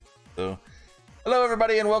So, hello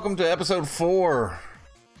everybody, and welcome to episode 4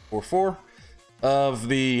 of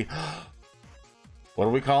the. What are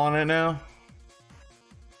we calling it now?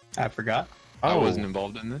 I forgot. I wasn't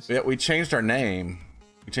involved in this. Yeah, we changed our name.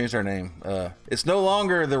 It's no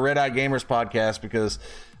longer the Red Eye Gamers podcast because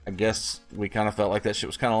I guess we kind of felt like that shit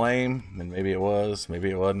was kind of lame, and maybe it was, maybe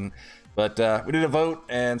it wasn't. But we did a vote,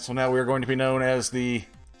 and so now we are going to be known as the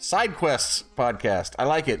Side Quests podcast. I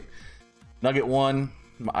like it. Nugget won.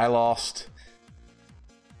 I lost.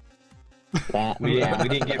 We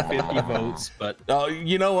didn't get 50 votes, but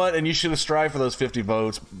You know what? And you should have strived for those 50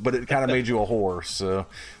 votes, but it kind of made you a whore, so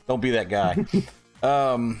don't be that guy.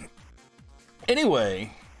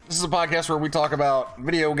 Anyway, this is a podcast where we talk about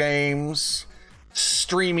video games,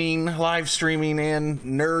 streaming, live streaming, and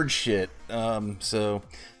nerd shit. So,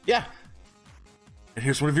 yeah. And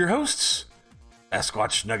here's one of your hosts,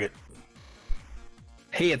 Sasquatch Nugget.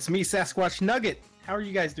 hey, it's me, Sasquatch Nugget. How are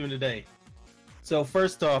you guys doing today? So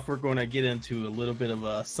first off, we're going to get into a little bit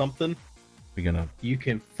of something. You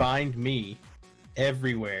can find me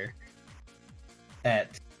everywhere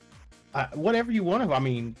at whatever you want to. I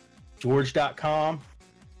mean, George.com,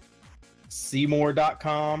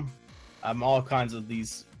 Seymour.com. I'm all kinds of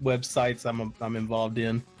these websites I'm involved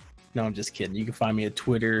in. No, I'm just kidding. You can find me at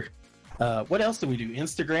Twitter. What else do we do?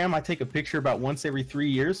 Instagram. I take a picture about once every 3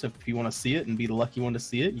 years. So if you want to see it and be the lucky one to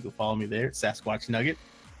see it, you can follow me there at Sasquatch Nugget.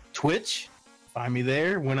 Twitch. Find me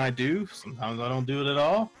there when I do. Sometimes I don't do it at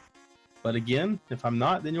all. But again, if I'm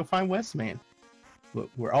not, then you'll find Westman. But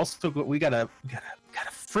we're also we got a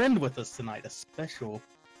friend with us tonight, a special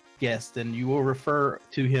guest, and you will refer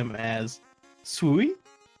to him as Swooey.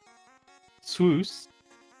 Swoos.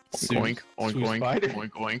 Oink, oink, oink, Spider.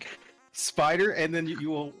 oink, oink. Spider, and then you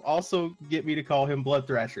will also get me to call him Blood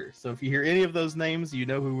Thrasher. So if you hear any of those names, you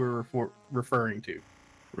know who we're referring to.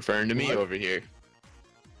 Referring to me What? over here.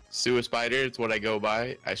 Sua Spider, it's what I go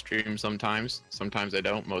by. I stream sometimes. Sometimes I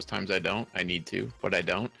don't. Most times I don't. I need to, but I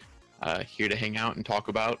don't. Here to hang out and talk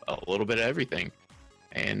about a little bit of everything.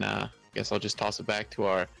 And guess I'll just toss it back to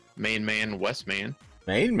our main man, Westman.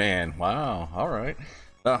 Main man. Wow. All right.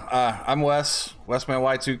 I'm Wes. Westman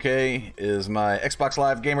Y2K is my Xbox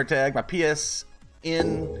Live gamer tag, my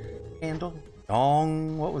PSN handle.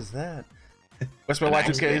 Dong. What was that? Westman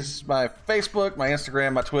Y2K is my Facebook, my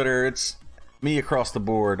Instagram, my Twitter. It's me across the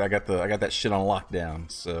board. I got that shit on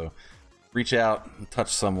lockdown. So reach out and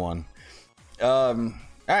touch someone. All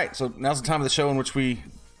right. So now's the time of the show in which we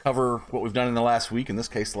cover what we've done in the last week. In this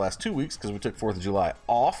case, the last 2 weeks, because we took 4th of July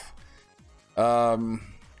off.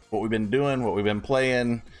 What we've been doing, what we've been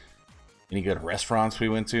playing, any good restaurants we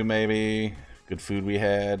went to, maybe good food we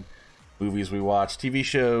had, movies we watched, TV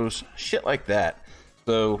shows, shit like that.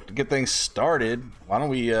 So to get things started, why don't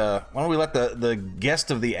we let the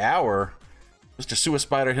guest of the hour, Mr. Sua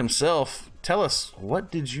Spider himself, tell us,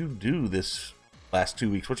 what did you do this last 2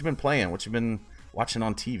 weeks? What you been playing? What you been watching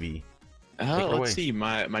on TV? Let's see.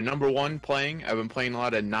 My number one playing. I've been playing a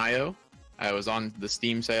lot of Nioh. I was on the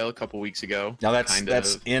Steam sale a couple weeks ago. Now that's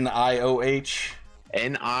NIOH.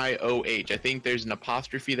 NIOH. I think there's an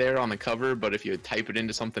apostrophe there on the cover, but if you type it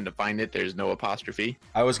into something to find it, there's no apostrophe.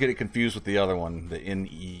 I always get it confused with the other one, the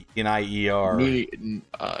NIER.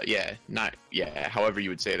 However you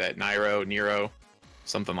would say that. Nero,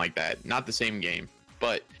 something like that. Not the same game,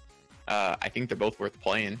 but I think they're both worth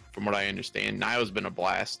playing from what I understand. Nioh's been a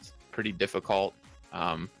blast, pretty difficult.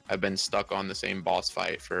 I've been stuck on the same boss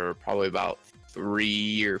fight for probably about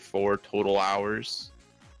 3 or 4 total hours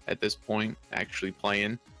at this point, actually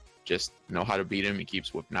playing. Just know how to beat him. He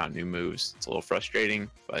keeps whipping out new moves. It's a little frustrating,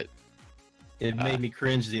 but It made me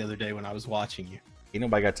cringe the other day when I was watching you. Ain't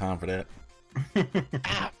nobody got time for that.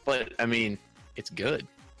 but I mean, it's good.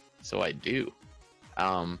 So I do.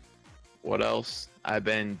 What else? I've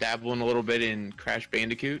been dabbling a little bit in Crash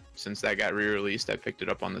Bandicoot since that got re-released. I picked it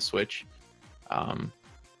up on the Switch.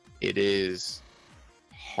 It is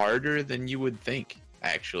harder than you would think,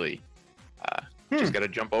 actually. Just got to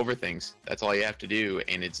jump over things. That's all you have to do,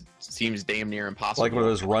 and it seems damn near impossible. Like one of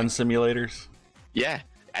those run simulators? Yeah,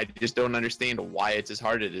 I just don't understand why it's as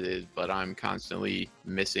hard as it is, but I'm constantly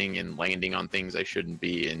missing and landing on things I shouldn't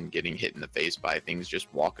be and getting hit in the face by things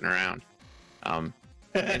just walking around.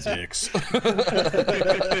 Physics.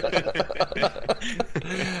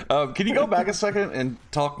 Can you go back a second and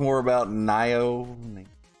talk more about Nioh?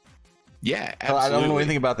 Yeah, absolutely. I don't know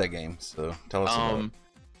anything about that game, so tell us about it.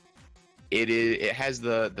 It has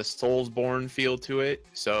the Soulsborne feel to it.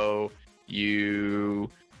 So you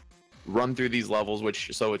run through these levels,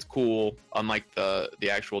 so it's cool. Unlike the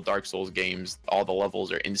actual Dark Souls games, all the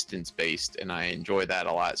levels are instance based, and I enjoy that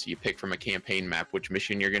a lot. So you pick from a campaign map which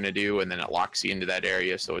mission you're going to do, and then it locks you into that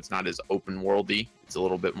area, so it's not as open worldy. It's a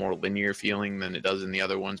little bit more linear feeling than it does in the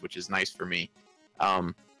other ones, which is nice for me.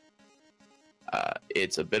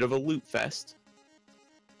 It's a bit of a loot fest.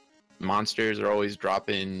 Monsters are always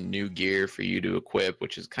dropping new gear for you to equip,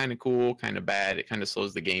 which is kind of cool, kind of bad. It kind of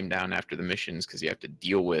slows the game down after the missions because you have to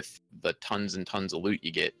deal with the tons and tons of loot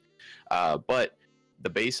you get. But the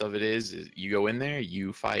base of it is you go in there,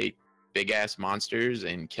 you fight big ass monsters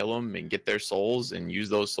and kill them and get their souls and use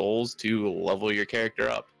those souls to level your character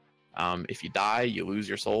up. If you die, you lose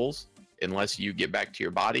your souls unless you get back to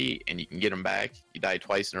your body, and you can get them back. You die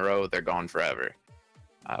twice in a row, they're gone forever.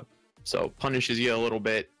 So punishes you a little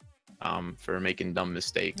bit for making dumb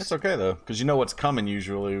mistakes. That's okay though, because you know what's coming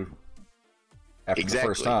usually after the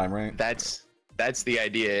first time, right? That's the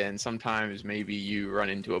idea. And sometimes maybe you run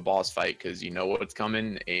into a boss fight because you know what's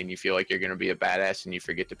coming and you feel like you're going to be a badass and you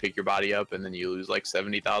forget to pick your body up, and then you lose like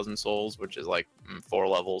 70,000 souls, which is like 4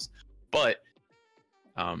 levels. But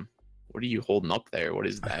what are you holding up there? What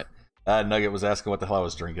is that? Nugget was asking what the hell I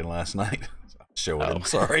was drinking last night. Show it.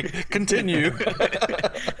 Sorry. Continue.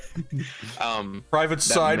 Private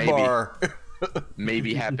sidebar.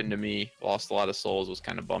 Maybe happened to me. Lost a lot of souls. Was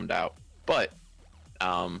kind of bummed out. But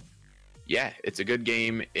yeah, it's a good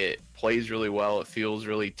game. It plays really well. It feels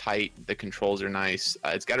really tight. The controls are nice.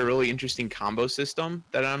 It's got a really interesting combo system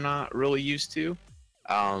that I'm not really used to.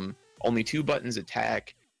 Only 2 buttons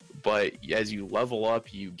attack, but as you level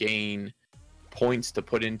up, you gain points to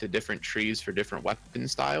put into different trees for different weapon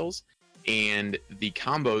styles. And the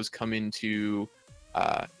combos come into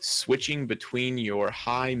switching between your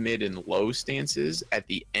high, mid, and low stances at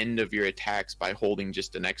the end of your attacks by holding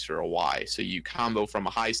just an X or a Y. So you combo from a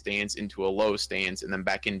high stance into a low stance and then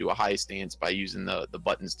back into a high stance by using the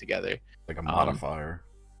buttons together. Like a modifier.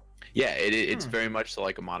 Yeah, it's very much so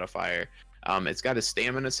like a modifier. It's got a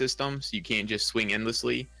stamina system, so you can't just swing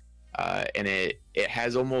endlessly. And it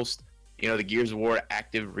has almost, the Gears of War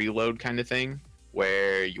active reload kind of thing,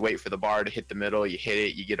 where you wait for the bar to hit the middle, you hit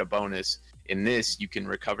it, you get a bonus. In this, you can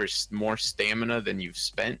recover more stamina than you've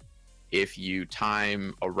spent if you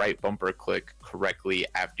time a right bumper click correctly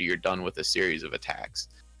after you're done with a series of attacks.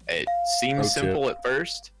 It seems simple at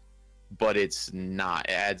first, but it's not.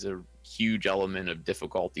 It adds a huge element of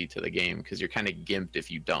difficulty to the game because you're kind of gimped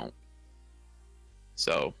if you don't.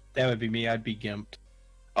 So that would be me. I'd be gimped.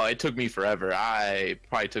 Oh, it took me forever.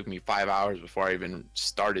 Probably took me 5 hours before I even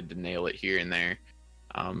started to nail it here and there.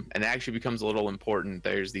 And it actually becomes a little important.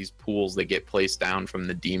 There's these pools that get placed down from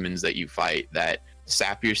the demons that you fight that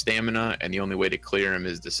sap your stamina, and the only way to clear them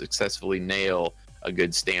is to successfully nail a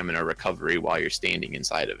good stamina recovery while you're standing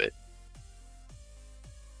inside of it.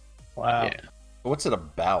 Wow. Yeah. What's it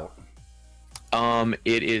about?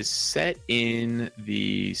 It is set in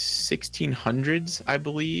the 1600s, I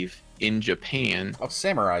believe, in Japan. Oh,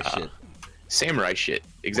 samurai shit. Samurai shit,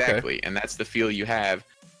 exactly. Okay. And that's the feel you have.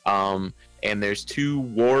 And there's 2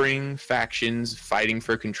 warring factions fighting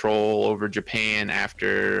for control over Japan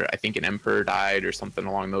after, I think, an emperor died or something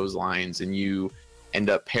along those lines. And you end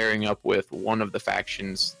up pairing up with one of the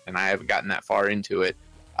factions, and I haven't gotten that far into it,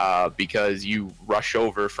 because you rush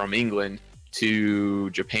over from England to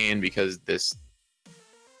Japan because this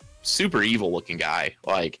super evil looking guy,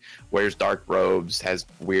 like, wears dark robes, has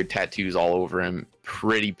weird tattoos all over him,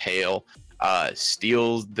 pretty pale,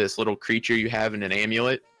 steals this little creature you have in an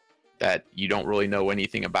amulet that you don't really know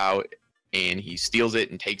anything about, and he steals it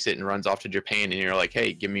and takes it and runs off to Japan, and you're like,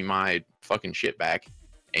 hey, give me my fucking shit back,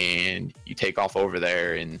 and you take off over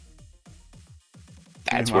there, and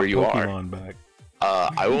that's where you are. Back.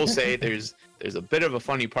 I will say there's a bit of a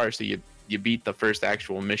funny part. So you beat the first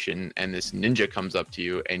actual mission, and this ninja comes up to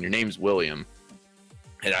you, and your name's William.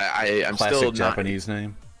 And I'm classic still Japanese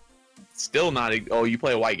name. Still not. Oh, you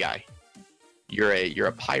play a white guy. You're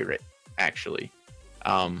a pirate, actually.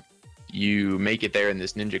 You make it there, and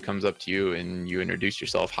this ninja comes up to you, and you introduce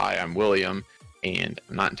yourself. Hi, I'm William, and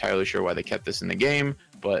I'm not entirely sure why they kept this in the game,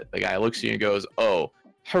 but the guy looks at you and goes, "Oh,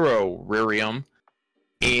 hello, Ririum,"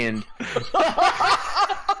 and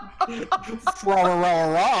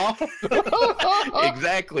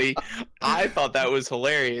exactly. I thought that was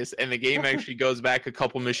hilarious, and the game actually goes back a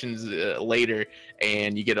couple missions later,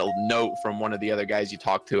 and you get a note from one of the other guys you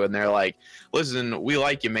talk to, and they're like, "Listen, we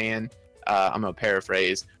like you, man." I'm gonna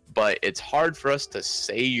paraphrase, but it's hard for us to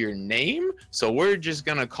say your name, so we're just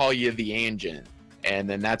gonna call you the Anjin, and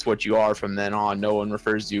then that's what you are from then on. No one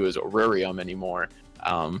refers to you as Aurorium anymore.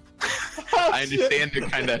 I understand they're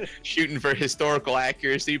kind of shooting for historical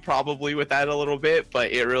accuracy probably with that a little bit,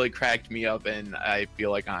 but it really cracked me up, and I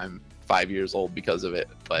feel like I'm 5 years old because of it.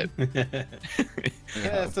 But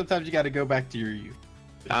yeah, sometimes you got to go back to your youth.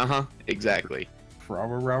 Exactly. Rah,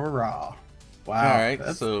 rah, rah, rah. Wow. All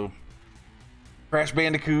right, so Crash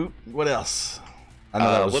Bandicoot. What else? I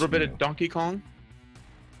know that A was, little bit of Donkey Kong.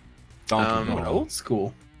 Donkey Kong. Old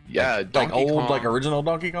school. Yeah, like Donkey old, Kong. like original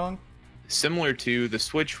Donkey Kong. Similar to the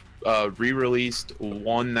Switch re-released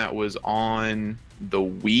one that was on the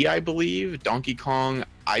Wii, I believe. Donkey Kong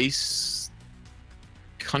Ice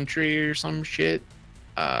Country or some shit.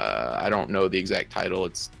 I don't know the exact title.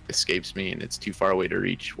 It escapes me, and it's too far away to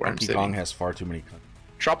reach where I'm Donkey sitting. Kong has far too many countries.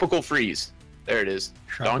 Tropical Freeze. There it is.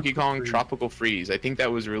 Donkey Kong Freeze. Tropical Freeze. I think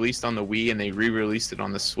that was released on the Wii, and they re-released it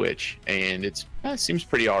on the Switch, and it seems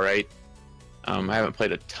pretty all right. I haven't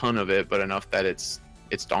played a ton of it, but enough that it's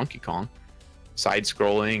Donkey Kong.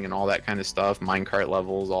 Side-scrolling and all that kind of stuff. Minecart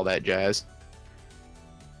levels, all that jazz.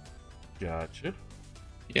 Gotcha.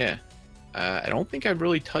 Yeah. I don't think I've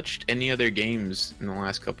really touched any other games in the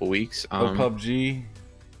last couple weeks. PUBG.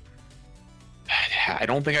 I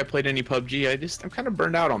don't think I played any PUBG. I'm kind of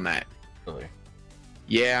burned out on that. Really?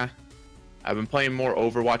 Yeah. I've been playing more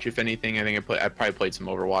Overwatch, if anything. I think I probably played some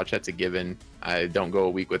Overwatch. That's a given. I don't go a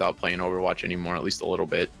week without playing Overwatch anymore, at least a little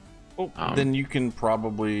bit. Well, then you can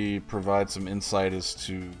probably provide some insight as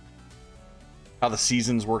to how the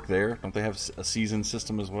seasons work there. Don't they have a season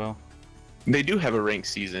system as well? They do have a ranked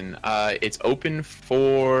season. It's open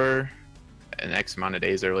for an X amount of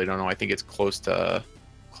days. I really don't know. I think it's close to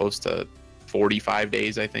 45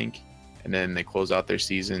 days, I think. And then they close out their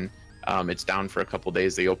season. It's down for a couple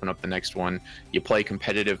days. They open up the next one. You play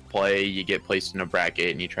competitive play. You get placed in a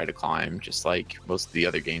bracket, and you try to climb, just like most of the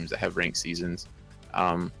other games that have ranked seasons.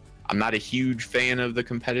 I'm not a huge fan of the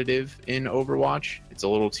competitive in Overwatch. It's a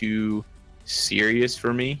little too serious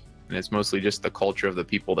for me, and it's mostly just the culture of the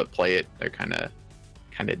people that play it. They're kind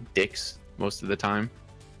of dicks most of the time.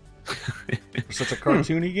 For such a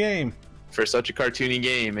cartoony game. For such a cartoony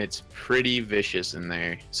game, it's pretty vicious in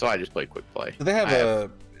there. So I just play quick play. Do they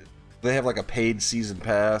have like a paid season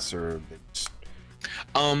pass, or they just...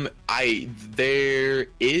 there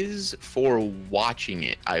is for watching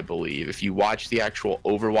it, I believe. If you watch the actual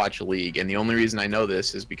Overwatch League, and the only reason I know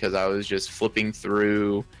this is because I was just flipping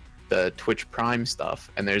through the Twitch Prime stuff,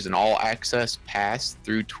 and there's an all-access pass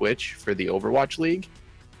through Twitch for the Overwatch League.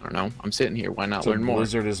 I don't know. I'm sitting here. Why not So learn more?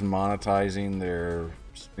 Blizzard is monetizing their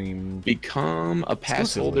stream. Become a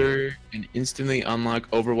pass Exclusively. holder and instantly unlock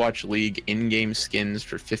Overwatch League in-game skins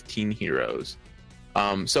for 15 heroes.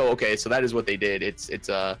 So that is what they did. It's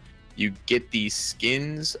you get these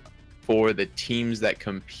skins for the teams that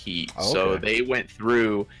compete. Oh, So okay. they went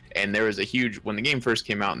through, and there was a huge, when the game first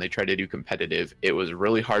came out and they tried to do competitive, it was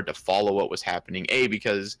really hard to follow what was happening.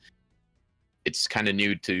 Because it's kind of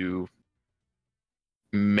new to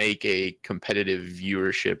make a competitive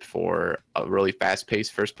viewership for a really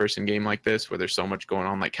fast-paced first-person game like this, where there's so much going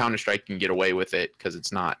on. Like Counter-Strike can get away with it because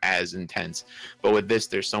it's not as intense, but with this,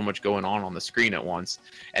 there's so much going on the screen at once.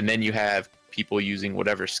 And then you have people using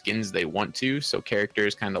whatever skins they want to, so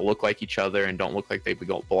characters kind of look like each other and don't look like they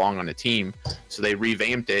belong on a team. So they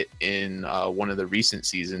revamped it in one of the recent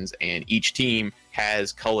seasons, and each team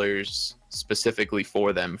has colors specifically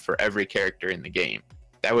for them for every character in the game.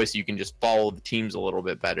 That way, so you can just follow the teams a little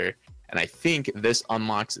bit better. And I think this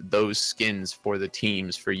unlocks those skins for the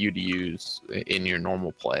teams for you to use in your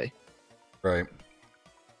normal play. Right.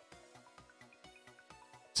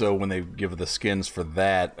 So when they give the skins for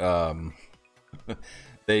that, I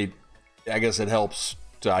guess it helps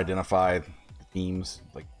to identify teams.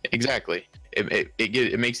 Like Exactly.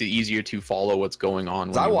 It makes it easier to follow what's going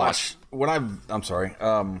on. When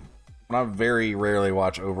I very rarely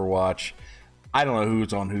watch Overwatch, I don't know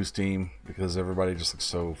who's on whose team because everybody just looks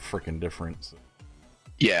so freaking different. So.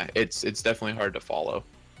 Yeah, it's definitely hard to follow.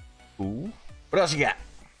 Ooh. What else you got?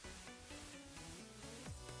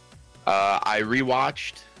 I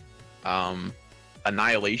rewatched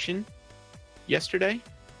Annihilation yesterday,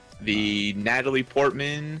 the Natalie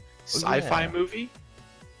Portman sci-fi movie.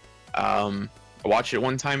 I watched it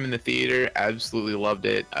one time in the theater, absolutely loved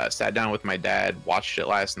it. Sat down with my dad, watched it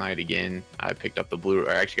last night again. I picked up the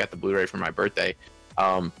Blu-ray, I actually got the Blu-ray for my birthday.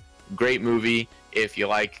 Great movie. If you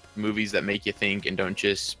like movies that make you think and don't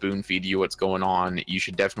just spoon feed you what's going on, you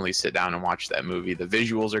should definitely sit down and watch that movie. The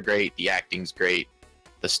visuals are great, the acting's great,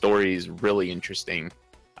 the story is really interesting.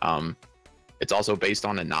 It's also based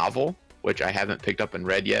on a novel, which I haven't picked up and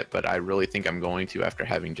read yet, but I really think I'm going to after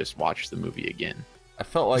having just watched the movie again. I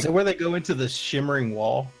felt like Is it where they go into the shimmering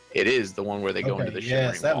wall? It is the one where they go into the shimmering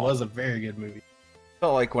Yes, that wall. was a very good movie.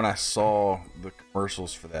 felt like when I saw the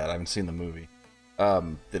commercials for that, I haven't seen the movie,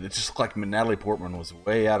 that it just looked like Natalie Portman was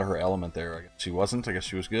way out of her element there. I guess she wasn't. I guess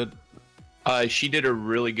she was good. She did a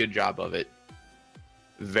really good job of it.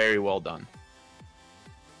 Very well done.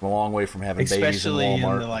 I'm a long way from having Especially babies in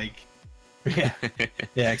Walmart. in the like, yeah,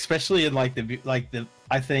 yeah. Especially in like the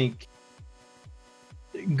I think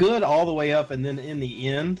good all the way up, and then in the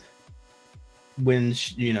end, when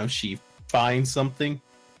she finds something,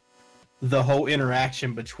 the whole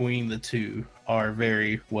interaction between the two are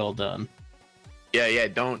very well done. Yeah.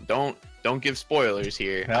 Don't give spoilers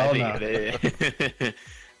here. Hell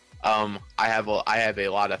I have a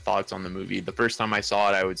lot of thoughts on the movie. The first time I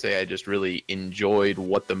saw it, I would say I just really enjoyed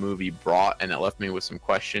what the movie brought, and it left me with some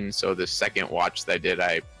questions. So the second watch that I did,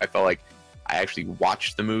 I felt like I actually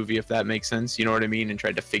watched the movie, if that makes sense. You know what I mean? And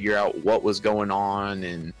tried to figure out what was going on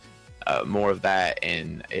and more of that.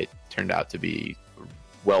 And it turned out to be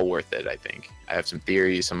well worth it, I think. I have some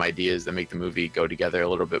theories, some ideas that make the movie go together a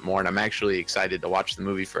little bit more. And I'm actually excited to watch the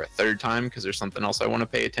movie for a third time because there's something else I want to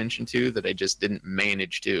pay attention to that I just didn't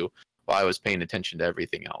manage to while I was paying attention to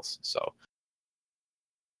everything else. So,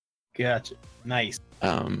 Gotcha. Nice.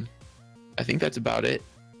 I think that's about it.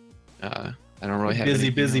 I don't really have Busy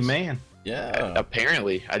anything else. man. Yeah.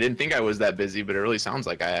 Apparently, I didn't think I was that busy, but it really sounds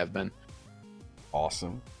like I have been.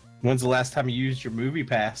 Awesome. When's the last time you used your movie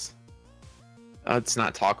pass? Let's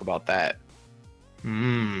not talk about that.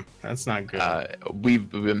 That's not good. We've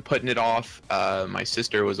been putting it off. My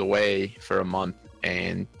sister was away for a month,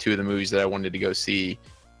 and two of the movies that I wanted to go see,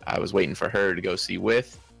 I was waiting for her to go see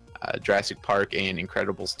with Jurassic Park and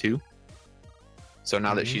Incredibles 2. So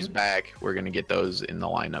now that she's back, we're going to get those in the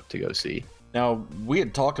lineup to go see. Now, we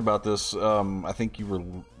had talked about this. I think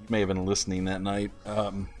you may have been listening that night,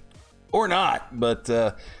 or not. But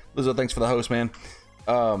Lizzo, thanks for the host, man.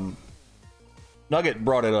 Nugget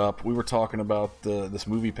brought it up. We were talking about this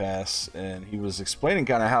movie pass, and he was explaining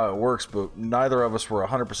kind of how it works, but neither of us were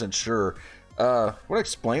 100% sure. Want to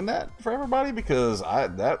explain that for everybody? Because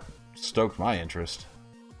that stoked my interest.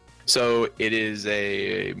 So it is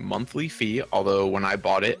a monthly fee, although when I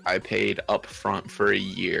bought it, I paid up front for a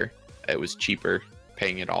year. It was cheaper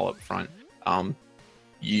paying it all up front.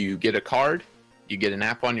 You get a card, you get an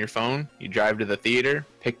app on your phone, you drive to the theater,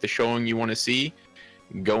 pick the showing you want to see,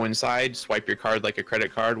 go inside, swipe your card like a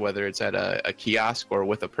credit card, whether it's at a kiosk or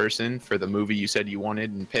with a person for the movie you said you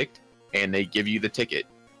wanted and picked, and they give you the ticket.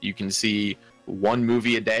 You can see one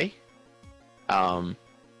movie a day,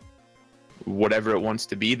 whatever it wants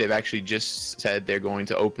to be. They've actually just said they're going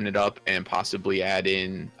to open it up and possibly add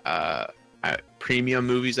in premium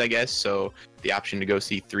movies, I guess. So the option to go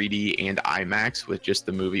see 3D and IMAX with just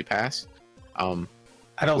the movie pass. I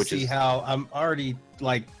don't see how. I'm already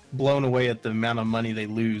like blown away at the amount of money they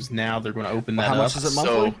lose. Now they're going to open that How up. much is it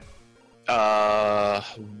monthly? So,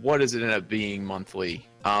 what does it end up being monthly?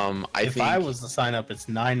 If I was to sign up, it's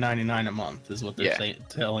 $9.99 a month, is what they're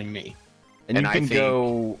telling me. And you can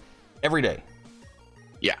go every day.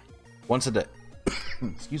 Yeah. Once a day.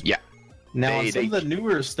 Excuse me. Yeah. Now, on some of the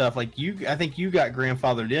newer stuff, like I think you got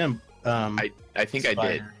grandfathered in. I think I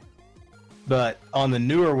did. But on the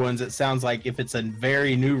newer ones, it sounds like if it's a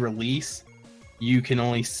very new release, you can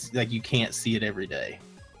only you can't see it every day.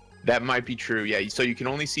 That might be true. Yeah. So you can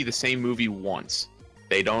only see the same movie once.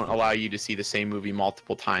 They don't allow you to see the same movie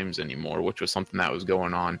multiple times anymore, which was something that was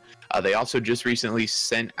going on. They also just recently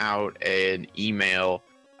sent out an email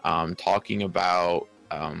talking about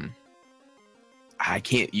I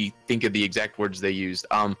can't think of the exact words they used.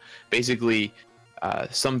 Basically,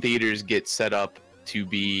 some theaters get set up to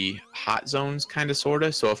be hot zones, kind of, sort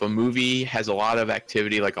of. So if a movie has a lot of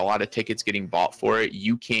activity, like a lot of tickets getting bought for it,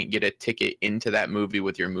 you can't get a ticket into that movie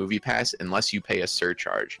with your movie pass unless you pay a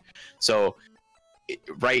surcharge. So,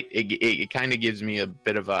 it kind of gives me a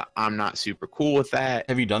bit of a, I'm not super cool with that.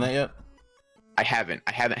 Have you done that yet? I haven't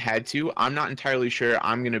had to. I'm not entirely sure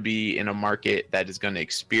I'm going to be in a market that is going to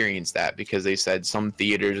experience that, because they said some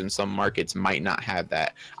theaters and some markets might not have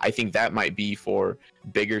that. I think that might be for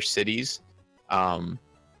bigger cities. And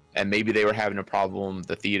maybe they were having a problem,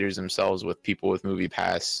 the theaters themselves, with people with movie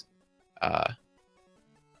pass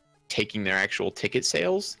taking their actual ticket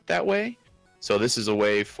sales that way. So this is a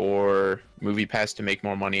way for movie pass to make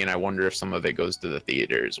more money, and I wonder if some of it goes to the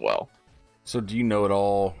theater as well. So do you know at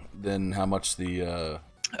all then how much the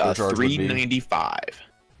surcharge would be? $3.95.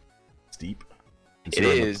 Steep. It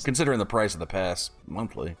is, considering the price of the pass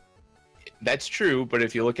monthly. That's true, but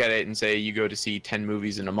if you look at it and say you go to see 10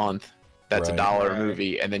 movies in a month, that's Right. $1 a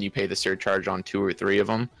movie, and then you pay the surcharge on 2 or 3 of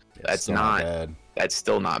them. That's still not bad. That's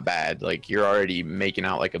still not bad. Like, you're already making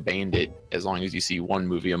out like a bandit as long as you see one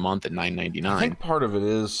movie a month at I $9.99. think part of it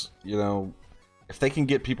is, if they can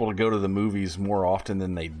get people to go to the movies more often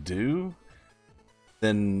than they do,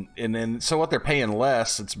 then so what they're paying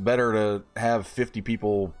less, it's better to have 50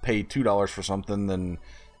 people pay $2 for something than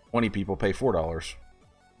 20 people pay $4.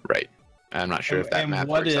 Right. I'm not sure if that math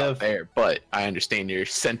works out there, but I understand your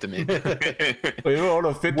sentiment. Wait, hold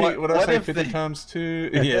on, 50? What did I say? 50 times 2?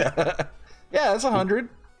 Yeah. Yeah, that's 100.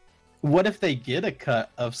 What if they get a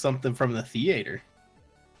cut of something from the theater?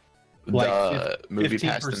 Like the movie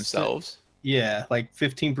pass themselves? Yeah, like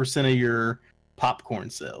 15% of your popcorn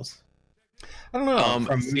sales. I don't know.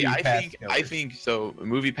 I think so.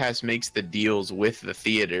 Movie Pass makes the deals with the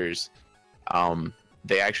theaters.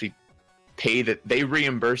 They actually they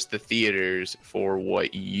reimburse the theaters for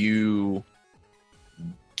what you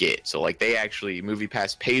get. So like Movie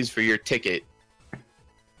Pass pays for your ticket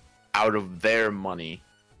out of their money.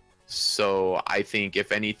 So I think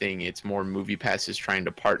if anything, it's more Movie Pass is trying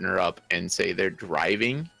to partner up and say they're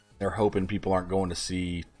driving. They're hoping people aren't going to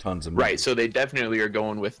see tons of movies. Right, so they definitely are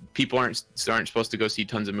going with people aren't supposed to go see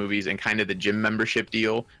tons of movies, and kind of the gym membership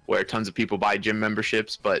deal where tons of people buy gym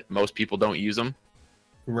memberships, but most people don't use them.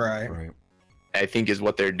 Right. I think is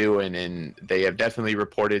what they're doing, and they have definitely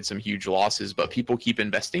reported some huge losses, but people keep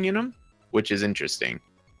investing in them, which is interesting.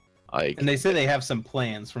 And they say they have some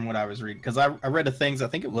plans from what I was reading, because I read a things, I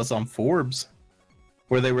think it was on Forbes,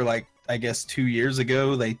 where they were like, I guess 2 years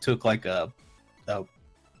ago, they took like a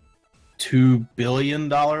 $2 billion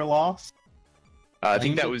loss. I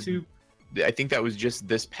think that was just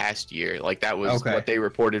this past year. Like that was what they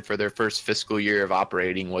reported for their first fiscal year of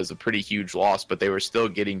operating was a pretty huge loss, but they were still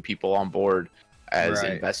getting people on board as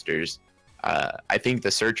investors. I think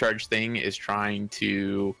the surcharge thing is trying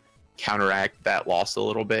to counteract that loss a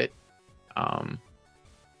little bit.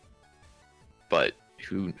 But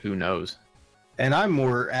who knows? And I'm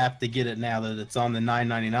more apt to get it now that it's on the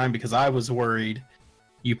 $9.99 because I was worried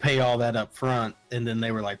you pay all that up front and then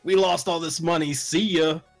they were like, we lost all this money, see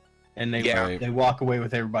ya. And they walk away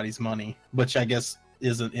with everybody's money, which I guess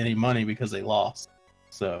isn't any money because they lost.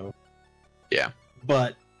 So yeah.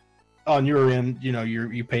 But on your end,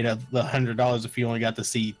 you paid up the $100 if you only got to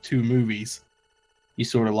see 2 movies. You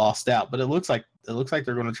sort of lost out. But it looks like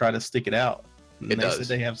they're going to try to stick it out. And they said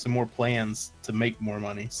they have some more plans to make more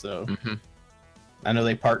money. So I know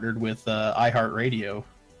they partnered with iHeartRadio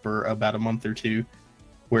for about a month or 2.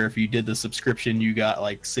 Where if you did the subscription, you got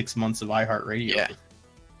like 6 months of iHeartRadio. Yeah.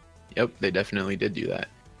 Yep, they definitely did do that.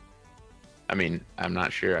 I mean, I'm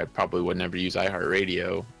not sure. I probably would never use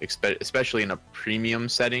iHeartRadio, especially in a premium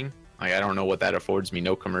setting. Like, I don't know what that affords me.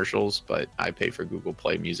 No commercials, but I pay for Google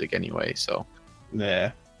Play Music anyway, so.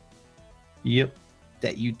 Yeah. Yep.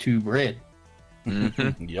 That YouTube Red.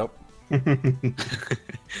 Mm-hmm. Yep.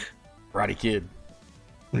 Karate Kid.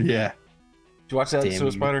 Yeah. Did you watch that,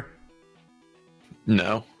 Suicide Spider?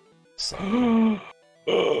 No. So. Are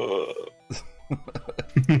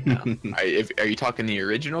you talking the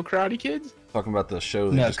original Karate Kids? Talking about the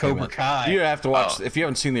show that just Cobra Kai. You have to watch. If you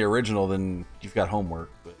haven't seen the original, then you've got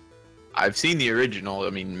homework. But I've seen the original.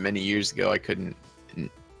 I mean, many years ago, I couldn't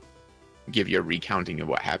give you a recounting of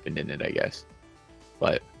what happened in it, I guess.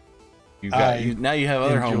 But now you have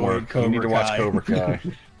other homework. You need to watch Cobra Kai.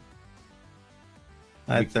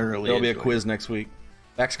 I thoroughly. There'll be a quiz next week.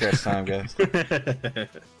 Back scratch time, guys.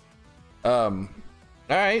 All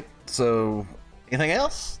right. So, anything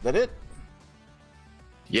else? That it?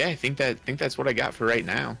 Yeah, I think that's what I got for right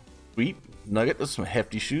now. Sweet. Nugget, there's some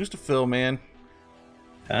hefty shoes to fill, man.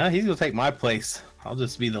 He's gonna take my place. I'll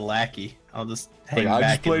just be the lackey. I'll just hang back.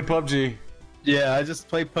 I just play PUBG. Yeah, I just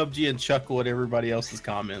play PUBG and chuckle at everybody else's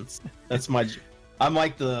comments. That's I'm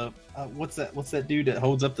like the what's that dude that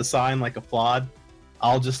holds up the sign like applaud?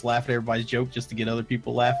 I'll just laugh at everybody's joke just to get other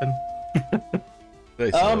people laughing.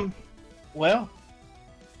 Well,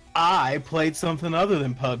 I played something other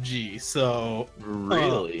than PUBG, so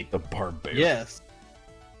really the barbarian. Yes.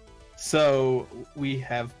 So we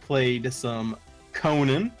have played some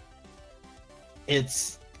Conan.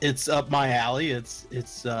 It's up my alley. It's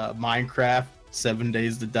Minecraft, 7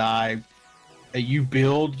 Days to Die. You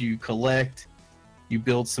build, you collect, you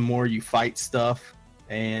build some more, you fight stuff,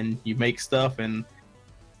 and you make stuff, and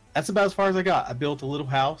that's about as far as I got. I built a little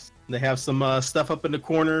house. They have some stuff up in the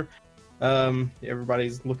corner.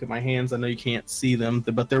 Everybody's look at my hands. I know you can't see them,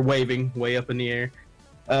 but they're waving way up in the air.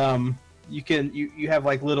 You have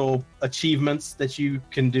like little achievements that you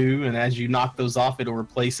can do, and as you knock those off, it'll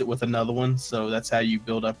replace it with another one. So that's how you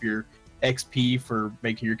build up your XP for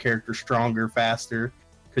making your character stronger, faster,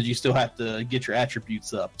 because you still have to get your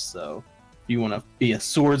attributes up. So if you want to be a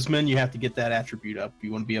swordsman, you have to get that attribute up. If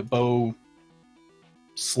you want to be a bow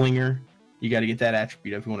slinger, you got to get that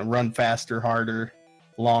attribute up. If you want to run faster, harder,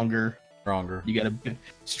 longer, Stronger. You got to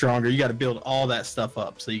stronger. You got to build all that stuff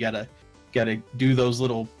up. So you got to do those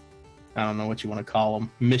little, I don't know what you want to call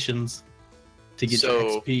them, missions to get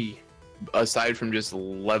your XP. Aside from just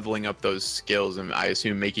leveling up those skills, and I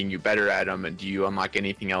assume making you better at them, and do you unlock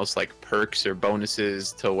anything else like perks or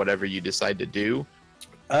bonuses to whatever you decide to do?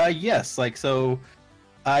 Yes. Like, so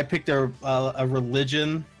I picked a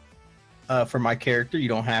religion for my character. You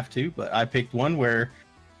don't have to, but I picked one where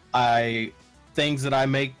things that I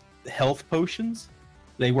make health potions,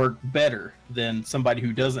 they work better than somebody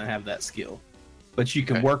who doesn't have that skill. But you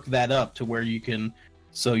can work that up to where you can.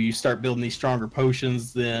 So you start building these stronger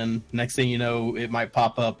potions, then next thing you know, it might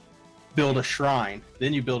pop up, build a shrine.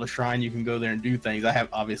 Then you build a shrine, you can go there and do things. I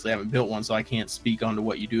haven't built one, so I can't speak onto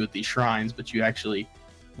what you do at these shrines, but you actually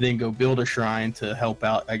then go build a shrine to help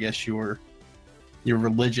out, I guess, your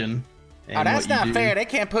religion. Oh, that's not fair. They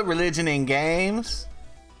can't put religion in games.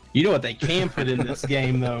 You know what they can put in this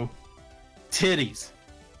game, though? Titties.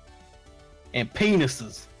 And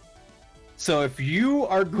penises. So if you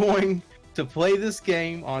are going to play this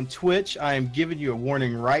game on Twitch, I am giving you a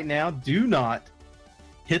warning right now. Do not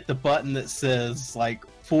hit the button that says like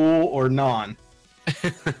full or non,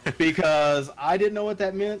 because I didn't know what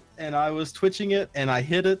that meant, and I was twitching it, and I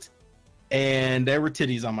hit it, and there were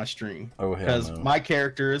titties on my stream. Oh, because my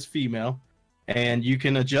character is female, and you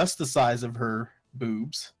can adjust the size of her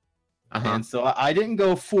boobs. And so I didn't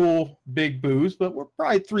go full big boobs, but we're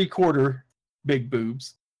probably 3/4 big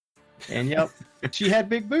boobs. And yep, she had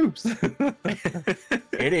big boobs.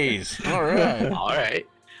 Titties. All right. All right.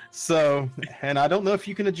 So, and I don't know if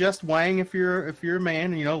you can adjust wang if you're a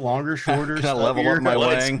man, you know, longer, shorter. Can I level up my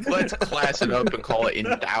wang? Let's class it up and call it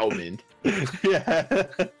endowment. Yeah.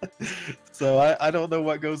 So I don't know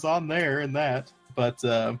what goes on there in that, but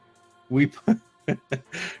we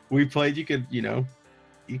played. You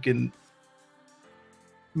can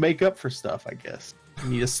make up for stuff, I guess. You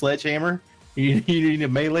need a sledgehammer. You need a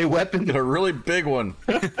melee weapon. A really big one.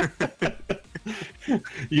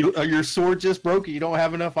 Your sword just broke. You don't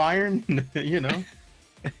have enough iron. You know.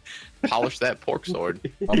 Polish that pork sword.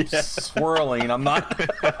 I'm swirling. I'm not.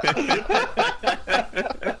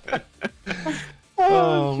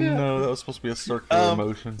 Oh no, that was supposed to be a circular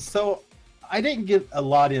motion. So I didn't get a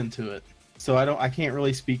lot into it, so I can't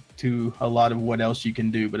really speak to a lot of what else you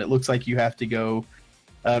can do. But it looks like you have to go.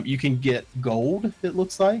 You can get gold, it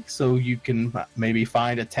looks like, so you can maybe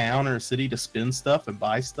find a town or a city to spend stuff and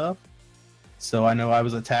buy stuff. So I know I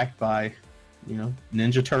was attacked by,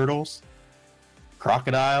 Ninja Turtles,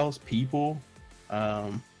 crocodiles, people.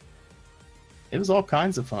 It was all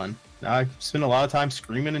kinds of fun. I spent a lot of time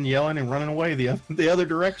screaming and yelling and running away the other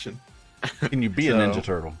direction. Can you be a Ninja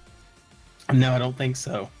Turtle? No, I don't think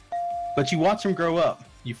so. But you watch them grow up.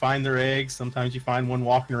 You find their eggs. Sometimes you find one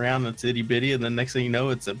walking around and it's itty bitty, and then next thing you know,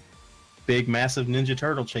 it's a big, massive Ninja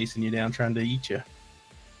Turtle chasing you down, trying to eat you.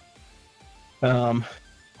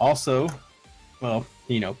 Also, well,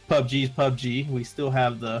 PUBG's PUBG. We still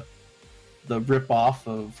have the rip-off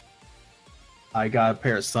of. I got a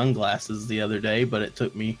pair of sunglasses the other day, but it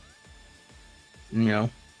took me,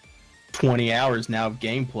 20 hours now of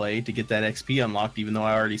gameplay to get that XP unlocked, even though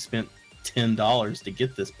I already spent $10 to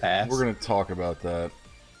get this pass. We're going to talk about that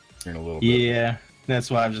in a little bit. Yeah,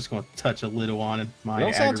 that's why I'm just going to touch a little on it. You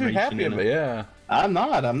don't sound too happy, but yeah. I'm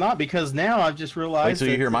not, because now I've just realized. Wait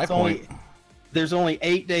till you hear my point. There's only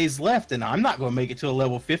 8 days left, and I'm not going to make it to a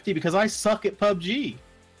level 50 because I suck at PUBG.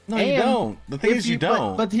 No, you don't. The thing is, you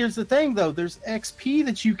don't. But here's the thing, though. There's XP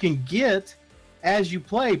that you can get as you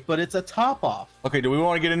play, but it's a top off. Okay, do we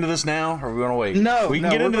want to get into this now, or we want to wait? No, we can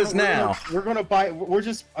get into this now. We're gonna buy.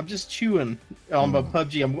 I'm just chewing on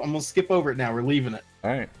PUBG. I'm gonna skip over it now. We're leaving it. All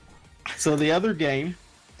right. So the other game,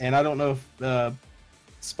 and I don't know if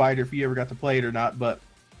Spider, if you ever got to play it or not, but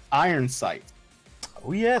Iron Sight.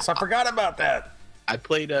 Oh yes, I forgot about that. I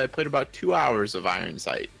played about 2 hours of Iron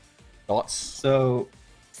Sight. Thoughts? So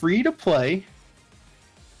free to play,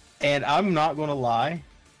 and I'm not gonna lie,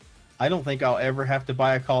 I don't think I'll ever have to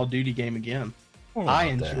buy a Call of Duty game again. I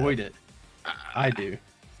enjoyed it. I do.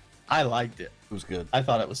 I liked it. It was good. I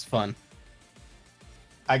thought it was fun.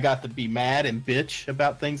 I got to be mad and bitch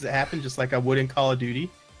about things that happen, just like I would in Call of Duty.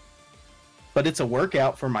 But it's a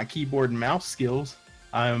workout for my keyboard and mouse skills.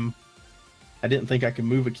 I didn't think I could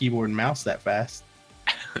move a keyboard and mouse that fast.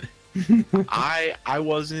 I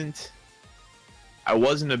wasn't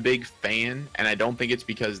a big fan, and I don't think it's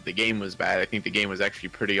because the game was bad. I think the game was actually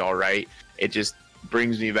pretty all right. It just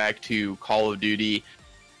brings me back to Call of Duty.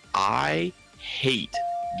 I hate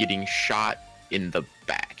getting shot in the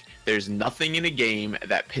back. There's nothing in a game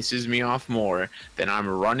that pisses me off more than I'm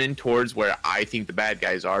running towards where I think the bad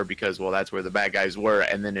guys are because, well, that's where the bad guys were,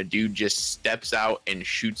 and then a dude just steps out and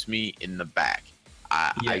shoots me in the back.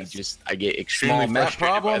 I get extremely Small map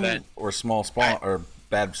frustrated by that. problem or small spawn or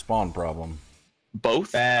bad spawn problem?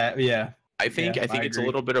 Both. Yeah. I think it's agree. a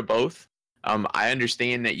little bit of both. I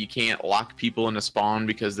understand that you can't lock people in a spawn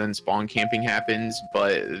because then spawn camping happens,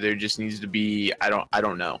 but there just needs to be I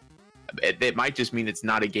don't know. It might just mean it's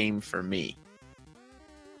not a game for me.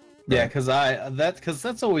 Yeah, because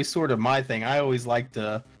that's always sort of my thing. I always like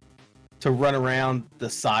to run around the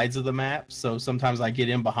sides of the map, so sometimes I get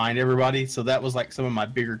in behind everybody. So that was like some of my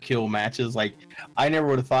bigger kill matches. Like I never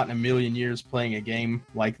would have thought in a million years playing a game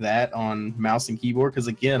like that on mouse and keyboard. Because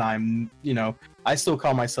again, I still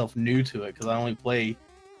call myself new to it because I only play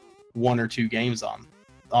 1 or 2 games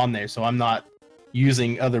on there, so I'm not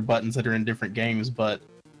using other buttons that are in different games. But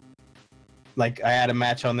like I had a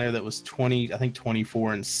match on there that was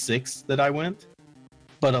 24-6 that I went.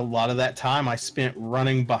 But a lot of that time I spent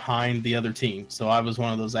running behind the other team, so I was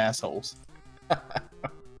one of those assholes. But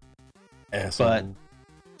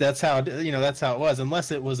that's how it was.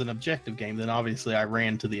 Unless it was an objective game, then obviously I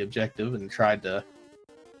ran to the objective and tried to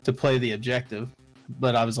play the objective.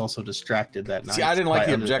 But I was also distracted that night. See, I didn't like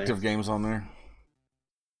the objective games on there.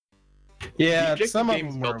 Yeah, The some of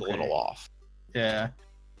games them were felt a little off. Yeah,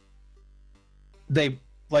 they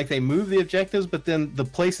moved the objectives, but then the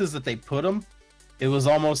places that they put them. It was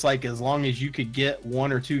almost like as long as you could get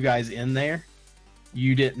 1 or 2 guys in there,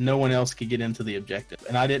 no one else could get into the objective.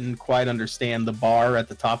 And I didn't quite understand the bar at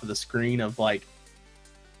the top of the screen of like,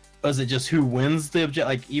 was it just who wins the objective?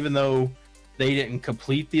 Like even though they didn't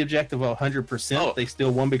complete the objective 100%, they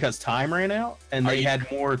still won because time ran out and they had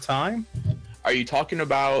more time. Are you talking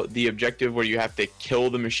about the objective where you have to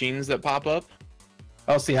kill the machines that pop up?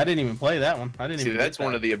 Oh, see, I didn't even play that one. That's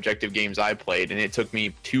one of the objective games I played, and it took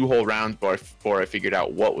me 2 whole rounds before I figured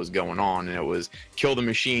out what was going on. And it was kill the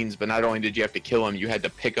machines, but not only did you have to kill them, you had to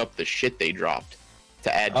pick up the shit they dropped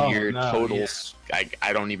to add to your total. Yeah.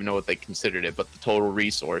 I don't even know what they considered it, but the total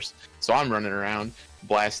resource. So I'm running around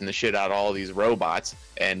blasting the shit out of all these robots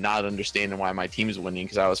and not understanding why my team's winning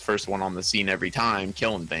because I was first one on the scene every time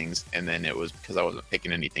killing things, and then it was because I wasn't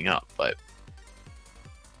picking anything up. But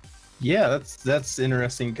yeah, that's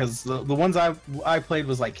interesting because the ones I played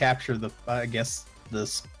was like capture the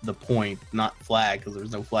point, not flag because there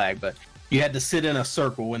was no flag, but you had to sit in a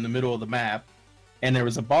circle in the middle of the map, and there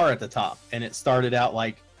was a bar at the top, and it started out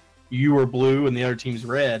like you were blue and the other team's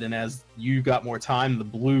red, and as you got more time, the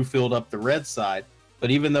blue filled up the red side. But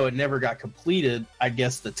even though it never got completed, I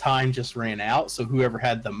guess the time just ran out, so whoever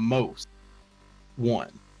had the most won.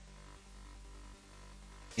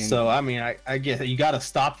 So, I mean, I guess you got to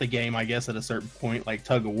stop the game, I guess, at a certain point. Like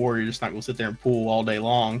Tug of War, you're just not going to sit there and pull all day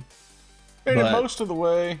long. Made it most of the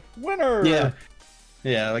way. Winner! Yeah.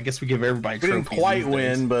 Yeah, I guess we give everybody trophies. Didn't quite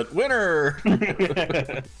win, but winner!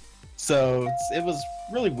 So, it was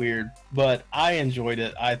really weird, but I enjoyed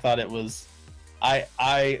it. I thought it was...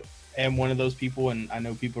 I am one of those people, and I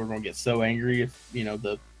know people are going to get so angry if,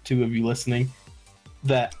 the 2 of you listening,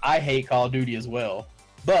 that I hate Call of Duty as well.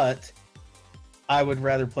 But... I would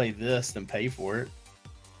rather play this than pay for it.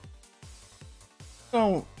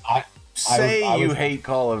 Don't you hate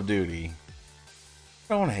Call of Duty.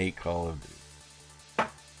 Don't hate Call of Duty.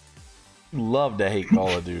 You love to hate Call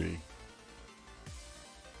of Duty.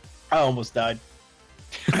 I almost died.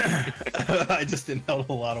 I just inhaled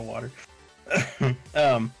a lot of water.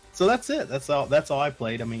 So that's it. That's all I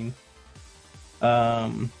played. I mean,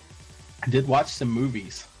 I did watch some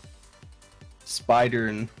movies. Spider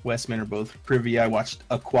and Westman are both privy. I watched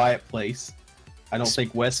A Quiet Place. I don't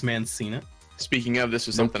think Westman's seen it. Speaking of, this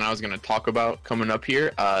is something I was going to talk about coming up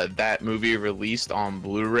here. That movie released on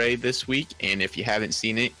Blu-ray this week, and if you haven't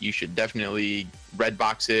seen it, you should definitely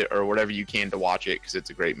Redbox it or whatever you can to watch it because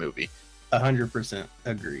it's a great movie. 100%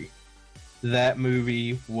 agree. That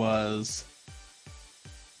movie was...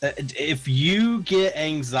 If you get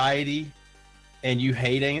anxiety and you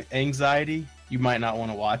hate anxiety, you might not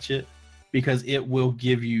want to watch it. Because it will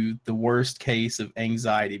give you the worst case of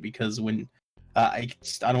anxiety. Because when I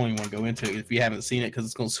don't even want to go into it if you haven't seen it, because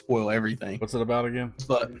it's going to spoil everything. What's it about again?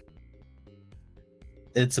 But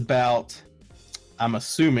it's about, I'm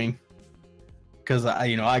assuming, because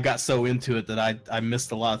I got so into it that I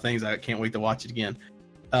missed a lot of things. I can't wait to watch it again.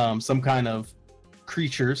 Some kind of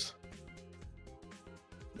creatures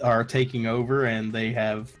are taking over, and they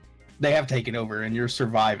have taken over, and you're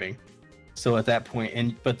surviving. So at that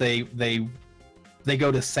point, but they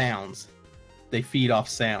go to sounds. They feed off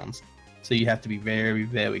sounds. So you have to be very,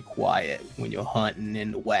 very quiet when you're hunting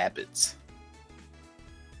in the rabbits.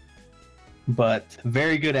 but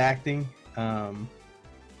very good acting.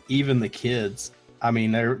 Even the kids. I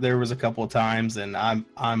mean, there was a couple of times, and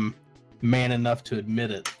I'm man enough to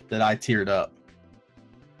admit it, that I teared up,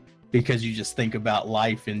 because you just think about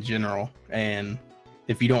life in general, and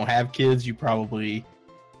if you don't have kids, you probably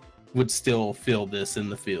would still feel this in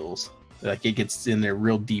the feels. Like, it gets in there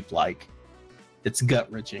real deep, like it's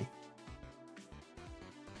gut wrenching.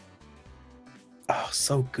 Oh,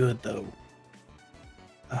 so good though.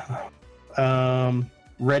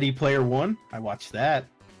 Ready Player One. I watched that.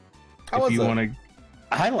 How was that?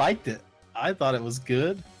 I liked it. I thought it was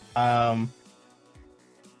good. I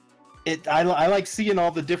like seeing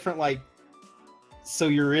all the different, like, so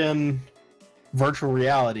you're in virtual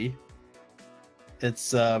reality.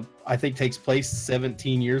 It's I think takes place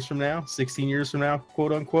 17 years from now, 16 years from now,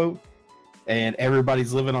 quote unquote. And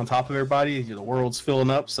everybody's living on top of everybody. The world's filling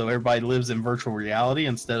up, so everybody lives in virtual reality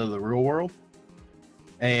instead of the real world.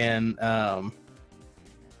 And I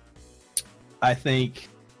think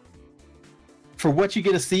for what you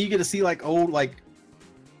get to see like old, like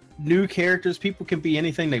new characters. People can be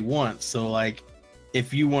anything they want. So like,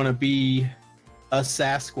 if you want to be a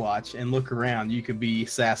Sasquatch and look around, you could be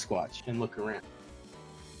Sasquatch and look around.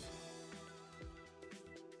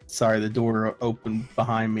 Sorry, the door opened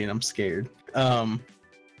behind me and I'm scared. I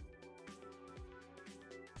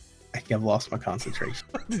think I've lost my concentration.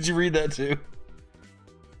 Did you read that too?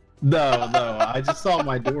 No, I just saw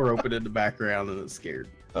my door open in the background and it's scared.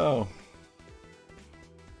 Oh.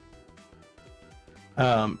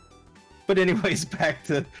 But anyways, back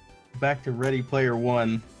to Ready Player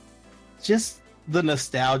One. Just the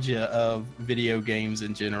nostalgia of video games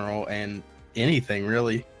in general and anything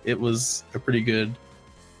really. It was a pretty good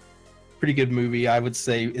movie. I would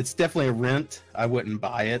say it's definitely a rent. I wouldn't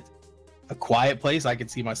buy it. A Quiet Place, I could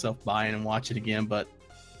see myself buying and watch it again, but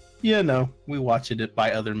yeah, no, we watched it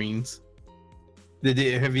by other means. Have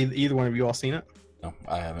either one of you all seen it? No,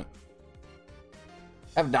 I haven't.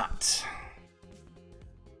 Have not.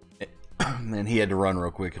 And he had to run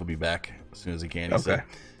real quick. He'll be back as soon as he can. Okay.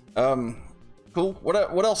 Cool.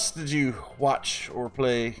 What else did you watch or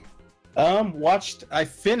play? I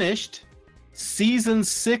finished season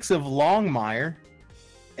 6 of Longmire,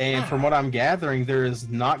 and from what I'm gathering, there is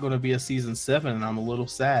not going to be a season 7, and I'm a little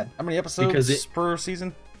sad. How many episodes per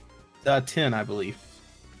season? 10, I believe.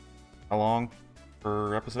 How long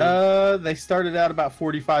per episode? They started out about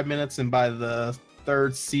 45 minutes, and by the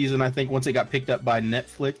 3rd season, I think, once it got picked up by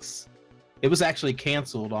Netflix, it was actually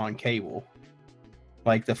canceled on cable.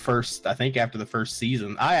 Like after the first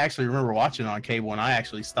season. I actually remember watching it on cable, and I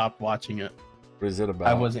actually stopped watching it. What is it about?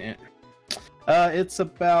 I wasn't. It's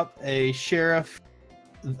about a sheriff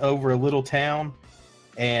over a little town,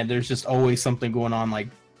 and there's just always something going on, like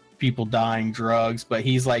people dying, drugs. But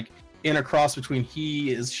he's like in a cross between, he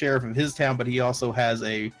is sheriff of his town, but he also has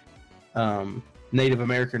a Native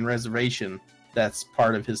American reservation that's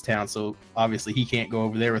part of his town. So obviously he can't go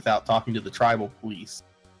over there without talking to the tribal police.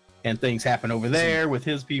 And things happen over there with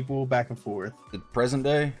his people, back and forth. The present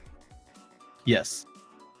day? Yes.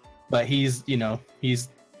 But he's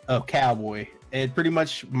a cowboy. And pretty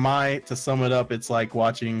much to sum it up, it's like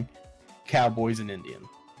watching Cowboys and Indian.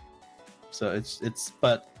 So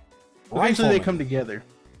but eventually they come together.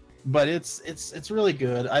 But it's really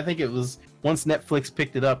good. I think it was, once Netflix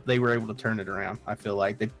picked it up, they were able to turn it around. I feel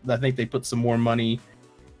like I think they put some more money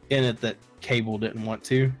in it that cable didn't want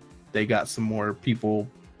to. They got some more people,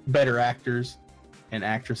 better actors and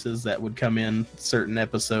actresses that would come in certain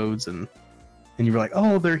episodes, and you were like,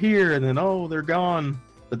 oh, they're here, and then oh, they're gone.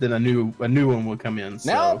 But then a new one would come in.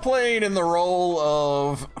 So. Now playing in the role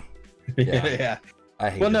of yeah. I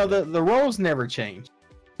hate the roles never changed.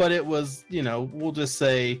 But it was, we'll just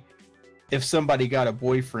say, if somebody got a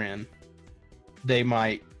boyfriend, they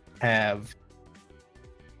might have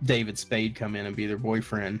David Spade come in and be their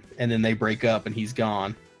boyfriend, and then they break up and he's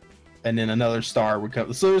gone, and then another star would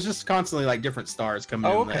come. So it was just constantly like different stars coming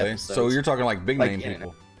in. Okay. So you're talking like big name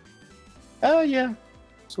people. Oh yeah,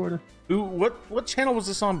 sort of. What channel was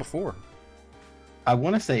this on before? I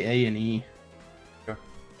want to say A&E. Okay.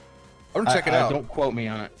 I'm gonna check it out. Don't quote me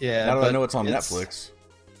on it. Yeah. Now that I know it's on Netflix.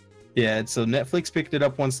 Yeah, so Netflix picked it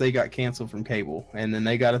up once they got canceled from cable, and then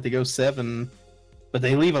they got it to go 7, but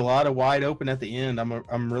they leave a lot of wide open at the end.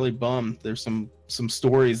 I'm really bummed. There's some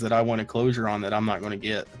stories that I wanted closure on that I'm not going to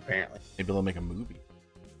get, apparently. Maybe they'll make a movie.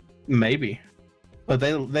 Maybe, but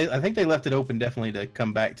I think they left it open definitely to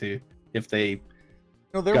come back to if they.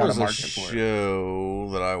 There was a show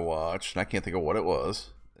that I watched, and I can't think of what it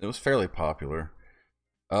was. It was fairly popular.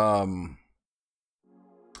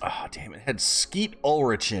 Damn, it had Skeet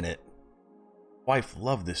Ulrich in it. Wife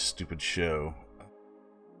loved this stupid show.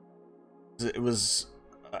 it was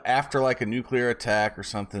after like a nuclear attack or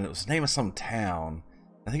something. It was the name of some town.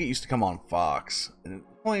 I think it used to come on Fox, and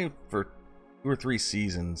only for 2 or 3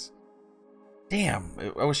 seasons. Damn,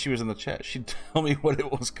 I wish she was in the chat. She'd tell me what it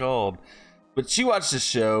was called. But she watched this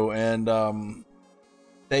show, and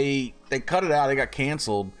they cut it out. It got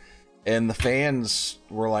canceled, and the fans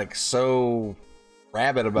were like so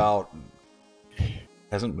rabid about.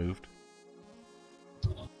 Hasn't moved.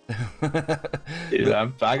 Dude,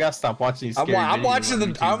 I gotta stop watching these. I'm watching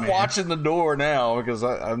watching the door now because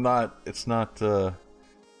I'm not. It's not.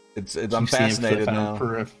 I'm fascinated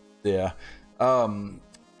now. Yeah.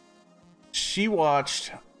 She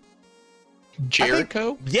watched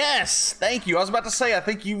Jericho. Yes, thank you. I was about to say. I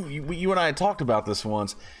think you and I had talked about this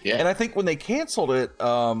once. Yeah. And I think when they canceled it,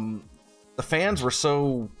 the fans were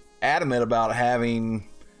so adamant about having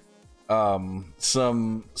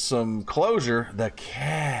some closure. The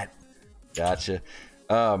cat. Gotcha.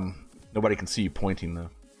 Nobody can see you pointing though.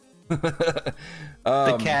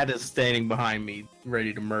 The cat is standing behind me,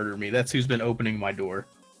 ready to murder me. That's who's been opening my door.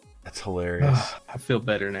 That's hilarious. I feel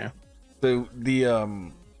better now. So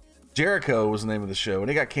the Jericho was the name of the show,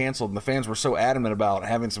 and it got canceled, and the fans were so adamant about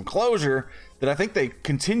having some closure that I think they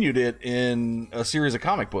continued it in a series of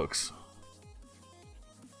comic books.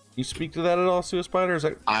 You speak to that at all, Sue Spider? Is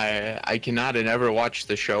that... I cannot. I never watched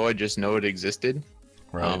the show. I just know it existed.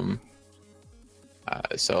 Right.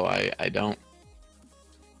 So I don't.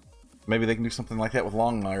 Maybe they can do something like that with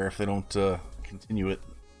Longmire if they don't continue it.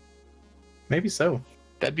 Maybe so.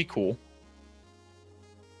 That'd be cool.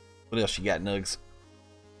 What else you got, Nugs?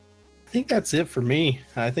 I think that's it for me.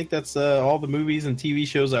 I think that's all the movies and TV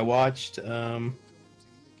shows I watched.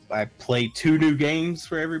 I played 2 new games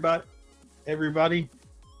for everybody.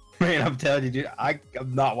 Man, I'm telling you, dude, I'm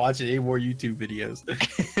not watching any more YouTube videos.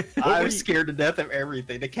 I'm scared to death of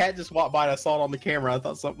everything. The cat just walked by and I saw it on the camera. I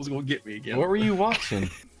thought something was going to get me again. What were you watching?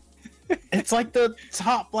 It's like the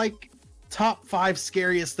top 5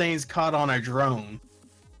 scariest things caught on a drone.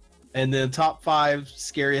 And then top 5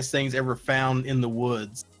 scariest things ever found in the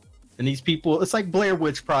woods. And these people, it's like Blair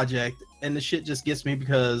Witch Project. And the shit just gets me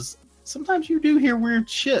because sometimes you do hear weird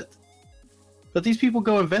shit. But these people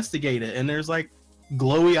go investigate it. And there's like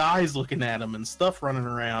glowy eyes looking at them and stuff running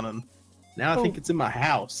around. And now I think it's in my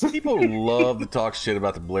house. People love to talk shit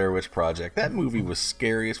about the Blair Witch Project. That movie was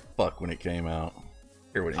scary as fuck when it came out.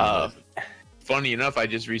 Hear what Funny enough, I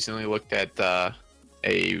just recently looked at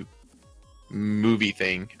a movie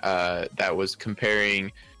thing that was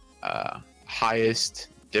comparing highest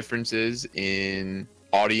differences in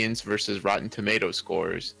audience versus Rotten Tomato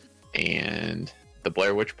scores, and the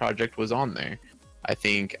Blair Witch Project was on there. I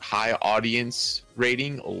think high audience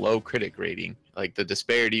rating, low critic rating. Like the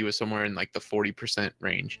disparity was somewhere in like the 40%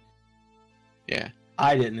 range. Yeah.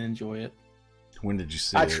 I didn't enjoy it. When did you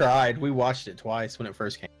see it? I tried. We watched it twice when it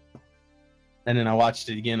first came out. And then I watched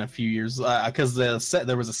it again a few years because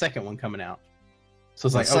there was a second one coming out. So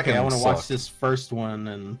it's like, okay, I want to watch this first one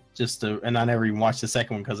and I never even watched the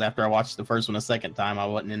second one because after I watched the first one a second time, I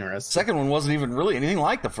wasn't interested. Second one wasn't even really anything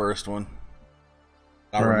like the first one.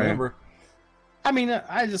 I remember. I mean,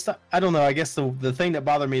 I don't know. I guess the thing that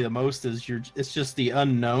bothered me the most is it's just the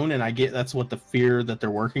unknown, and I get that's what the fear that they're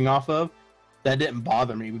working off of. That didn't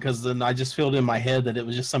bother me because then I just filled in my head that it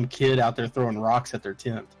was just some kid out there throwing rocks at their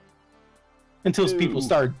tent. Until people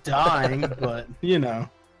started dying, but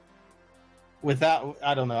without,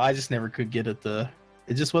 I don't know. I just never could get it.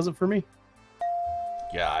 It just wasn't for me.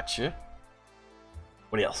 Gotcha.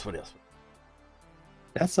 What else?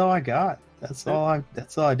 That's all I got. That's all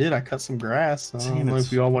I did. I cut some grass. I don't know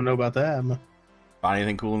if you all want to know about that. Find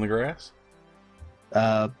anything cool in the grass?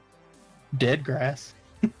 Dead grass.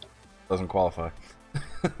 Doesn't qualify.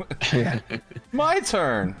 Yeah. My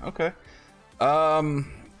turn. Okay.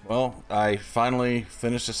 Well, I finally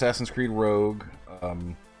finished Assassin's Creed Rogue.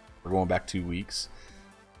 We're going back 2 weeks.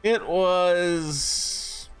 It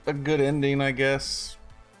was a good ending, I guess.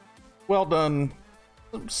 Well done.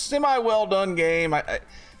 Semi-well done game. I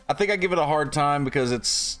think I give it a hard time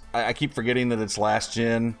because I keep forgetting that it's last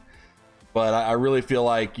gen. But I really feel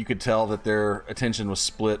like you could tell that their attention was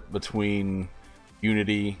split between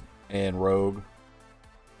Unity and Rogue.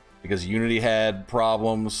 Because Unity had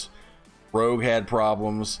problems, Rogue had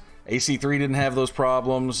problems, AC3 didn't have those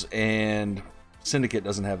problems, and Syndicate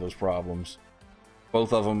doesn't have those problems.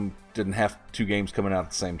 Both of them didn't have 2 games coming out at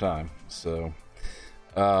the same time. So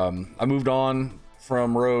I moved on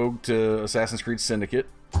from Rogue to Assassin's Creed Syndicate,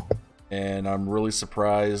 and I'm really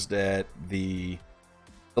surprised at the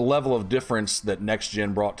level of difference that Next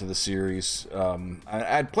Gen brought to the series.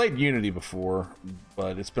 I'd played Unity before,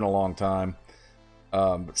 but it's been a long time.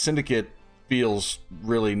 But Syndicate feels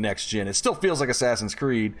really next gen. It still feels like Assassin's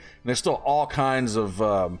Creed, and there's still all kinds of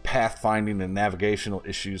pathfinding and navigational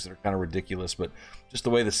issues that are kind of ridiculous, but just the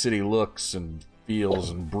way the city looks and feels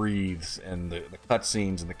and breathes, and the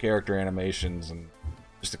cutscenes and the character animations and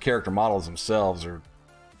just the character models themselves are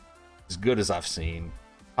as good as I've seen.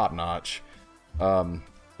 Top notch. So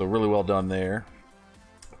really well done there.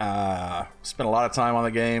 Spent a lot of time on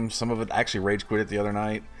the game. Some of it, I actually rage quit it the other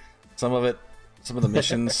night. Some of the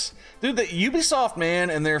missions. Dude, the Ubisoft, man,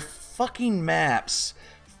 and their fucking maps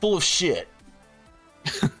full of shit.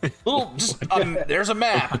 There's a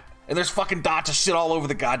map, and there's fucking dots of shit all over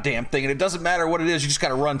the goddamn thing, and it doesn't matter what it is, you just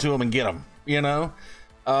gotta run to them and get them, you know?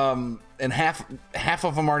 And half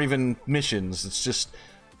of them aren't even missions. It's just,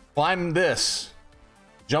 climb this,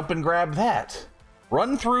 jump and grab that,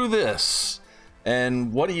 run through this,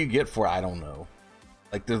 and what do you get for it? I don't know.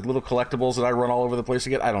 Like the little collectibles that I run all over the place to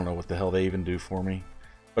get, I don't know what the hell they even do for me.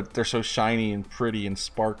 But they're so shiny and pretty and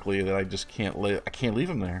sparkly that I just can't I can't leave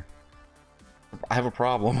them there. I have a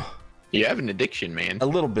problem. You have an addiction, man. A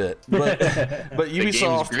little bit, but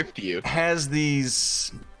Ubisoft has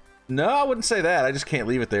these. No, I wouldn't say that. I just can't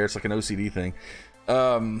leave it there. It's like an OCD thing.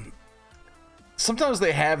 Sometimes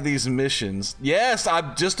they have these missions. Yes,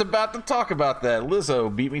 I'm just about to talk about that.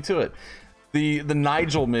 Lizzo beat me to it. The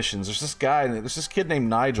Nigel missions. There's this kid named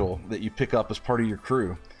Nigel that you pick up as part of your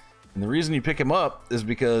crew. And the reason you pick him up is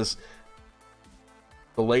because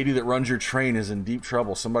the lady that runs your train is in deep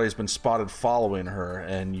trouble. Somebody's been spotted following her,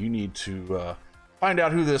 and you need to find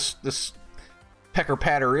out who this Pecker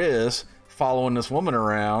Patter is following this woman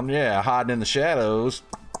around. Yeah, hiding in the shadows.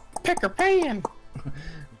 Pecker Pan.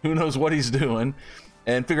 Who knows what he's doing,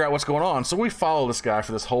 and figure out what's going on. So we follow this guy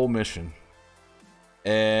for this whole mission.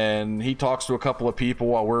 And he talks to a couple of people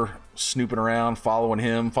while we're snooping around, following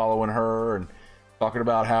him, following her, and talking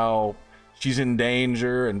about how she's in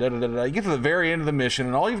danger, and da-da-da-da. You get to the very end of the mission,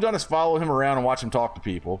 and all you've done is follow him around and watch him talk to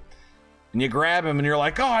people. And you grab him, and you're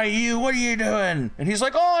like, "Oh, you, what are you doing?" And he's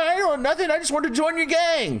like, "Oh, I don't know, nothing. I just wanted to join your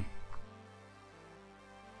gang."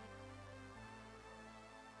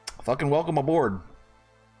 Fucking welcome aboard.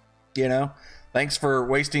 You know? Thanks for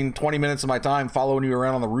wasting 20 minutes of my time following you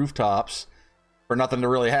around on the rooftops for nothing to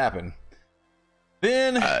really happen.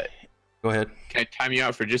 Then go ahead. Can I time you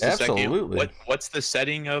out for just a second? Absolutely. What's the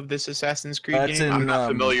setting of this Assassin's Creed game? I'm not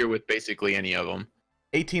familiar with basically any of them.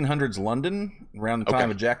 1800s London, around the time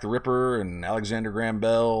of Jack the Ripper and Alexander Graham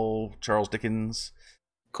Bell, Charles Dickens.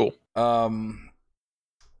 Cool.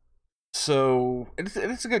 So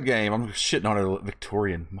it's a good game. I'm shitting on it.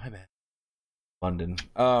 Victorian, my bad. London.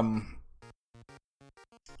 I'm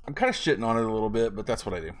kind of shitting on it a little bit, but that's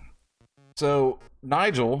what I do. So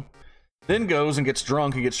Nigel then goes and gets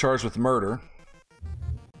drunk and gets charged with murder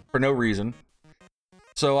for no reason.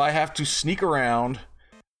 So I have to sneak around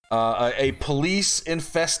a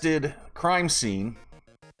police-infested crime scene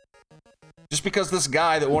just because this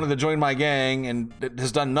guy that wanted to join my gang and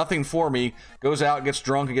has done nothing for me goes out, gets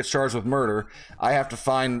drunk, and gets charged with murder. I have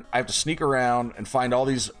to sneak around and find all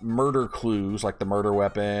these murder clues, like the murder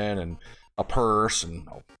weapon and a purse and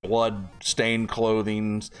blood-stained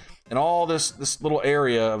clothing, and all this little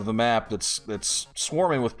area of the map that's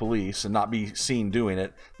swarming with police and not be seen doing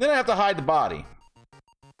it. Then I have to hide the body.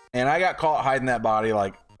 And I got caught hiding that body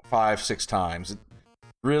like 5-6 times. It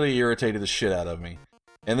really irritated the shit out of me.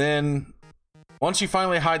 And then once you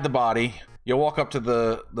finally hide the body, you walk up to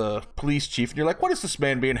the police chief and you're like, "What is this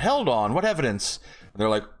man being held on? What evidence?" And they're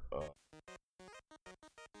like,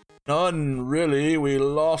 "None, really. We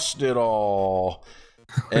lost it all."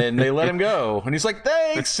 And they let him go. And he's like,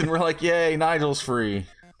 "Thanks." And we're like, "Yay, Nigel's free."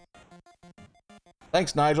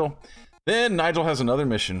 Thanks, Nigel. Then Nigel has another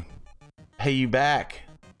mission. Pay you back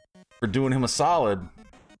for doing him a solid.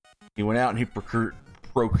 He went out and he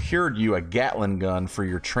procured you a Gatling gun for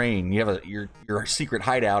your train. You have your secret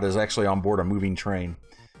hideout is actually on board a moving train,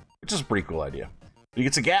 which is a pretty cool idea. He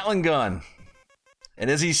gets a Gatling gun. And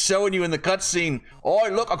as he's showing you in the cutscene, "Oh,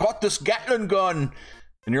 look, I got this Gatling gun."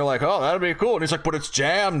 And you're like, "Oh, that'd be cool." And he's like, "But it's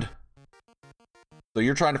jammed." So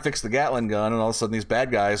you're trying to fix the Gatling gun, and all of a sudden these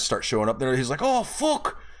bad guys start showing up there. He's like, "Oh,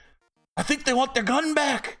 fuck. I think they want their gun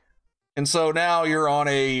back." And so now you're on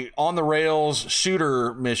a on-the-rails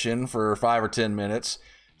shooter mission for 5 or 10 minutes,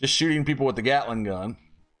 just shooting people with the Gatling gun.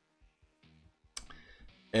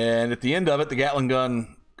 And at the end of it, the Gatling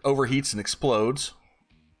gun overheats and explodes.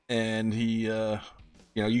 And he,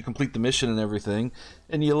 you complete the mission and everything.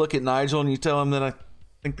 And you look at Nigel and you tell him that I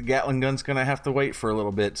think the Gatling gun's going to have to wait for a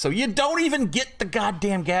little bit. So you don't even get the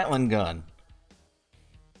goddamn Gatling gun.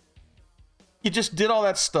 You just did all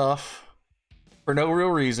that stuff for no real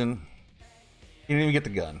reason. You didn't even get the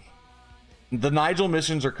gun. The Nigel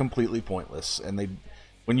missions are completely pointless, and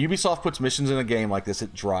when Ubisoft puts missions in a game like this,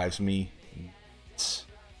 it drives me nuts.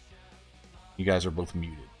 You guys are both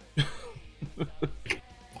muted.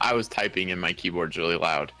 I was typing and my keyboard's really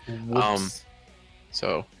loud. Whoops.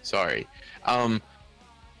 So sorry.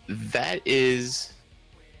 That is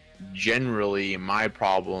generally my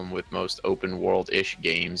problem with most open world-ish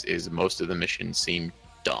games is most of the missions seem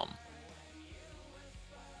dumb.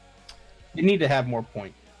 You need to have more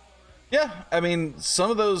points. Yeah, I mean,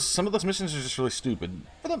 some of those missions are just really stupid.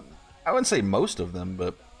 I wouldn't say most of them,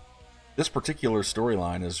 but this particular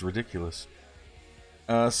storyline is ridiculous.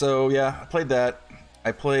 So yeah, I played that.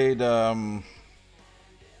 I played. I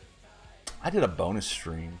did a bonus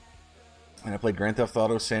stream, and I played Grand Theft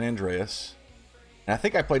Auto San Andreas. And I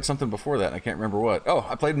think I played something before that. And I can't remember what. Oh,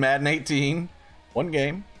 I played Madden 18, one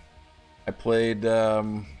game. I played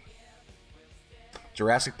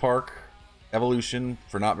Jurassic Park Evolution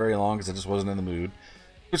for not very long because I just wasn't in the mood.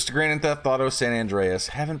 Switched to Grand Theft Auto San Andreas.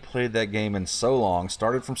 Haven't played that game in so long.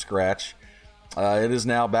 Started from scratch. It is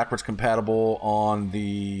now backwards compatible on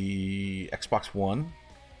the Xbox One.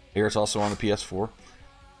 Here it's also on the PS4.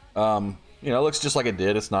 It looks just like it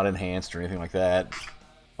did. It's not enhanced or anything like that.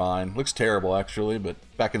 Fine. Looks terrible, actually, but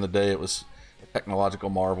back in the day it was a technological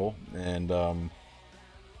marvel. And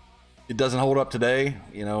it doesn't hold up today.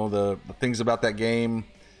 The things about that game,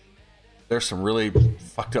 there's some really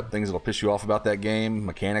fucked up things that'll piss you off about that game,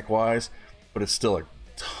 mechanic-wise, but it's still a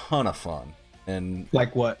ton of fun. And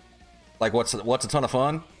like what? Like what's a ton of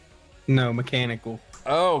fun? No, mechanical.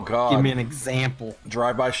 Oh god. Give me an example.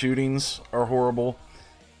 Drive-by shootings are horrible.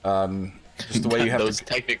 Just the way you have Those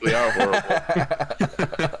technically are horrible.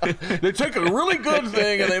 They take a really good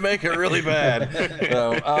thing and they make it really bad.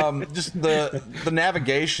 Just the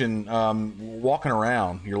navigation, walking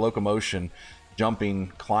around, your locomotion,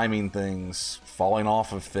 jumping, climbing things, falling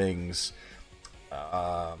off of things,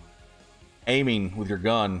 aiming with your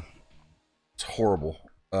gun. It's horrible.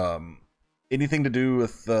 Anything to do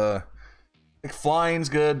with flying's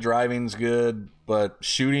good, driving's good, but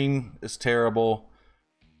shooting is terrible.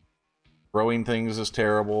 Throwing things is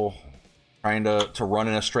terrible. Trying to run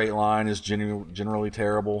in a straight line is generally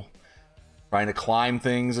terrible. Trying to climb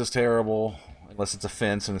things is terrible, unless it's a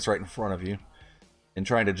fence and it's right in front of you. And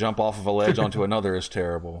trying to jump off of a ledge onto another is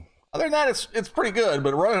terrible. Other than that, it's pretty good,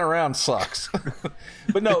 but running around sucks.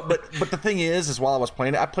 But the thing is while I was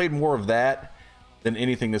playing it, I played more of that than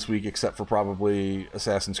anything this week, except for probably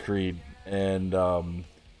Assassin's Creed. And I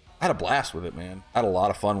had a blast with it, man. I had a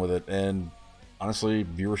lot of fun with it, and honestly,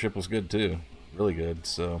 viewership was good too, really good.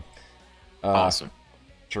 So, awesome.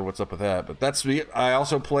 Sure, what's up with that? But that's me. I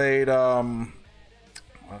also played.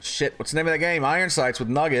 What's the name of that game? Iron Sights with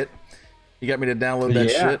Nugget. He got me to download that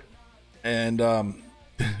shit, and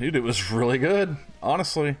dude, it was really good.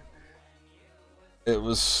 Honestly, it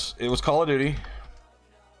was Call of Duty,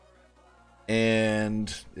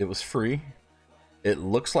 and it was free. It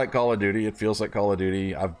looks like Call of Duty. It feels like Call of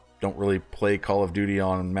Duty. I don't really play Call of Duty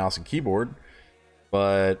on mouse and keyboard.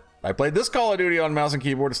 But I played this Call of Duty on mouse and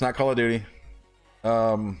keyboard. It's not Call of Duty.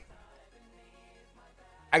 Here's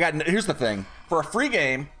the thing. For a free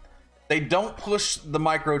game, they don't push the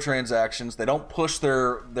microtransactions. They don't push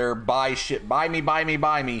their buy shit. Buy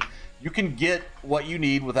me. You can get what you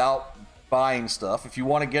need without buying stuff. If you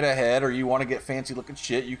want to get ahead or you want to get fancy looking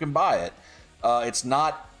shit, you can buy it. It's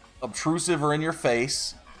not obtrusive or in your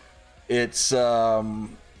face. It's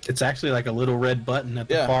actually like a little red button at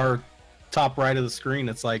the far top right of the screen.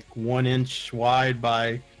 It's like 1 inch wide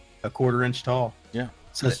by a 1/4 inch tall. Yeah, it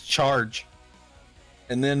says charge.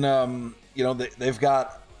 And then they've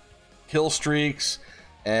got kill streaks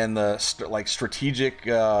and the strategic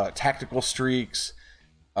tactical streaks.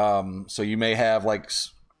 So you may have like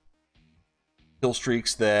kill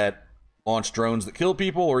streaks that launch drones that kill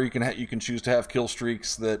people, or you can choose to have kill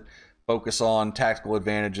streaks that focus on tactical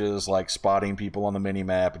advantages like spotting people on the mini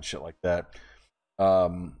map and shit like that.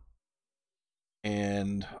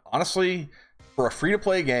 And honestly, for a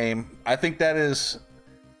free-to-play game, I think that is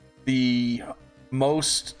the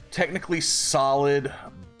most technically solid,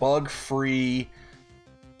 bug-free,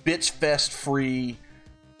 bitch-fest-free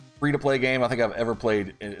free-to-play game I think I've ever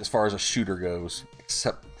played as far as a shooter goes,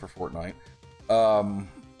 except for Fortnite.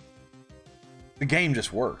 The game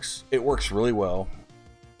just works. It works really well.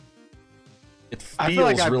 It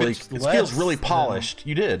feels really polished.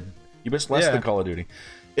 You bitched less than Call of Duty.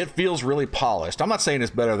 It feels really polished. I'm not saying it's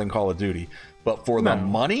better than Call of Duty, but for the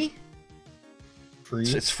money,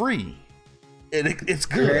 it's free. It's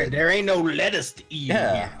good. There ain't no lettuce to eat.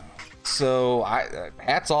 Yeah. So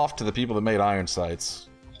hats off to the people that made Iron Sights.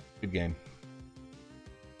 Good game.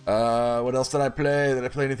 What else did I play? Did I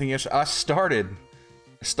play anything yesterday? I started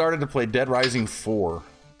to play Dead Rising 4.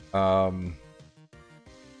 Played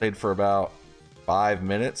for about 5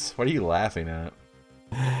 minutes. What are you laughing at?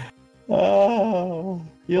 Oh,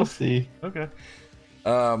 you'll see. Okay.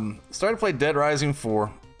 Started to play Dead Rising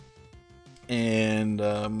 4,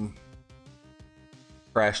 and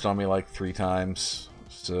crashed on me like 3 times,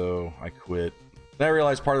 so I quit. Then I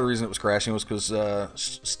realized part of the reason it was crashing was because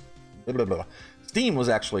Steam was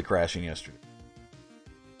actually crashing yesterday.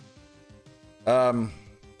 I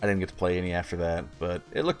didn't get to play any after that, but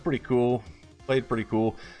it looked pretty cool. Played pretty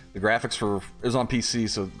cool. The graphics it was on PC,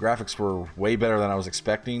 so the graphics were way better than I was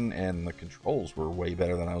expecting, and the controls were way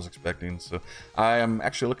better than I was expecting. So I am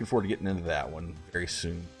actually looking forward to getting into that one very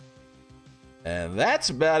soon. And that's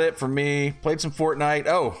about it for me. Played some Fortnite.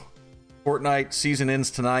 Oh, Fortnite season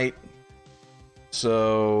ends tonight.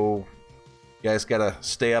 So you guys gotta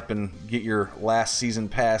stay up and get your last season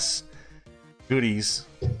pass goodies.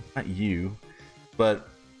 Not you, but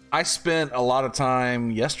I spent a lot of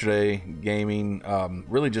time yesterday gaming,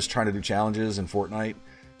 really just trying to do challenges in Fortnite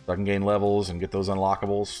so I can gain levels and get those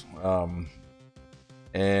unlockables.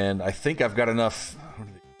 And I think I've got enough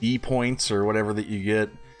E points or whatever that you get,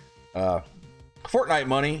 Fortnite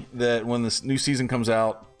money, that when this new season comes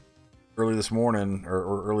out early this morning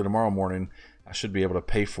or early tomorrow morning, I should be able to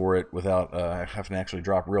pay for it without having to actually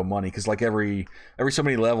drop real money. Because like every so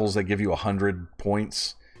many levels, they give you 100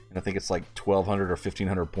 points. And I think it's like 1,200 or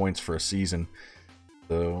 1,500 points for a season.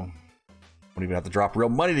 So I don't even have to drop real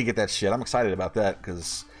money to get that shit. I'm excited about that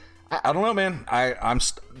because I don't know, man.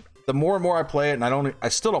 The more and more I play it, and I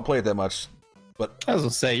still don't play it that much. But I was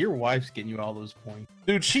gonna say, your wife's getting you all those points,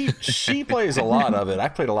 dude. She plays a lot of it. I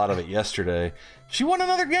played a lot of it yesterday. She won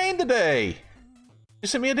another game today. She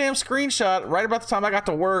sent me a damn screenshot right about the time I got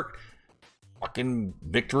to work. Fucking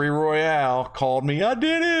Victory Royale called me. I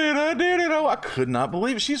did it. Oh, I could not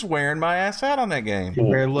believe it. She's wearing my ass out on that game. you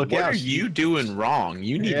better look What out. are you doing wrong?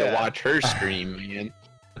 You need to watch her stream, man.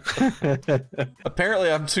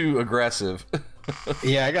 Apparently, I'm too aggressive.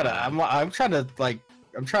 Yeah, I'm trying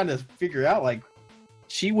to figure out, like,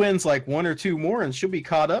 she wins like 1 or 2 more and she'll be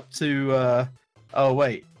caught up to oh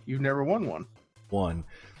wait, you've never won one. One,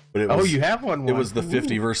 but it was, you have won one. It was the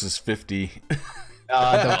 50 versus 50. Don't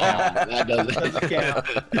count. That doesn't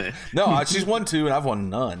count. No, she's won 2 and I've won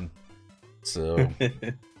none. So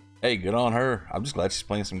hey, good on her. I'm just glad she's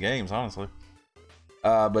playing some games, honestly.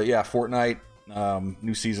 But yeah, Fortnite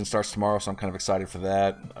new season starts tomorrow, so I'm kind of excited for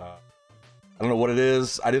that. I don't know what it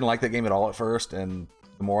is. I didn't like that game at all at first, and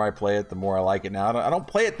the more I play it, the more I like it now. I don't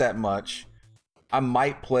play it that much. I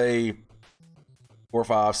might play 4,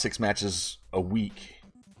 5, 6 matches a week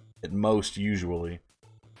at most, usually.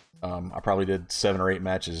 I probably did 7 or 8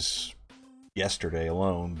 matches yesterday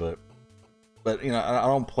alone, but you know, I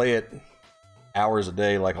don't play it hours a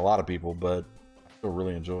day like a lot of people, but I still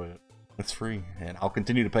really enjoy it. It's free, and I'll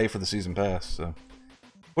continue to pay for the season pass. So,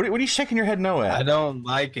 what are you shaking your head no at? I don't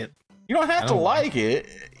like it. You don't have to like it.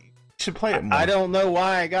 You should play it more. I don't know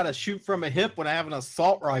why I gotta shoot from a hip when I have an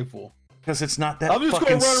assault rifle. Because it's not that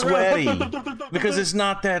fucking sweaty. Because it's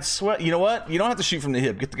not that sweat. You know what? You don't have to shoot from the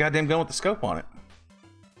hip. Get the goddamn gun with the scope on it.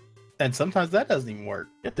 And sometimes that doesn't even work.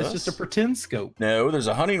 It It's does. just a pretend scope. No, there's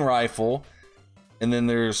a hunting rifle, and then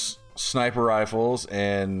there's sniper rifles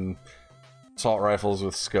and assault rifles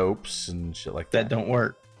with scopes and shit like that. That don't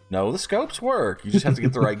work. No, the scopes work. You just have to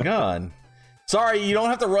get the right gun. Sorry, you don't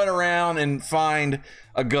have to run around and find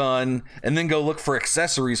a gun and then go look for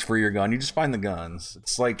accessories for your gun. You just find the guns.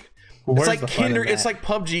 It's like Where's it's like the fun in it's that? like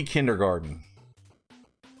PUBG kindergarten.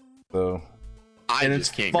 So I And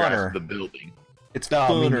just it's can't funner. grasp the building. it's No,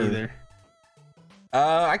 me funner. neither.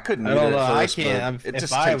 I couldn't. I don't either know. at I first, can't. but it If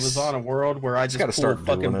just I takes- was on a world where I just gotta pull start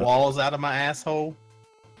fucking doing it. walls out of my asshole,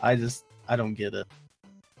 I don't get it.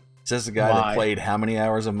 Says the guy Why? that played how many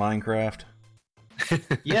hours of Minecraft?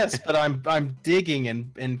 Yes, but I'm digging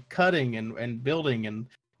and cutting and building, and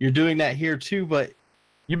you're doing that here too. But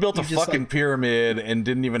You built a You just, fucking pyramid and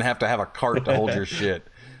didn't even have to have a cart to hold your shit.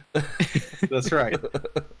 that's right. All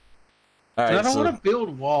And I right, don't so want to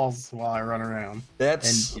build walls while I run around and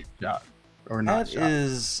that's get shot or not that shot.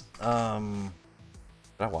 is. Did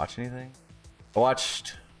I watch anything? I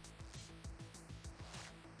watched.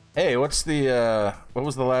 Hey, what's the what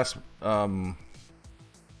was the last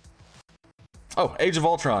Oh, Age of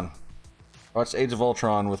Ultron. I watched Age of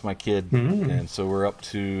Ultron with my kid, and so we're up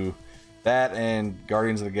to that and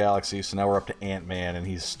Guardians of the Galaxy. So now we're up to Ant-Man, and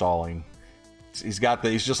he's stalling. He's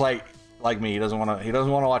just like me. He doesn't want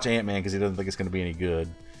to watch Ant-Man because he doesn't think it's going to be any good.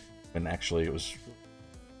 And actually, it was.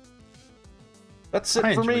 That's it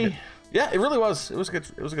I for enjoyed me. it. Yeah, it really was. It was good.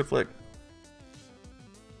 It was a good flick.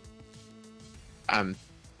 I'm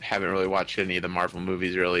haven't really watched any of the Marvel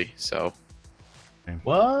movies really, so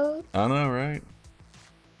What? I know, right?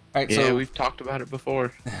 All right, yeah, so we've talked about it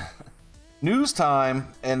before. news time,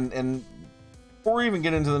 and before we even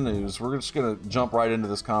get into the news, we're just gonna jump right into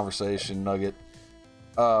this conversation, Nugget.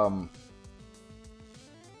 I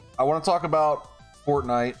want to talk about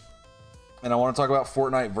Fortnite, and I want to talk about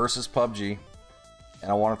Fortnite versus PUBG,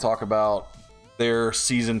 and I want to talk about their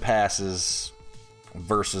season passes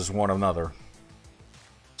versus one another.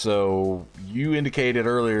 So you indicated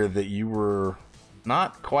earlier that you were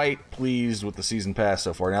not quite pleased with the season pass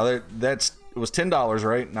so far. Now it was $10,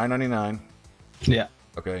 right? $9.99. Yeah.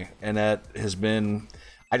 Okay, and that has been.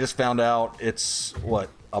 I just found out it's what,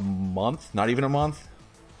 a month? Not even a month.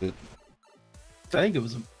 I think it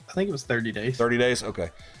was 30 days. 30 days. Okay.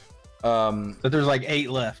 But there's like 8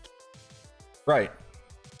 left. Right.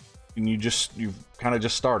 And you've kind of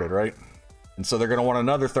just started, right? And so they're going to want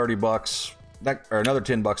another $30 or another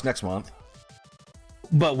 $10 next month.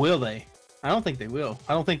 But will they? I don't think they will.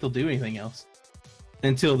 I don't think they'll do anything else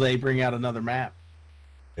until they bring out another map.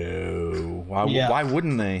 Oh, Yeah. why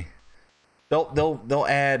wouldn't they? They'll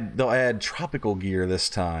add tropical gear this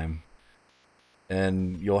time,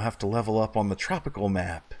 and you'll have to level up on the tropical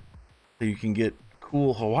map so you can get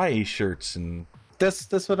cool Hawaii shirts and That's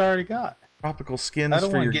what I already got. tropical skins I don't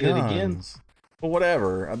for wanna your get it guns. again. Well,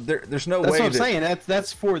 whatever. There's no That's way what I'm that saying.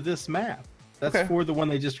 That's for this map. That's Okay. for the one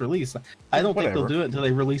they just released. I don't think Whatever. they'll do it until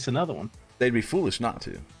they release another one. they'd be foolish not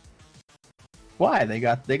to. Why? They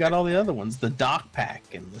got all the other ones. The Doc Pack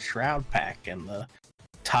and the Shroud Pack and the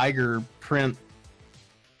Tiger Print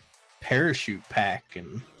Parachute Pack,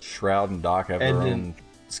 and Shroud and Doc have their And then- own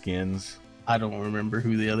skins. I don't remember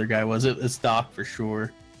who the other guy was. It's Doc for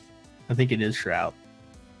sure. I think it is Shroud.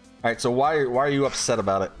 All right, so why are you upset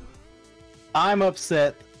about it? I'm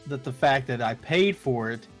upset that the fact that I paid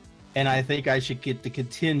for it, and I think I should get to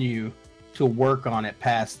continue to work on it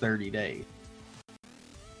past 30 days.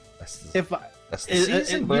 That's the, If I, that's the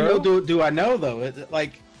season, you bro. know, do I know though?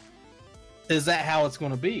 Is that how it's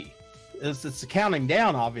going to be? It's counting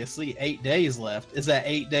down. Obviously, 8 days left. Is that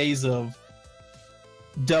 8 days of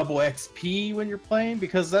double XP when you're playing?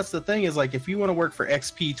 Because that's the thing, is like, if you want to work for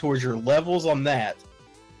XP towards your levels on that,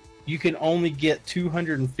 you can only get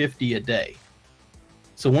 250 a day.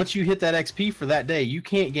 So once you hit that XP for that day, you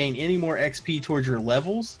can't gain any more XP towards your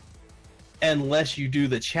levels unless you do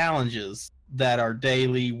the challenges that are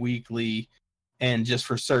daily, weekly, and just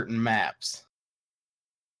for certain maps,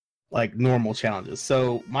 like normal challenges.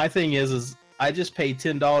 So my thing is I just paid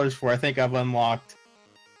 $10 for, I think I've unlocked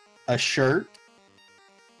a shirt,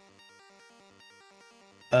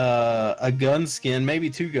 a gun skin, maybe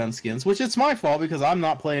 2 gun skins, which it's my fault because I'm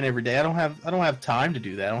not playing every day. I don't have time to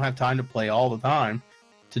do that. I don't have time to play all the time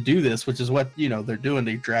to do this, which is what, you know, they're doing.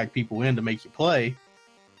 They drag people in to make you play.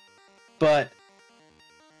 But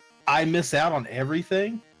I miss out on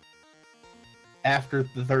everything after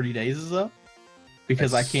the 30 days is up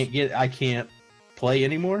because I can't play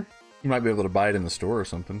anymore. You might be able to buy it in the store or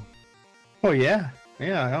something. Oh yeah.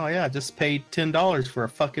 Just paid $10 for a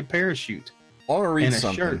fucking parachute. I want to read And a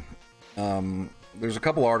something. shirt. There's a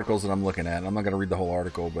couple articles that I'm looking at. I'm not going to read the whole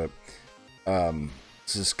article, but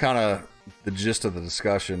this is kind of the gist of the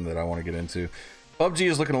discussion that I want to get into. PUBG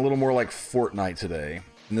is looking a little more like Fortnite today.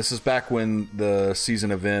 And this is back when the season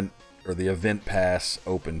event or the event pass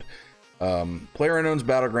opened. PlayerUnknown's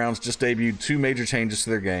Battlegrounds just debuted 2 major changes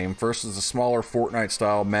to their game. First is a smaller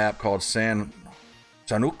Fortnite-style map called Sanhok.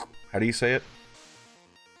 How do you say it?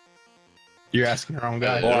 You're asking the wrong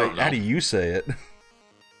guy. I don't How know. do you say it?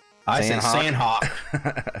 I say Sanhok.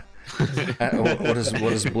 Sandhawk. what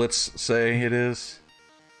does Blitz say it is?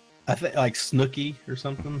 I think like Snooky or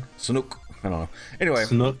something. Snook. I don't know. Anyway,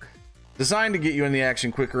 Snook. designed to get you in the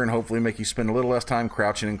action quicker and hopefully make you spend a little less time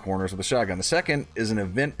crouching in corners with a shotgun. The second is an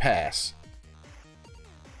event pass.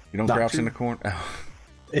 You don't Not crouch true. in the corner. Oh.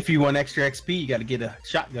 If you want extra XP, you got to get a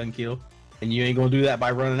shotgun kill, and you ain't gonna do that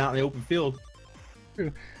by running out in the open field.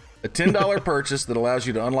 A $10 purchase that allows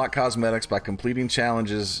you to unlock cosmetics by completing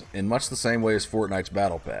challenges in much the same way as Fortnite's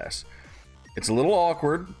Battle Pass. It's a little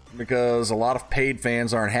awkward because a lot of paid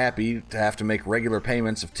fans aren't happy to have to make regular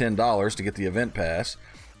payments of $10 to get the event pass.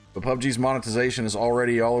 But PUBG's monetization is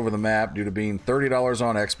already all over the map due to being $30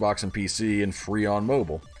 on Xbox and PC and free on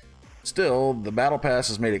mobile. Still, the Battle Pass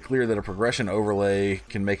has made it clear that a progression overlay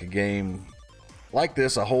can make a game like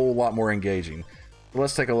this a whole lot more engaging. But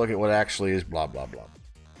let's take a look at what actually is blah blah blah.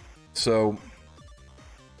 So,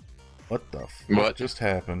 what the What? just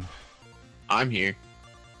happened? I'm here.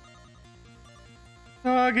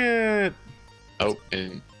 Nugget! Oh,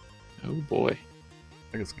 and oh boy.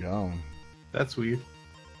 I think it's gone. That's weird.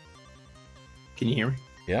 Can you hear me?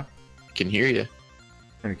 Yeah. I can hear you.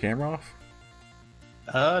 Turn your camera off.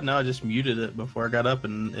 No, I just muted it before I got up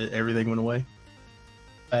and everything went away.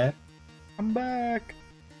 Bad. I'm back.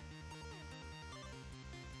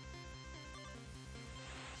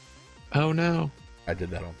 Oh no. I did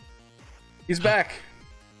that on. He's back.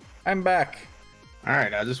 I'm back. All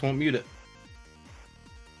right, I just won't mute it.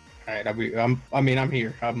 All right, I'm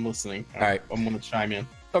here. I'm listening. All right. I'm gonna chime in.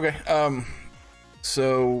 Okay.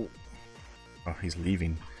 So, oh, he's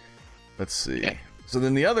leaving. Let's see. Yeah. So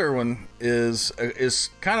then the other one is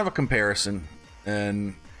kind of a comparison,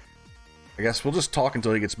 and I guess we'll just talk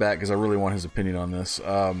until he gets back because I really want his opinion on this.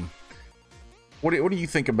 What do you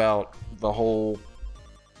think about the whole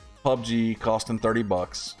PUBG costing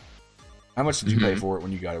 $30? How much did you pay for it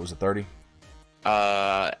when you got it? Was it 30?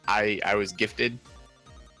 I was gifted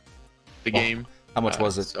the game. How much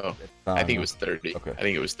was it? So I think it was 30. Okay. I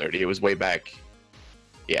think it was 30. It was way back.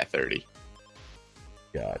 Yeah, 30.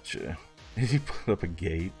 Gotcha. Did you put up a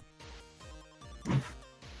gate?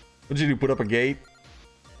 What'd you do? Put up a gate?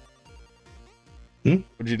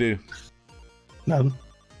 What'd you do? Nothing.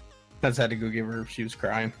 I just had to go give her. She was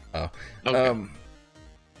crying. Oh. Okay.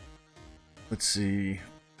 Let's see.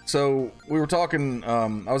 So we were talking.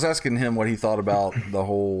 I was asking him what he thought about the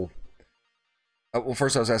whole. Well,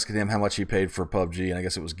 first I was asking him how much he paid for PUBG, and I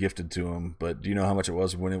guess it was gifted to him. But do you know how much it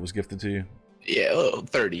was when it was gifted to you? Yeah,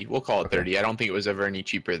 30. We'll call it Okay. 30. I don't think it was ever any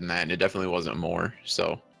cheaper than that, and it definitely wasn't more.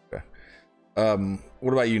 So. Okay.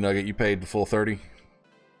 What about you, Nugget? You paid the full 30?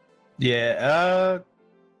 Yeah.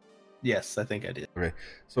 Yes, I think I did. Okay.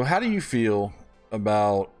 So how do you feel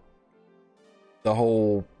about the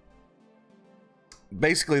whole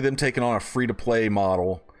basically them taking on a free-to-play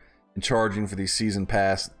model and charging for these season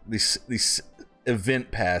pass, these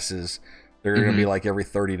event passes? They're going to be like every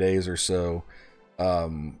 30 days or so.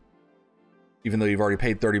 Even though you've already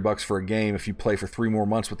paid $30 for a game, if you play for 3 more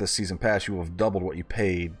months with this season pass, you will have doubled what you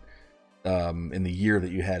paid in the year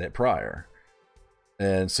that you had it prior.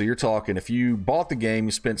 And so you're talking, if you bought the game,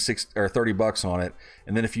 you spent $30 on it,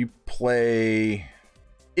 and then if you play,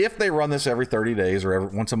 if they run this every 30 days or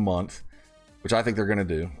once a month, which I think they're going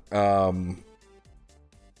to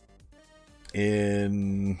do,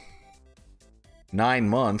 in 9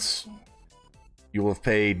 months, you will have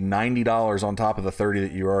paid $90 on top of the $30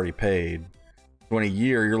 that you already paid. So in a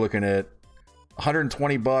year, you're looking at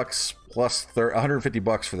 $120 plus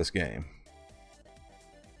 $150 for this game.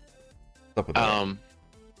 What's up with that?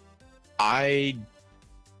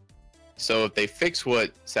 So if they fix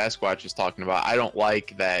what Sasquatch is talking about, I don't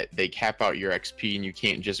like that they cap out your XP and you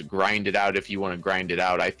can't just grind it out if you want to grind it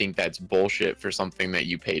out. I think that's bullshit for something that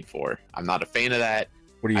you paid for. I'm not a fan of that.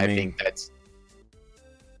 What do you mean? I think that's...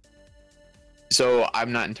 So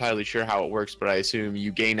I'm not entirely sure how it works, but I assume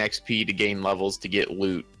you gain XP to gain levels to get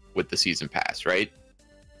loot with the season pass, right?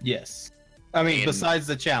 Yes. I mean, And- besides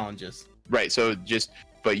the challenges. Right. So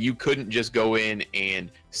but you couldn't just go in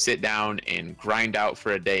and sit down and grind out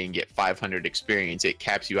for a day and get 500 experience. It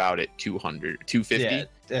caps you out at 200, 250.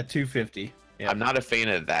 Yeah, at 250. Yeah. I'm not a fan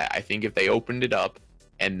of that. I think if they opened it up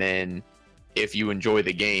and then if you enjoy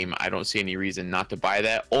the game, I don't see any reason not to buy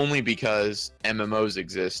that, only because MMOs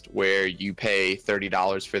exist where you pay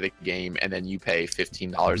 $30 for the game and then you pay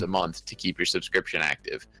 $15 a month to keep your subscription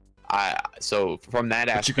active. So from that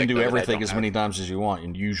aspect, But you can do of it, I everything don't as have- many times as you want,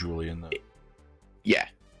 and usually in the... Yeah,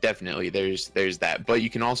 definitely. There's that, but you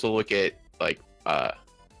can also look at like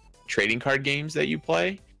trading card games that you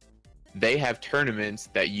play. They have tournaments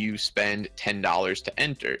that you spend $10 to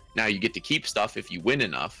enter. Now you get to keep stuff if you win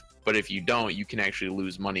enough, but if you don't, you can actually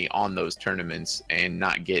lose money on those tournaments and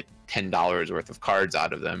not get $10 worth of cards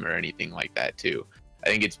out of them or anything like that too. I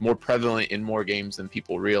think it's more prevalent in more games than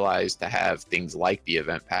people realize to have things like the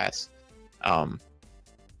event pass.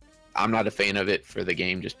 I'm not a fan of it for the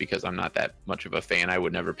game just because I'm not that much of a fan. I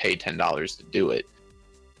would never pay $10 to do it.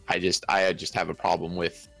 I just have a problem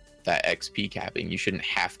with that XP capping. You shouldn't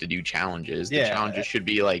have to do challenges. The challenges should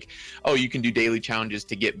be like, oh, you can do daily challenges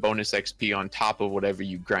to get bonus XP on top of whatever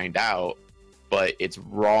you grind out, but it's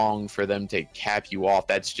wrong for them to cap you off.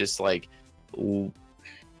 That's just like...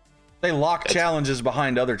 They lock challenges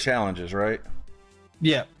behind other challenges, right?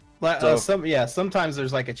 Yeah. So- Sometimes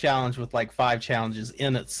there's like a challenge with like 5 challenges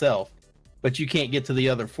in itself, but you can't get to the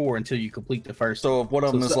other 4 until you complete the first. So if one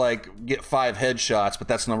of them is so- like, get 5 headshots, but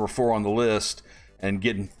that's number 4 on the list, and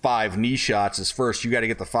getting 5 knee shots is first, you got to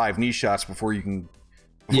get the 5 knee shots before you can...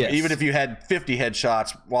 Yes. Even if you had 50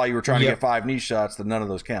 headshots while you were trying to Yep. get 5 knee shots, then none of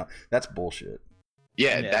those count. That's bullshit.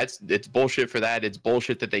 Yeah, it's bullshit for that. It's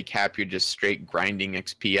bullshit that they cap your just straight grinding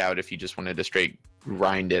XP out if you just wanted to straight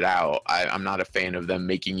grind it out. I'm not a fan of them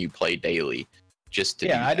making you play daily. just to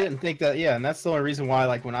Yeah, do I that. didn't think that. Yeah, and that's the only reason why,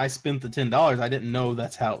 like, when I spent the $10, I didn't know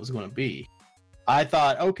that's how it was going to be. I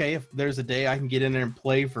thought, okay, if there's a day I can get in there and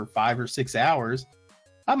play for 5 or 6 hours,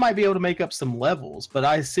 I might be able to make up some levels. But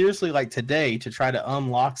I seriously, like today, to try to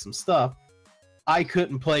unlock some stuff, I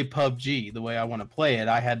couldn't play PUBG the way I want to play it.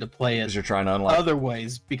 I had to play Because it you're trying to unlock. other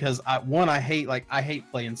ways because I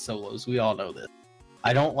hate playing solos. We all know this.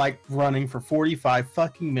 I don't like running for 45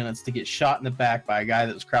 fucking minutes to get shot in the back by a guy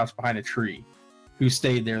that was crouched behind a tree who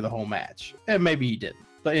stayed there the whole match. And maybe he didn't.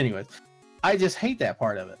 But anyways, I just hate that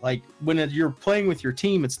part of it. Like when you're playing with your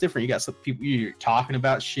team, it's different. You got some people, you're talking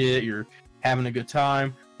about shit, you're having a good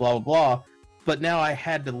time, blah, blah, blah. But now I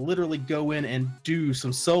had to literally go in and do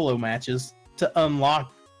some solo matches to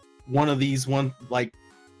unlock one of these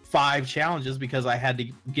 5 challenges because I had to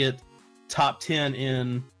get top 10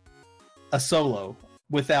 in a solo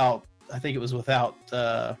without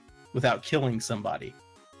killing somebody.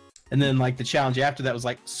 And then like the challenge after that was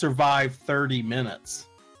like survive 30 minutes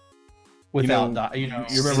without you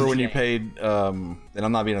remember when you paid and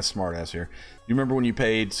I'm not being a smart ass here. You remember when you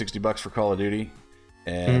paid $60 for Call of Duty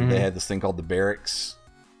and they had this thing called the barracks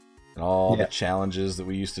and all the challenges that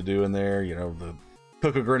we used to do in there, the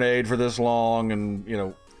cook a grenade for this long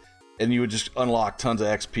and and you would just unlock tons of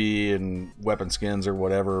XP and weapon skins or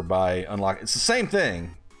whatever by unlocking. It's the same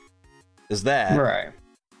thing as that. Right.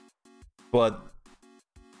 But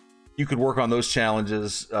you could work on those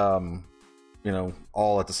challenges,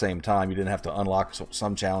 all at the same time. You didn't have to unlock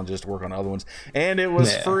some challenges to work on other ones. And it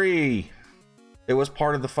was free. It was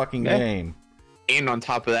part of the fucking game. And on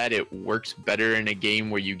top of that, it works better in a game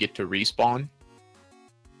where you get to respawn.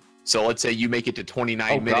 So let's say you make it to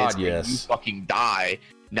 29 minutes and you fucking die.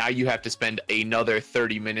 Now you have to spend another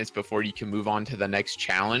 30 minutes before you can move on to the next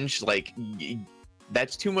challenge. Like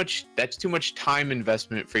that's too much time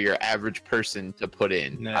investment for your average person to put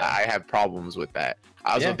in. No. I have problems with that.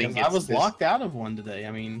 I was locked out of one today.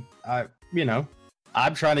 I mean,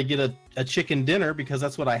 I'm trying to get a chicken dinner because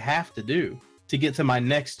that's what I have to do to get to my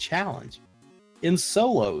next challenge. In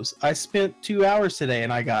solos, I spent 2 hours today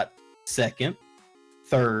and I got second,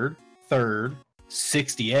 third,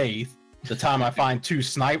 68th. The time I find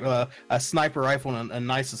a sniper rifle and a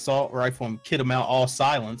nice assault rifle and kit them out all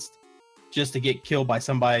silenced just to get killed by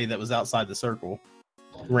somebody that was outside the circle,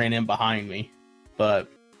 ran in behind me. But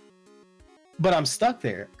I'm stuck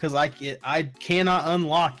there because I cannot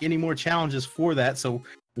unlock any more challenges for that. So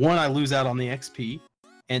 1, I lose out on the XP,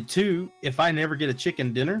 and 2, if I never get a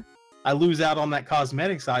chicken dinner, I lose out on that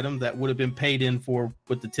cosmetics item that would have been paid in for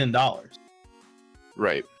with the $10.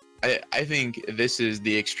 Right. I think this is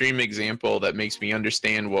the extreme example that makes me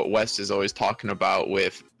understand what Wes is always talking about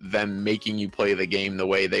with them making you play the game the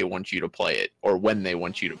way they want you to play it or when they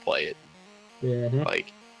want you to play it. Yeah.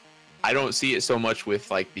 Like, I don't see it so much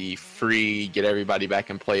with like the free get everybody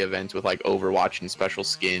back and play events with like Overwatch and special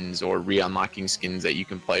skins or re-unlocking skins that you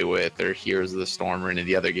can play with or Heroes of the Storm or any of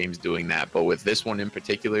the other games doing that. But with this one in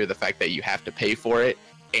particular, the fact that you have to pay for it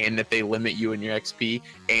and that they limit you in your XP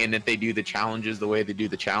and that they do the challenges the way they do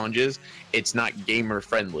the challenges, it's not gamer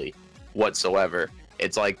friendly whatsoever.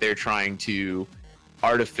 It's like they're trying to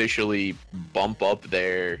artificially bump up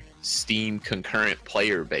their Steam concurrent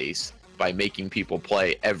player base by making people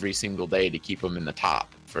play every single day to keep them in the top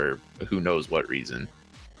for who knows what reason.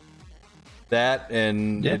 That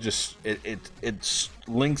and it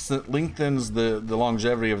lengthens the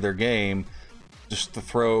longevity of their game just to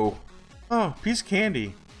throw piece of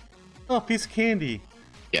candy. Piece of candy.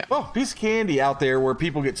 Yeah. Piece of candy out there where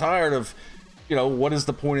people get tired of, what is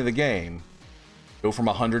the point of the game? Go from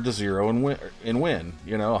 100 to 0 and win.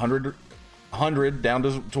 100 down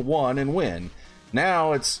to 1 and win.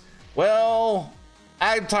 Now it's,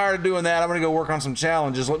 I'm tired of doing that. I'm going to go work on some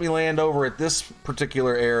challenges. Let me land over at this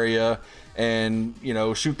particular area and,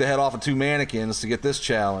 shoot the head off of 2 mannequins to get this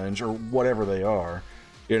challenge or whatever they are.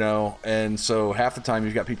 And so half the time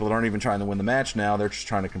you've got people that aren't even trying to win the match now. They're just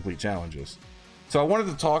trying to complete challenges. So I wanted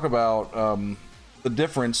to talk about the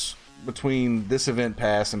difference between this event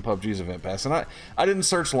pass and PUBG's event pass. And I didn't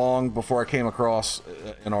search long before I came across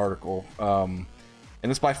an article. And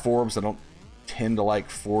it's by Forbes. I don't tend to like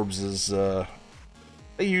Forbes's...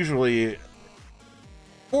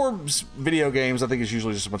 Forbes video games, I think, is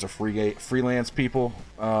usually just a bunch of freelance people.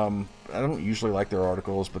 I don't usually like their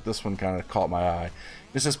articles, but this one kind of caught my eye.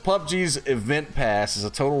 It says PUBG's Event Pass is a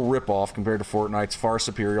total ripoff compared to Fortnite's far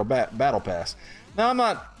superior Battle Pass. Now, I'm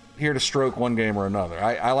not here to stroke one game or another.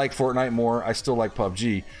 I like Fortnite more. I still like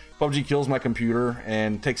PUBG. PUBG kills my computer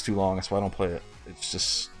and takes too long. That's why I don't play it.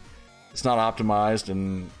 It's not optimized,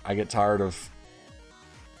 and I get tired of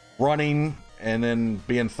running and then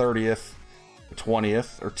being 30th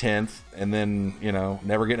 20th or 10th, and then, you know,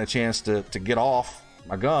 never getting a chance to get off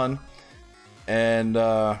my gun, and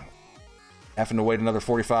having to wait another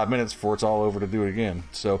 45 minutes before it's all over to do it again.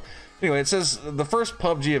 So anyway, it says the first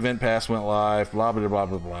PUBG event pass went live, blah blah blah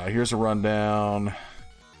blah blah. Here's a rundown.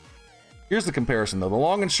 Here's the comparison though. The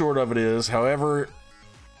long and short of it is, however,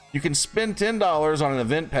 you can spend $10 on an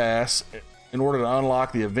event pass in order to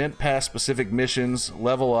unlock the event pass specific missions,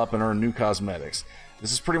 level up, and earn new cosmetics.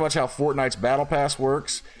 This is pretty much how Fortnite's Battle Pass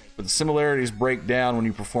works, but the similarities break down when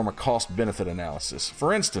you perform a cost-benefit analysis.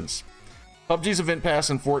 For instance, PUBG's Event Pass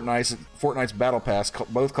and Fortnite's Battle Pass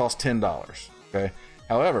both cost $10. Okay.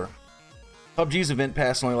 However, PUBG's Event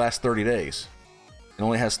Pass only lasts 30 days. It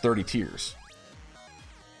only has 30 tiers.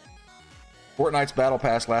 Fortnite's Battle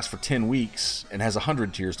Pass lasts for 10 weeks and has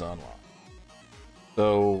 100 tiers to unlock.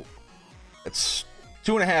 So it's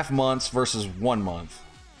 2.5 months versus 1 month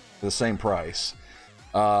for the same price.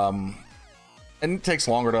 And it takes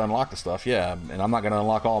longer to unlock the stuff, yeah. And I'm not going to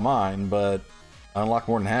unlock all mine, but I unlock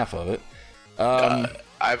more than half of it. I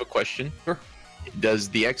have a question. Sure. Does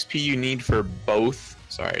the XP you need for both,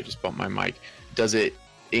 sorry, I just bumped my mic, does it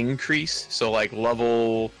increase? So like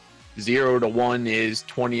level 0 to 1 is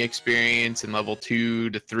 20 experience, and level 2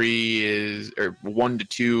 to 3 is, or 1 to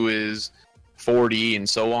 2 is 40, and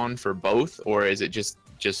so on for both? Or is it just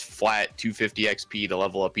flat 250 XP to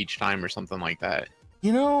level up each time or something like that?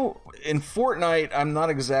 You know, in Fortnite, I'm not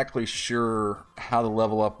exactly sure how the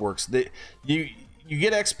level up works. You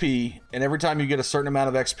get XP, and every time you get a certain amount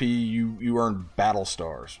of XP, you earn battle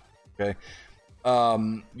stars. Okay.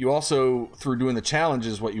 You also, through doing the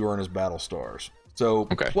challenges, what you earn is battle stars. So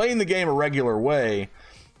playing the game a regular way,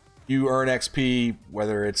 you earn XP,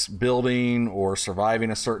 whether it's building or surviving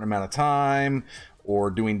a certain amount of time, or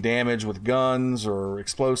doing damage with guns or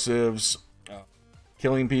explosives,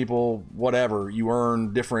 killing people, whatever. You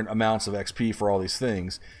earn different amounts of XP for all these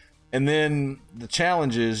things. And then the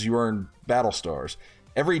challenges, you earn battle stars.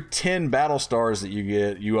 Every 10 battle stars that you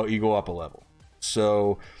get, you go up a level.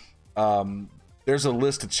 So there's a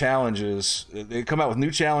list of challenges. They come out with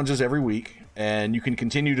new challenges every week, and you can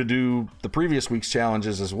continue to do the previous week's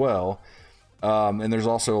challenges as well. And there's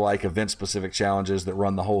also like event-specific challenges that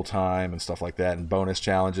run the whole time and stuff like that, and bonus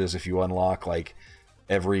challenges. If you unlock like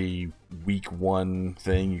every week 1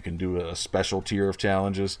 thing, you can do a special tier of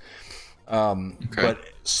challenges. But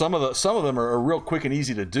some of them are real quick and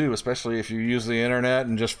easy to do, especially if you use the internet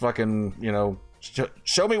and just fucking, you know,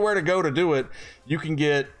 show me where to go to do it. You can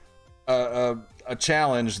get a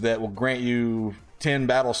challenge that will grant you 10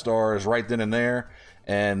 battle stars right then and there,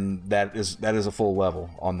 and that is a full level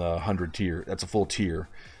on the 100 tier. That's a full tier.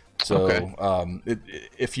 So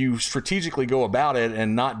if you strategically go about it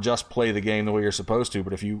and not just play the game the way you're supposed to,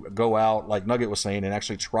 but if you go out, like Nugget was saying, and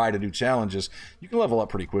actually try to do challenges, you can level up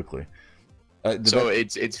pretty quickly. So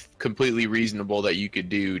it's completely reasonable that you could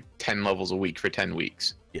do 10 levels a week for 10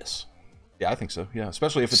 weeks. Yes. Yeah, I think so. Yeah,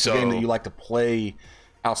 especially if it's a game that you like to play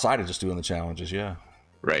outside of just doing the challenges. Yeah.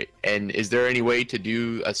 Right. And is there any way to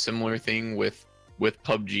do a similar thing with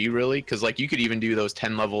PUBG, really? Because like you could even do those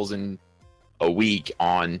 10 levels in a week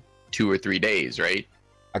on 2 or 3 days, right?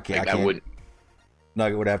 I can't.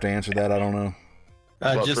 Nugget would have to answer that. I don't know.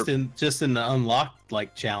 Just in the unlocked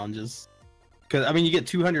like challenges, because I mean you get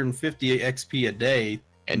 250 XP a day.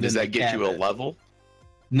 And does that get you a level?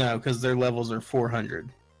 No, because their levels are 400.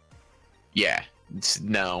 Yeah.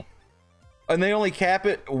 No. And they only cap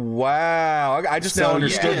it. Wow, I just now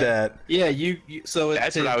understood that. Yeah, so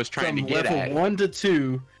that's what I was trying to get at. Level 1 to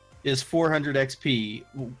 2 is 400 XP,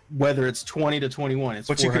 whether it's 20 to 21. It's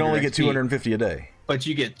but you can only get 250 a day. But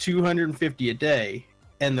you get 250 a day,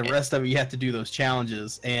 and the rest of it you have to do those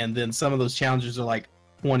challenges, and then some of those challenges are like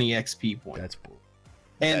 20 XP points. That's bull.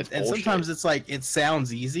 And sometimes it's like it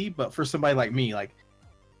sounds easy, but for somebody like me, like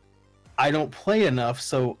I don't play enough,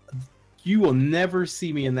 so you will never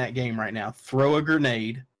see me in that game right now throw a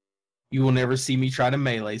grenade. You will never see me try to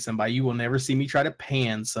melee somebody. You will never see me try to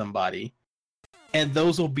pan somebody. And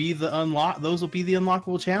those will be the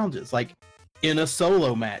unlockable challenges. Like in a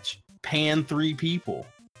solo match, pan 3 people.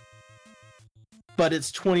 But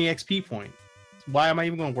it's 20 XP points. Why am I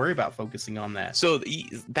even going to worry about focusing on that? So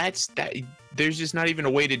that's that. There's just not even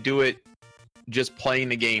a way to do it. Just playing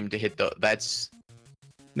the game to hit that's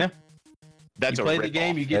no. That's you a play rip the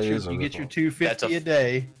game. off. You get your 250 a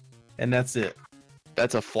day, and that's it.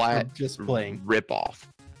 That's a flat just playing rip off.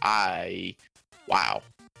 Wow.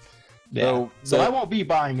 Yeah. So I won't be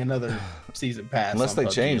buying another season pass unless they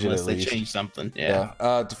change it. Unless they change something. Yeah.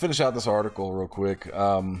 To finish out this article real quick.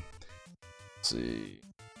 Let's see.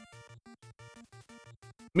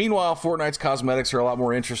 Meanwhile, Fortnite's cosmetics are a lot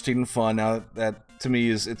more interesting and fun now that to me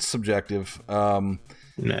is it's subjective.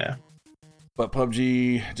 Yeah. But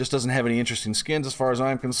PUBG just doesn't have any interesting skins as far as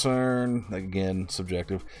I'm concerned. Again,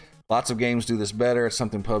 subjective. Lots of games do this better. It's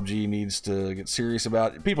something PUBG needs to get serious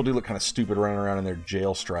about. People do look kind of stupid running around in their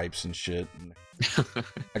jail stripes and shit.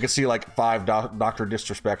 I could see like 5 Dr.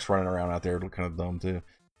 Disrespects running around out there. It look kind of dumb too.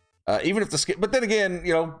 Even if the skin, but then again,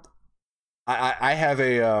 you know, I have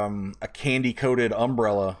a candy coated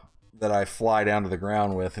umbrella that I fly down to the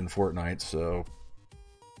ground with in Fortnite. So,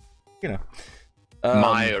 you know,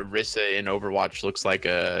 my Orisa in Overwatch looks like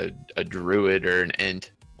a druid or an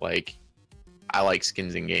ent. Like, I like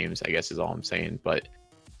skins in games, I guess is all I'm saying. But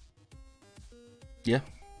yeah.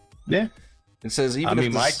 It says I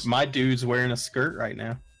mean, my dude's wearing a skirt right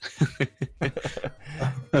now.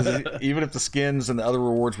 Even if the skins and the other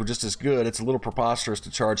rewards were just as good, it's a little preposterous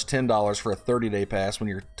to charge $10 for a 30-day pass when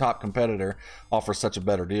your top competitor offers such a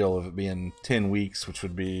better deal of it being 10 weeks, which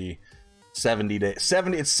would be 70 days.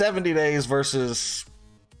 It's 70 days versus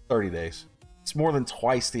 30 days. It's more than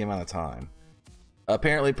twice the amount of time.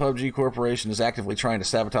 Apparently, PUBG Corporation is actively trying to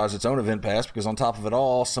sabotage its own event pass because on top of it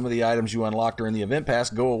all, some of the items you unlock during the event pass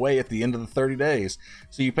go away at the end of the 30 days.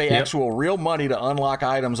 So you pay actual real money to unlock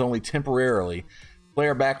items only temporarily.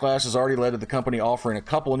 Player backlash has already led to the company offering a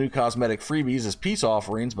couple of new cosmetic freebies as peace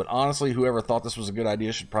offerings, but honestly, whoever thought this was a good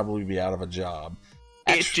idea should probably be out of a job.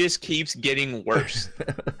 It just keeps getting worse.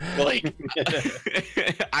 Like,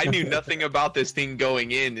 I knew nothing about this thing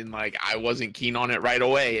going in, and like I wasn't keen on it right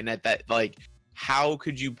away. And at that, like, how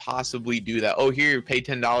could you possibly do that? Oh, here, pay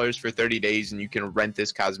 $10 for 30 days, and you can rent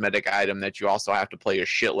this cosmetic item that you also have to play a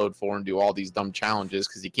shitload for and do all these dumb challenges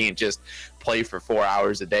because you can't just play for 4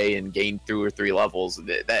 hours a day and gain 2 or 3 levels.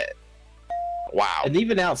 Wow. And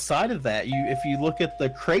even outside of that, if you look at the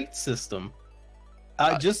crate system.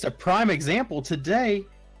 Just a prime example, today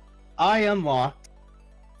I unlocked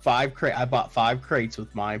 5 crates. I bought 5 crates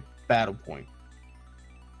with my battle point.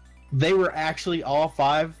 They were actually all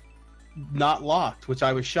 5 not locked, which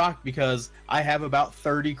I was shocked because I have about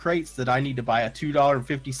 30 crates that I need to buy a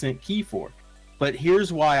 $2.50 key for. But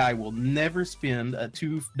here's why I will never spend a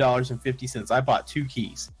 $2.50. I bought 2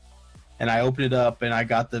 keys and I opened it up and I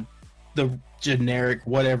got the generic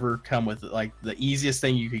whatever come with it, like the easiest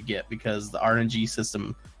thing you could get, because the RNG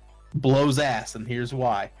system blows ass. And here's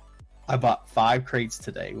why. I bought 5 crates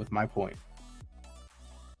today with my point.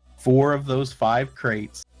 4 of those 5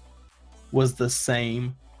 crates was the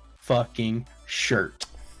same fucking shirt.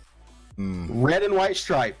 Red and white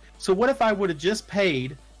stripe. So what if I would have just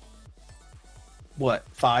paid, what,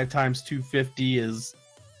 5 times 250 is,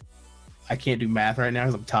 I can't do math right now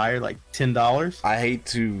because I'm tired, like $10? I hate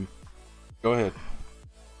to... Go ahead.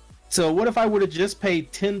 So what if I would have just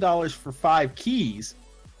paid $10 for 5 keys,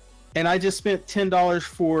 and I just spent $10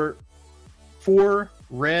 for 4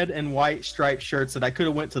 red and white striped shirts that I could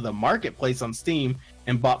have went to the marketplace on Steam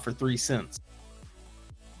and bought for 3 cents?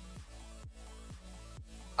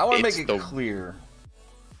 I want to make it clear.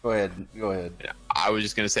 Go ahead. I was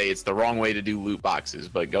just gonna say it's the wrong way to do loot boxes,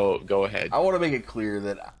 but go ahead. I want to make it clear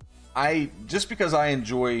that just because I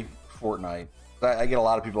enjoy Fortnite, I get a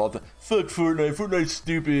lot of people out there, fuck Fortnite, Fortnite's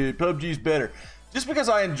stupid, PUBG's better. Just because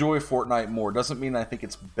I enjoy Fortnite more doesn't mean I think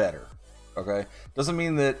it's better, okay? Doesn't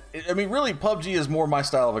mean that, I mean, really, PUBG is more my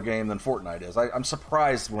style of a game than Fortnite is. I'm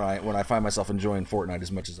surprised when I find myself enjoying Fortnite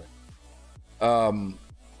as much as I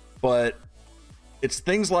but it's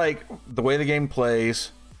things like the way the game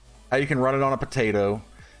plays, how you can run it on a potato,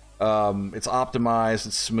 it's optimized,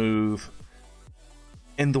 it's smooth,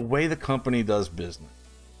 and the way the company does business,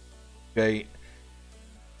 okay?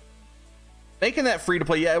 Making that free to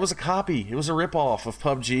play, yeah, it was a copy. It was a ripoff of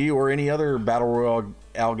PUBG or any other Battle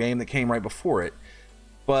Royale game that came right before it.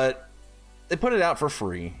 But they put it out for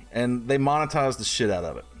free, and they monetized the shit out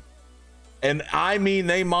of it. And I mean,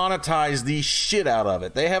 they monetize the shit out of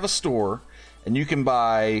it. They have a store, and you can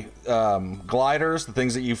buy gliders, the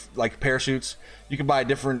things that you like, parachutes. You can buy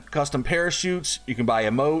different custom parachutes. You can buy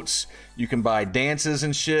emotes. You can buy dances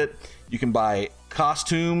and shit. You can buy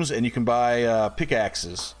costumes, and you can buy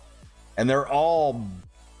pickaxes. And they're all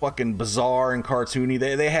fucking bizarre and cartoony.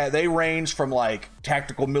 They range from like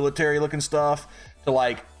tactical military looking stuff to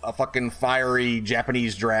like a fucking fiery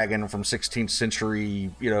Japanese dragon from 16th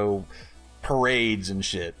century, parades and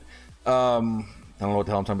shit. I don't know what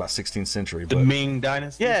the hell I'm talking about, 16th century. The Ming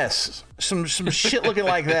Dynasty? Yes, some shit looking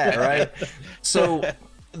like that, right? So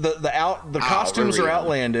the costumes are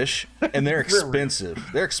outlandish and they're expensive.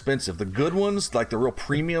 They're expensive. The good ones, like the real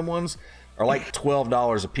premium ones, are like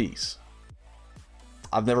 $12 a piece.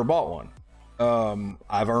 I've never bought one.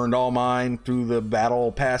 I've earned all mine through the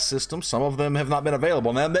Battle Pass system. Some of them have not been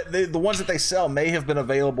available. Now, the ones that they sell may have been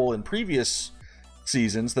available in previous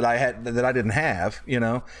seasons that I didn't have, you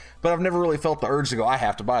know, but I've never really felt the urge to go, I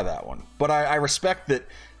have to buy that one. But I respect that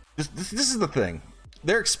this is the thing.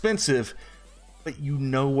 They're expensive, but you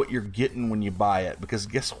know what you're getting when you buy it, because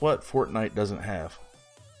guess what Fortnite doesn't have?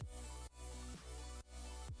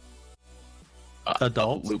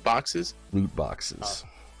 Adult loot boxes. Loot boxes.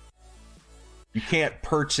 You can't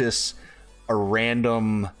purchase a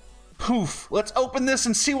random poof, let's open this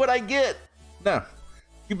and see what I get. No.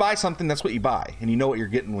 You buy something, that's what you buy, and you know what you're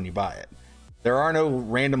getting when you buy it. There are no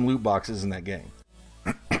random loot boxes in that game.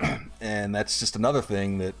 And that's just another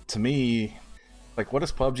thing that, to me, like, what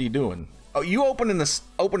is PUBG doing? Oh, you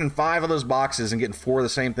opening 5 of those boxes and getting 4 of the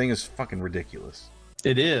same thing is fucking ridiculous.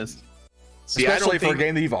 It is. See, especially for a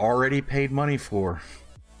game that you've already paid money for.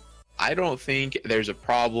 I don't think there's a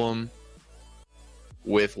problem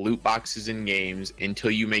with loot boxes in games until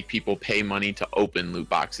you make people pay money to open loot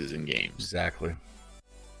boxes in games. Exactly.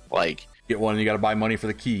 Like, get one, you got to buy money for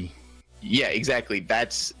the key. Yeah, exactly.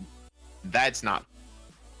 That's not.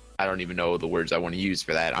 I don't even know the words I want to use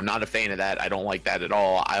for that. I'm not a fan of that. I don't like that at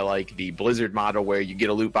all. I like the Blizzard model where you get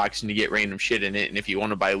a loot box and you get random shit in it. And if you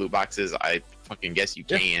want to buy loot boxes, I fucking guess you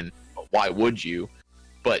can. But why would you?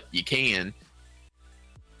 But you can.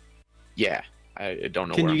 Yeah, I don't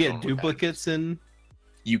know. Can you get duplicates in?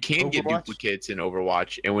 You can get duplicates in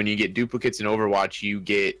Overwatch, and when you get duplicates in Overwatch, you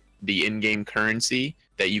get the in-game currency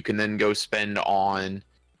that you can then go spend on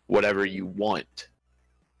whatever you want.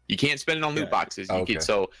 You can't spend it on loot boxes.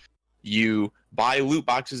 So you buy loot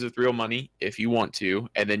boxes with real money if you want to,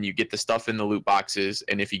 and then you get the stuff in the loot boxes.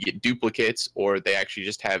 And if you get duplicates, or they actually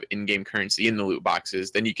just have in-game currency in the loot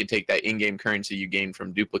boxes, then you can take that in-game currency you gain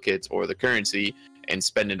from duplicates or the currency and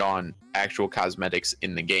spend it on actual cosmetics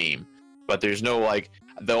in the game. But there's no, like,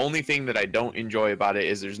 the only thing that I don't enjoy about it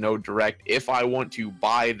is there's no direct, if I want to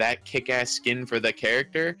buy that kick-ass skin for the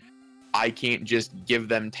character, I can't just give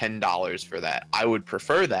them $10 for that. I would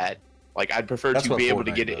prefer that. Like, I'd prefer to be able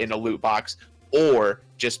to get it in a loot box or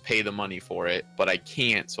just pay the money for it, but I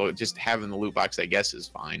can't. So just having the loot box, I guess, is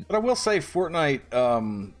fine. But I will say Fortnite,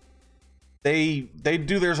 they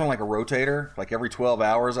do theirs on like a rotator, like every 12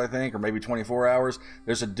 hours, I think, or maybe 24 hours.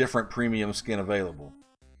 There's a different premium skin available.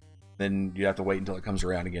 Then you have to wait until it comes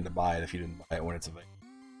around again to buy it if you didn't buy it when it's available.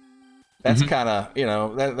 That's kind of, you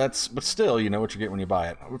know, that's, but still, you know what you get when you buy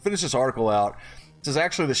it. We'll finish this article out. It says,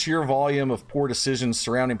 actually, the sheer volume of poor decisions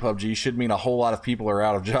surrounding PUBG should mean a whole lot of people are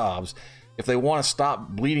out of jobs. If they want to stop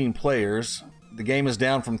bleeding players, the game is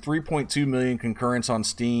down from 3.2 million concurrents on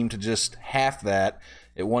Steam to just half that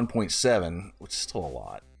at 1.7, which is still a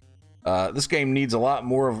lot. This game needs a lot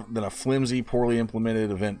more than a flimsy, poorly implemented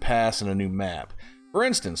event pass and a new map. For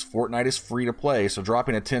instance, Fortnite is free to play, so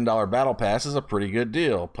dropping a $10 battle pass is a pretty good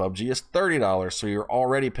deal. PUBG is $30, so you're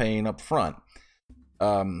already paying up front.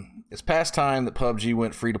 It's past time that PUBG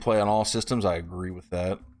went free to play on all systems. I agree with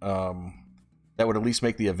that. That would at least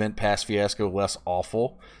make the event pass fiasco less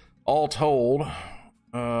awful. All told,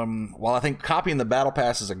 while I think copying the battle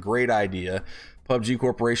pass is a great idea, PUBG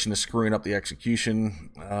Corporation is screwing up the execution.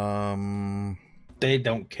 They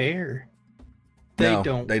don't care. They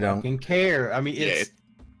don't fucking care. I mean, it's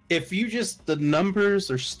if you just, the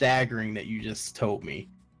numbers are staggering that you just told me.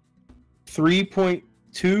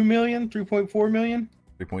 3.2 million, 3.4 million,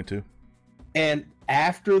 3.2, and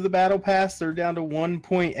after the battle pass, they're down to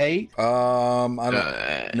 1.8. I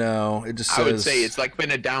don't know. It just says, I would say it's like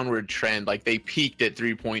been a downward trend. Like they peaked at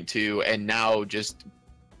 3.2, and now just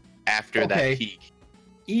after that peak.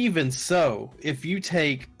 Even so, if you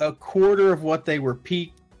take a quarter of what they were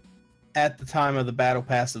peaked at the time of the battle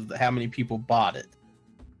pass of how many people bought it,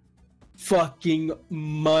 fucking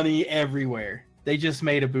money everywhere. They just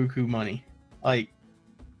made a buku money, like,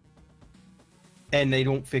 and they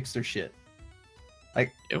don't fix their shit.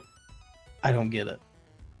 Like, I don't get it.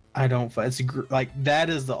 I don't. It's like that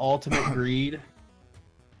is the ultimate greed.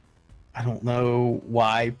 I don't know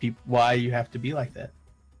why you have to be like that.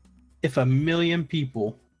 If 1 million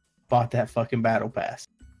people bought that fucking battle pass,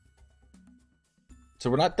 so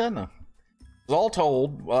we're not done though. All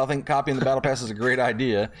told, well, I think copying the battle pass is a great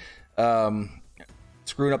idea.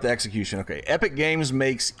 Screwing up the execution. Okay, Epic Games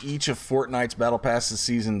makes each of Fortnite's battle passes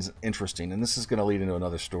seasons interesting, and this is going to lead into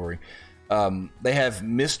another story. They have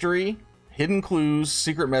mystery, hidden clues,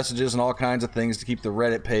 secret messages, and all kinds of things to keep the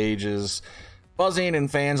Reddit pages buzzing and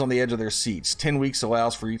fans on the edge of their seats. 10 weeks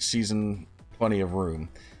allows for each season, plenty of room.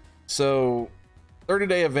 So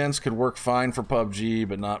 30-day events could work fine for PUBG,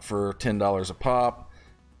 but not for $10 a pop.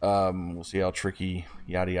 We'll see how tricky,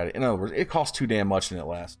 yada yada. In other words, it costs too damn much and it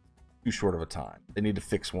lasts too short of a time. They need to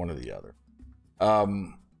fix one or the other.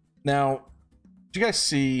 Now, did you guys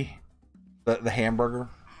see the hamburger?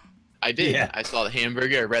 I did. Yeah. I saw the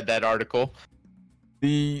hamburger. I read that article.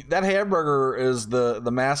 That hamburger is the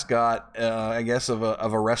mascot, I guess, of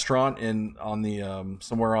a restaurant on the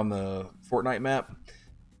somewhere on the Fortnite map,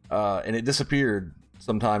 and it disappeared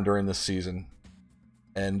sometime during this season,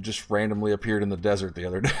 and just randomly appeared in the desert the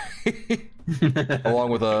other day, along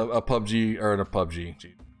with a PUBG,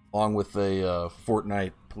 along with a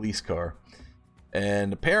Fortnite police car,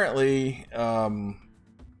 and apparently the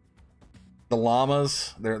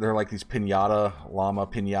llamas, they're like these llama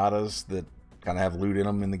pinatas that kind of have loot in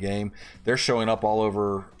them in the game. They're showing up all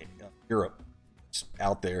over Europe,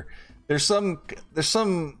 out there. There's something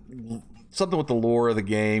with the lore of the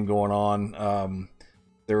game going on.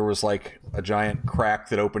 There was like a giant crack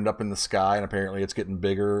that opened up in the sky, and apparently it's getting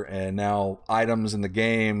bigger. And now items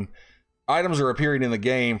are appearing in the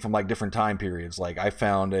game from like different time periods. Like I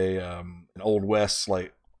found an old west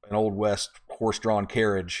horse-drawn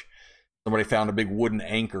carriage. Somebody found a big wooden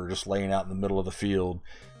anchor just laying out in the middle of the field.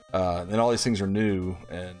 And all these things are new,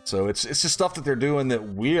 and so it's just stuff that they're doing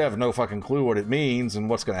that we have no fucking clue what it means and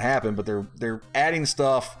what's going to happen. But they're adding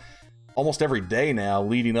stuff almost every day now,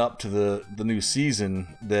 leading up to the new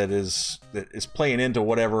season that is playing into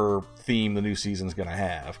whatever theme the new season's going to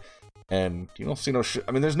have. And you don't see no shit.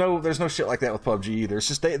 I mean, there's no shit like that with PUBG either. It's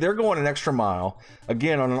just they're going an extra mile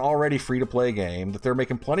again on an already free to play game that they're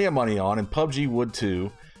making plenty of money on, and PUBG would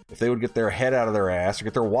too. If they would get their head out of their ass, or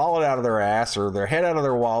get their wallet out of their ass, or their head out of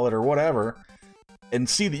their wallet, or whatever, and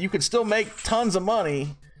see that you could still make tons of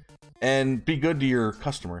money and be good to your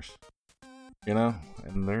customers, you know?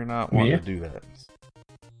 And they're not wanting to do that.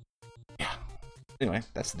 Yeah. Anyway,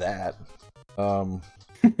 that's that.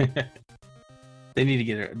 They need to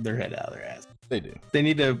get their head out of their ass. They do. They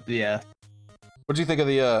need to, yeah. What do you think of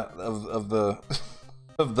the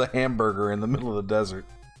of the hamburger in the middle of the desert?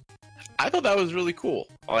 I thought that was really cool.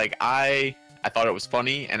 Like I thought it was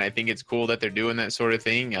funny, and I think it's cool that they're doing that sort of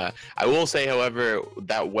thing. I will say, however,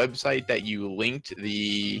 that website that you linked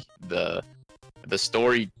the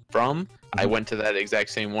story from, I went to that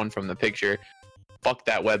exact same one from the picture. Fuck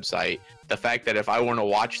that website. The fact that if I want to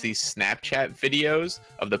watch these Snapchat videos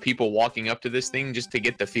of the people walking up to this thing just to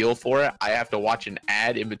get the feel for it, I have to watch an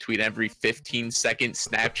ad in between every 15-second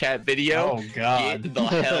Snapchat video. Oh, God. Get the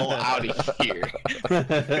hell out of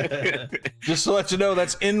here. Just to let you know,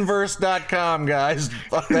 that's inverse.com, guys.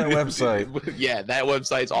 Fuck that website. Yeah, that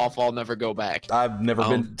website's awful. I'll never go back. I've never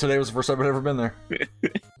been. Today was the first time I've ever been there.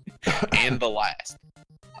 And the last.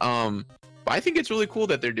 But I think it's really cool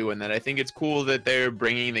that they're doing that. I think it's cool that they're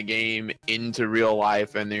bringing the game into real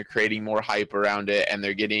life, and they're creating more hype around it, and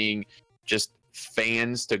they're getting just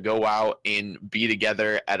fans to go out and be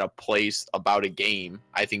together at a place about a game.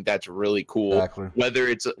 I think that's really cool. Exactly. Whether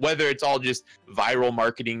it's all just viral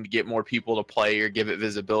marketing to get more people to play or give it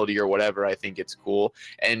visibility or whatever, I think it's cool.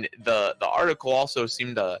 And the article also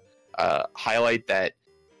seemed to highlight that.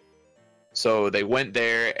 So they went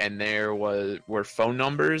there, and there were phone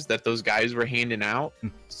numbers that those guys were handing out.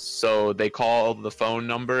 So they call the phone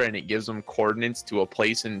number, and it gives them coordinates to a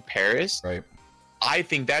place in Paris. Right. I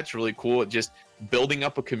think that's really cool. Just building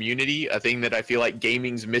up a community, a thing that I feel like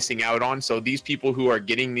gaming's missing out on. So these people who are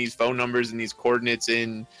getting these phone numbers and these coordinates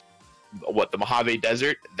in the Mojave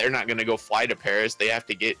Desert, they're not going to go fly to Paris. They have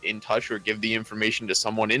to get in touch or give the information to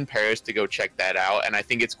someone in Paris to go check that out. And I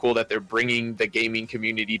think it's cool that they're bringing the gaming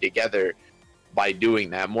community together by doing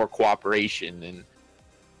that, more cooperation. And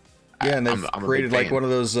yeah, and they've created like one of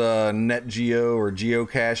those net geo or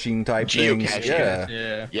geocaching type things.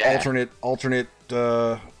 Yeah. Alternate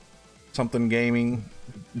something gaming.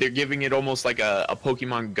 They're giving it almost like a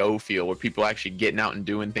Pokemon Go feel, where people are actually getting out and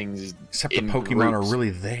doing things. Except the Pokemon are really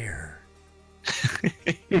there.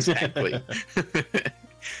 Exactly.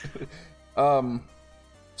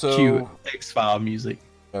 So cute X-File music.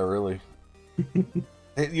 Oh, really?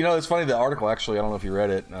 You know, it's funny. The article actually, I don't know if you read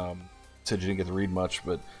it. Said you didn't get to read much,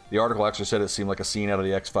 but the article actually said it seemed like a scene out of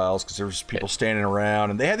the X-Files, because there was just people standing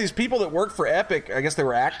around, and they had these people that worked for Epic. I guess they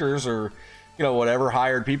were actors or, you know, whatever,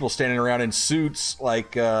 hired people standing around in suits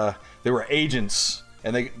like they were agents,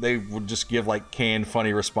 and they would just give like canned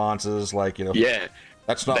funny responses, like, you know, yeah,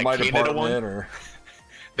 that's not my department. Or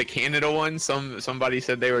the Canada one, somebody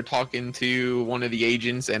said they were talking to one of the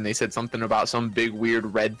agents, and they said something about some big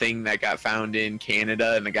weird red thing that got found in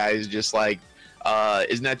Canada, and the guy's just like,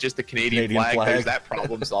 isn't that just the Canadian flag? There's that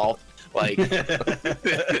problem solved. Like,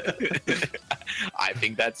 I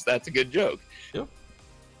think that's a good joke. Yep.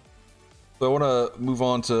 So I want to move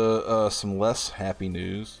on to some less happy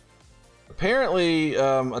news. Apparently,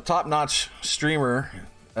 a top-notch streamer,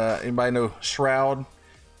 anybody know Shroud?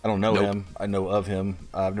 I don't know him. I know of him.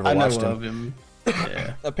 I've never watched him.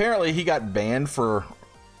 Yeah. Apparently, he got banned for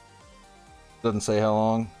Doesn't say how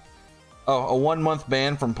long. Oh, a 1 month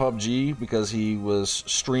ban from PUBG because he was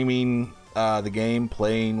streaming the game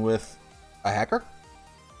playing with a hacker.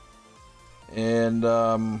 And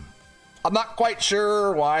I'm not quite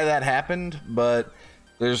sure why that happened, but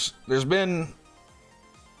there's been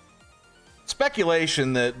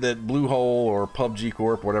speculation that Bluehole or PUBG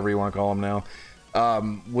Corp, whatever you want to call them now,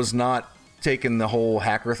 was not taking the whole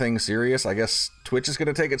hacker thing serious. I guess Twitch is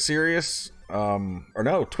going to take it serious. Or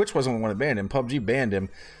no, Twitch wasn't the one that banned him. PUBG banned him.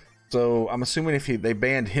 So I'm assuming if they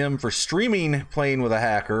banned him for streaming playing with a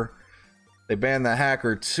hacker, they banned the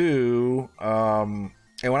hacker too. And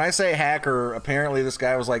when I say hacker, apparently this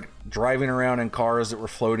guy was like driving around in cars that were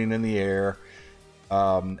floating in the air,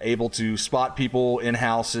 able to spot people in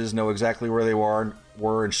houses, know exactly where they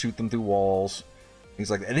were and shoot them through walls. Things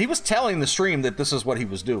like that. And he was telling the stream that this is what he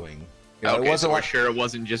was doing. You know, okay, it wasn't so like, we're sure it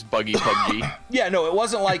wasn't just buggy PUBG. Yeah, no, it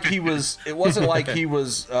wasn't like he was. It wasn't like he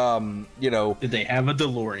was. You know. Did they have a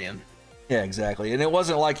DeLorean? Yeah, exactly. And it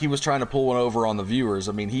wasn't like he was trying to pull one over on the viewers.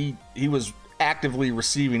 I mean, he was actively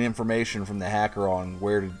receiving information from the hacker on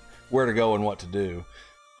where to go and what to do.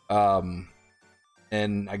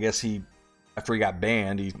 And I guess after he got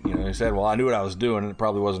banned, he said, "Well, I knew what I was doing, and it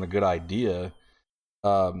probably wasn't a good idea."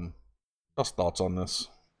 What's thoughts on this?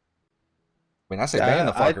 I mean, I say ban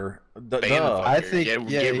the fucker. Ban the fucker. I think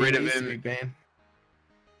get rid of needs to him. be banned.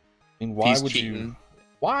 I mean, why He's would cheating. you?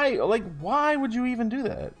 Why would you even do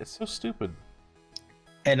that? It's so stupid.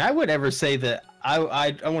 And I would ever say that I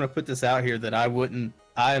want to put this out here that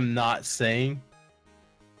I am not saying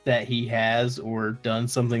that he has or done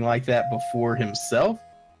something like that before himself.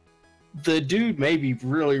 The dude may be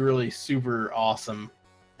really, really super awesome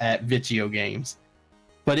at video games,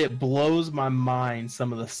 but it blows my mind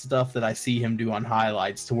some of the stuff that I see him do on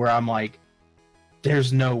highlights to where I'm like,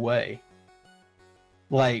 there's no way.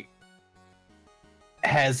 Like,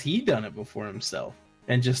 has he done it before himself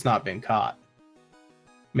and just not been caught?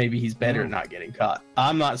 Maybe he's better at not getting caught.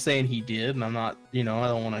 I'm not saying he did, and I'm not, I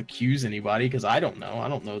don't want to accuse anybody because I don't know. I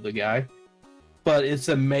don't know the guy. But it's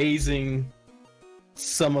amazing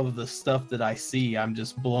some of the stuff that I see, I'm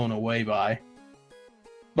just blown away by.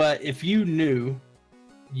 But if you knew,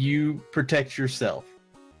 you protect yourself.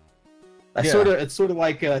 It's sort of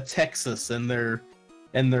like Texas and their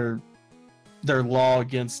law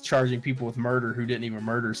against charging people with murder who didn't even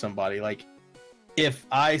murder somebody. Like, if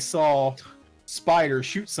I saw Spider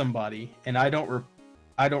shoot somebody and I don't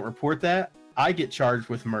report that, I get charged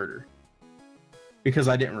with murder because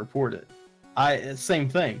I didn't report it. Same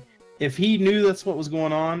thing. If he knew that's what was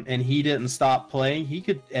going on and he didn't stop playing, he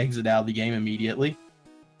could exit out of the game immediately.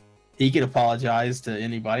 He could apologize to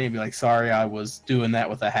anybody and be like, sorry, I was doing that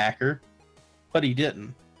with a hacker. But he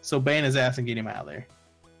didn't. So ban his ass and get him out of there.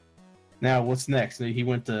 Now, what's next? He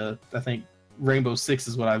went to, I think, Rainbow Six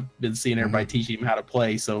is what I've been seeing everybody teaching him how to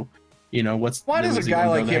play. So, why does a guy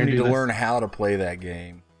like him need to learn how to play that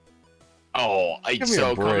game? Oh, Give me a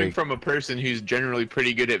so coming break. from a person who's generally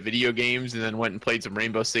pretty good at video games and then went and played some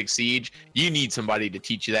Rainbow Six Siege, you need somebody to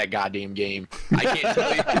teach you that goddamn game. I can't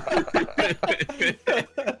tell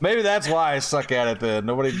you. Maybe that's why I suck at it then.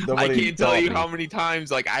 Nobody I can't tell taught you me. how many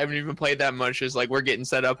times, like, I haven't even played that much. Just like we're getting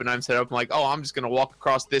set up and I'm set up. I'm like, oh, I'm just going to walk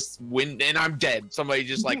across this window and I'm dead. Somebody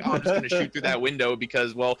just like, oh, I'm just going to shoot through that window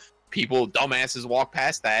because, well, people, dumbasses walk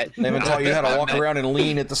past that. They haven't taught you how to walk around and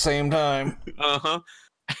lean at the same time. Uh-huh.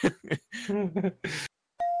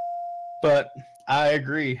 But I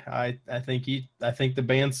agree. I think the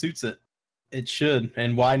ban suits it. It should.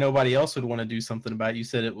 And why nobody else would want to do something about it? You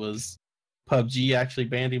said it was PUBG actually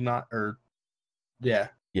banned him, yeah.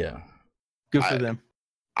 Good for them.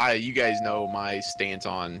 You guys know my stance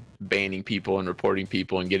on banning people and reporting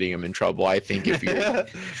people and getting them in trouble. I think if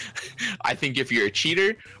you're a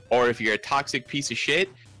cheater or if you're a toxic piece of shit,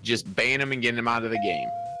 just ban them and get them out of the game.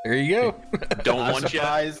 There you go. Don't want you.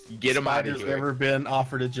 Get them out of Spider's here. ever been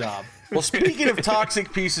offered a job. Well, speaking of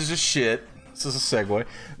toxic pieces of shit, this is a segue.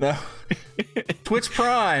 No, Twitch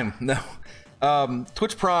Prime. No,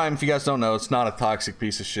 Twitch Prime. If you guys don't know, it's not a toxic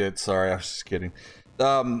piece of shit. Sorry, I was just kidding.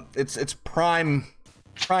 It's Prime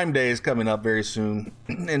Day is coming up very soon,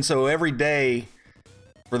 and so every day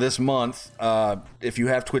for this month, if you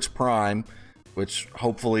have Twitch Prime, which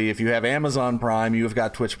hopefully if you have Amazon Prime, you have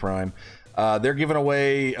got Twitch Prime. They're giving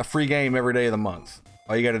away a free game every day of the month.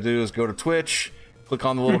 All you got to do is go to Twitch, click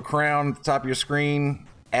on the little crown at the top of your screen,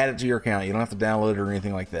 add it to your account. You don't have to download it or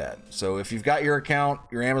anything like that. So if you've got your account,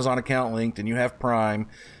 your Amazon account linked, and you have Prime,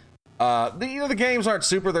 the games aren't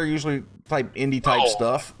super. They're usually indie type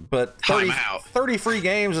stuff, but 30 free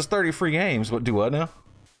games is 30 free games. Do what now?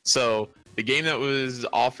 So the game that was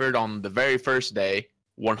offered on the very first day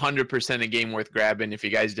 100% a game worth grabbing. If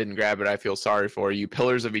you guys didn't grab it, I feel sorry for you.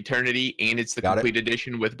 Pillars of Eternity, and it's the complete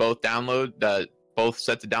edition with both both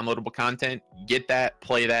sets of downloadable content. Get that,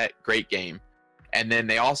 play that, great game. And then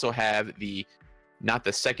they also have not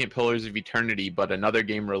the second Pillars of Eternity, but another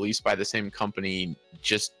game released by the same company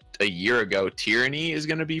just a year ago. Tyranny is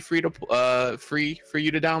going to be free for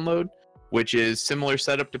you to download, which is similar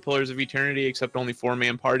setup to Pillars of Eternity, except only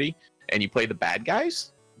 4-man party, and you play the bad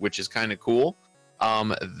guys, which is kind of cool.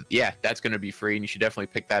 Yeah, that's going to be free, and you should definitely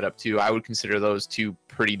pick that up too. I would consider those two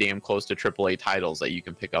pretty damn close to AAA titles that you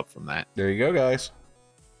can pick up from that. There you go, guys.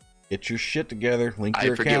 Get your shit together. Link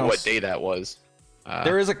your accounts. I forget what day that was.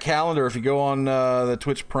 There is a calendar. If you go on the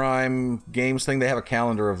Twitch Prime Games thing, they have a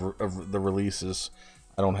calendar of the releases.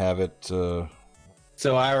 I don't have it.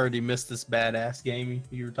 So I already missed this badass game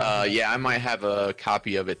you were talking about? Yeah, I might have a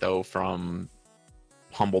copy of it, though, from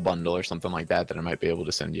Humble Bundle or something like that I might be able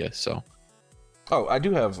to send you. So. Oh, I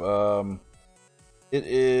do have. It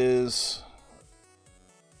is.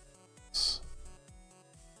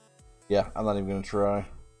 Yeah, I'm not even gonna try.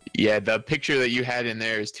 Yeah, the picture that you had in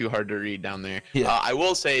there is too hard to read down there. Yeah. I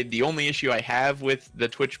will say the only issue I have with the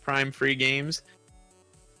Twitch Prime free games,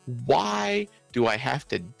 why do I have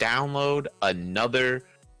to download another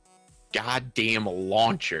goddamn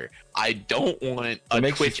launcher? I don't want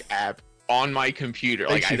a Twitch app on my computer.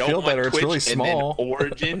 Like, I don't want Twitch, really small. And then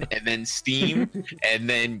Origin and then Steam and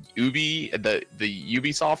then the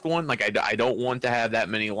Ubisoft one. Like, I don't want to have that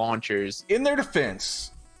many launchers. In their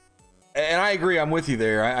defense, and I agree, I'm with you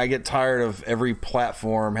there. I get tired of every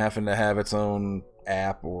platform having to have its own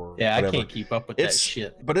app or whatever. I can't keep up with that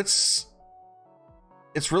shit. But it's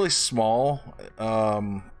really small.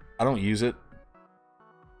 I don't use it.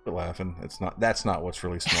 Quit laughing. That's not what's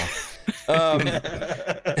really small.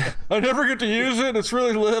 I never get to use it. It's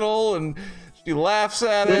really little, and she laughs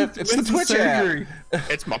at it. It's the Twitch app.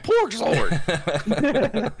 It's my pork sword.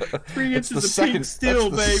 3 inches of pink steel,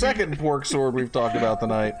 baby. The second pork sword we've talked about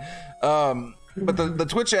tonight. But the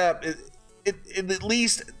Twitch app, it at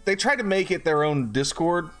least they tried to make it their own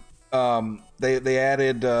Discord. They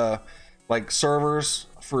added like servers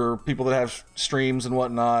for people that have streams and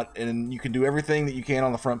whatnot, and you can do everything that you can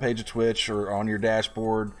on the front page of Twitch or on your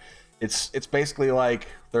dashboard. It's basically like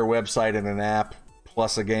their website and an app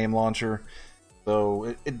plus a game launcher.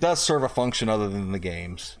 So it does serve a function other than the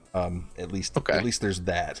games. At least there's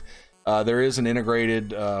that. There is an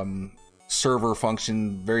integrated server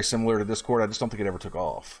function very similar to Discord. I just don't think it ever took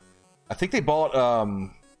off. I think they bought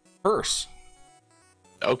Curse.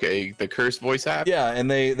 Okay, the Curse voice app. Yeah, and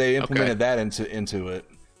they implemented that into it.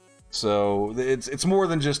 So it's more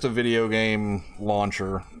than just a video game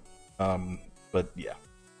launcher. But yeah,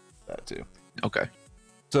 that too. Okay.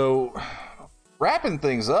 So wrapping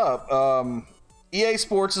things up, EA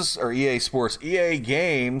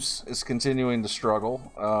Games is continuing to struggle.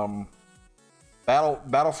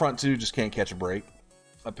 Battlefront 2 just can't catch a break.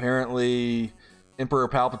 Apparently, Emperor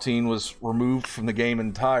Palpatine was removed from the game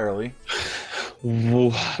entirely.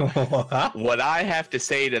 What I have to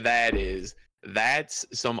say to that is that's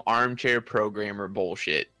some armchair programmer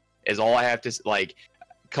bullshit. Is all I have to like.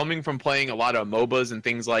 Coming from playing a lot of MOBAs and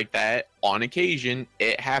things like that, on occasion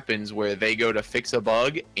it happens where they go to fix a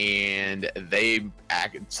bug and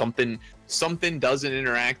something doesn't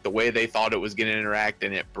interact the way they thought it was going to interact,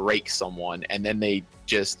 and it breaks someone, and then they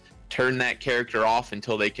just turn that character off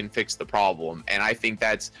until they can fix the problem. And I think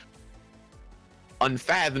that's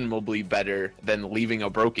unfathomably better than leaving a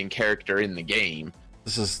broken character in the game.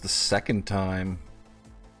 This is the second time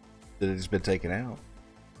that it's been taken out.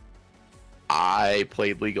 I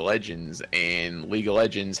played League of Legends, and League of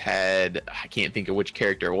Legends had, I can't think of which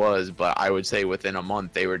character it was, but I would say within a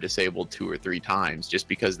month they were disabled 2 or 3 times just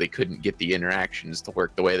because they couldn't get the interactions to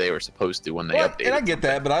work the way they were supposed to when they updated. And I get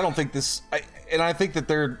that, but I don't think this. I think that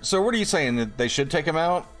they're. So what are you saying, that they should take him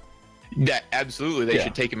out? Yeah, absolutely. They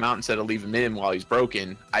should take him out instead of leave him in while he's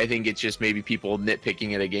broken. I think it's just maybe people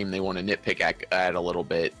nitpicking at a game they want to nitpick at a little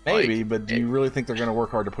bit. Maybe, but do you really think they're going to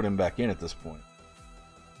work hard to put him back in at this point?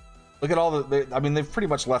 Look at all they've pretty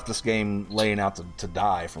much left this game laying out to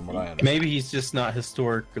die, from what I understand. Maybe he's just not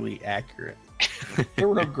historically accurate. There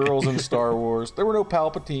were no girls in Star Wars. There were no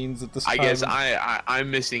Palpatines at this time. I guess I'm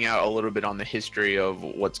missing out a little bit on the history of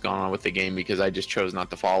what's gone on with the game because I just chose not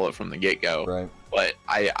to follow it from the get-go. Right. But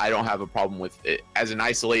I don't have a problem with it. As an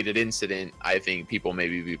isolated incident, I think people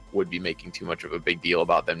maybe would be making too much of a big deal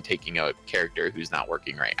about them taking a character who's not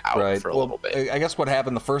working right out for a little bit. I guess what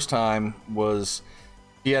happened the first time was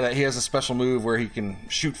he has a special move where he can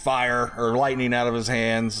shoot fire or lightning out of his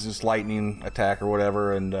hands, just lightning attack or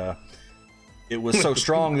whatever, and it was so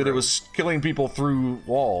strong that it was killing people through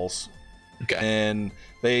walls. Okay. And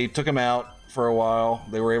they took him out for a while.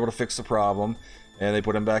 They were able to fix the problem, and they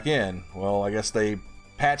put him back in. Well, I guess they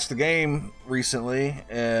patched the game recently,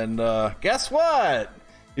 and guess what?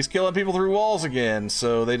 He's killing people through walls again.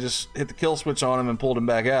 So they just hit the kill switch on him and pulled him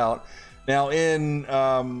back out. Now in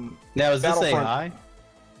Now is this AI,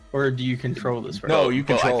 or do you control this? Right? No, you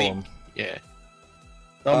Well, I control think- him. Yeah.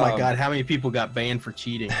 Oh my God! How many people got banned for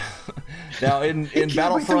cheating? Now in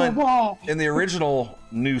Battlefront, in the original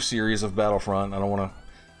new series of Battlefront, I don't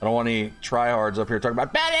want any tryhards up here talking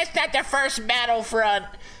about. But it's not the first Battlefront.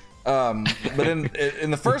 But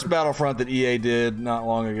in the first Battlefront that EA did not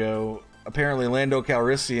long ago, apparently Lando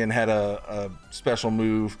Calrissian had a special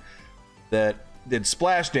move that did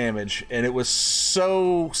splash damage, and it was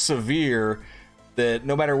so severe that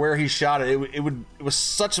no matter where he shot it, it was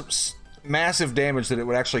such a massive damage that it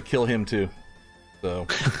would actually kill him too. So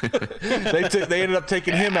they ended up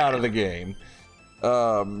taking him out of the game.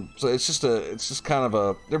 So it's just kind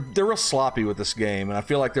of they're real sloppy with this game, and I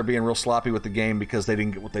feel like they're being real sloppy with the game because they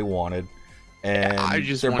didn't get what they wanted, and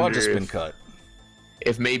their budget's been cut.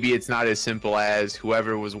 If maybe it's not as simple as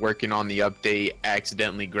whoever was working on the update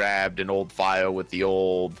accidentally grabbed an old file with the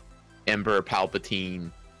old Emperor Palpatine,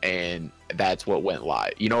 and that's what went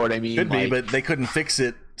live. You know what I mean? Could be, but they couldn't fix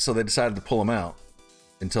it, so they decided to pull him out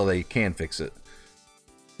until they can fix it.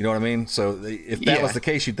 You know what I mean? So if that was the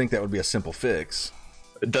case, you'd think that would be a simple fix.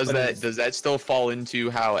 Does that still fall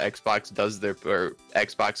into how Xbox does their, or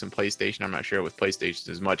Xbox and PlayStation? I'm not sure with PlayStation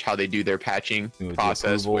as much how they do their patching With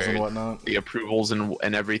process, the approvals where and whatnot. the approvals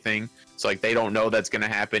and everything. So like they don't know that's gonna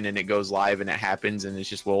happen, and it goes live and it happens, and it's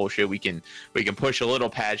just, well, shit, we can push a little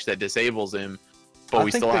patch that disables him, but I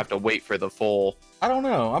we think still they- have to wait for the full. I don't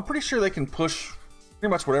know. I'm pretty sure they can push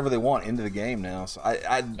pretty much whatever they want into the game now. So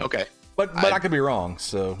Okay. but I could be wrong.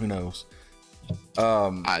 So who knows?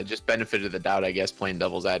 Just benefit of the doubt, I guess, playing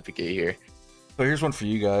devil's advocate here. So here's one for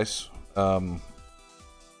you guys.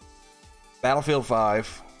 Battlefield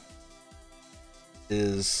 5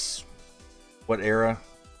 is what era?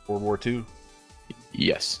 World War II?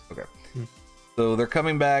 Yes. Okay. So they're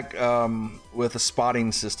coming back with a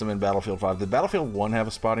spotting system in Battlefield 5. Did Battlefield 1 have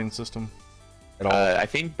a spotting system at all? I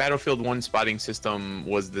think Battlefield 1 spotting system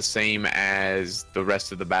was the same as the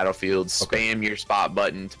rest of the Battlefields. Okay. Spam your spot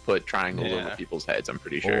button to put triangles over Yeah. people's heads, I'm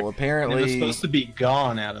pretty Well, sure. It was apparently... supposed to be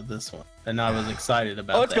gone out of this one, and I was excited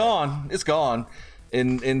about. Oh, it's that. gone. It's gone.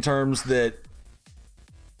 In terms that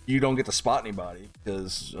you don't get to spot anybody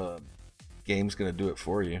because game's gonna do it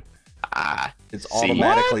for you. It's See?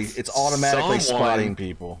 automatically What? it's automatically Someone- spotting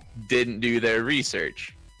people. Didn't do their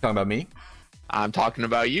research. Talking about me? I'm talking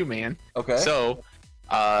about you, man. Okay. So,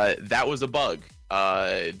 that was a bug.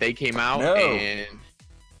 They came out No. and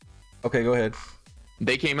Okay, go ahead.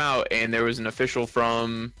 they came out and there was an official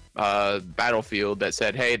from Battlefield that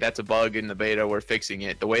said, hey, that's a bug in the beta, we're fixing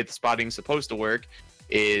it. The way the spotting's supposed to work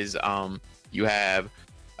is you have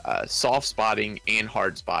soft spotting and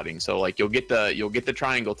hard spotting. So like you'll get the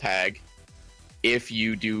triangle tag if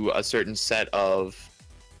you do a certain set of,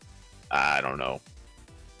 I don't know,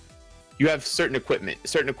 you have certain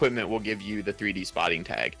equipment will give you the 3D spotting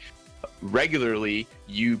tag. Regularly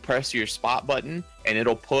you press your spot button and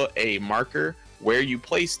it'll put a marker where you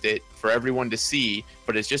placed it for everyone to see,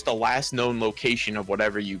 but it's just a last known location of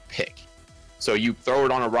whatever you pick. So you throw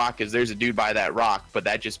it on a rock as there's a dude by that rock, but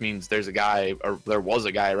that just means there's a guy, or there was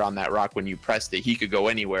a guy around that rock when you pressed it. He could go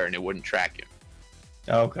anywhere and it wouldn't track him.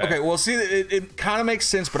 Okay. Well, see, it kind of makes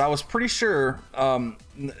sense, but I was pretty sure.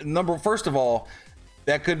 First of all,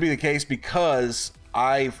 that could be the case because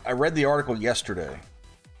I read the article yesterday.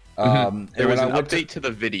 There and was when I an went update to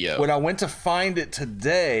the video. When I went to find it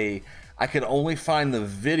today, I could only find the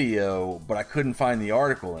video, but I couldn't find the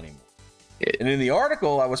article anymore. And in the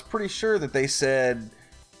article, I was pretty sure that they said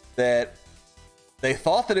that they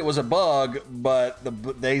thought that it was a bug, but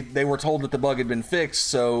they were told that the bug had been fixed.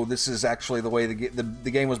 So this is actually the way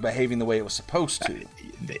the game was behaving the way it was supposed to.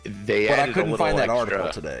 They But I added a couldn't little find that extra- article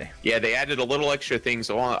today. Yeah, they added a little extra thing.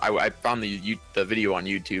 So I found the video on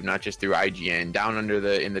YouTube, not just through IGN. Down under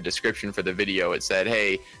in the description for the video, it said,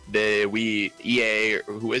 "Hey, EA,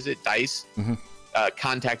 or who is it, DICE,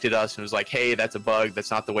 contacted us and was like, hey, that's a bug.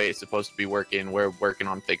 That's not the way it's supposed to be working. We're working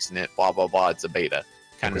on fixing it. Blah blah blah. It's a beta,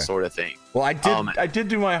 kind of sort of thing." Well, I did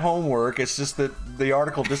do my homework. It's just that the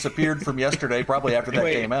article disappeared from yesterday, probably after that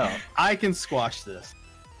Wait. came out. I can squash this.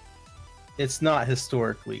 It's not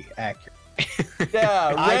historically accurate.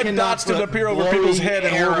 Yeah, I red cannot dots didn't put appear over people's glowing head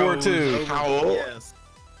in World War arrows II. over How- the- Yes.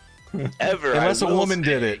 Ever, Unless I a will woman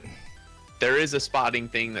did say, it. There is a spotting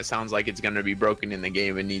thing that sounds like it's going to be broken in the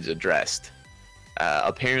game and needs addressed.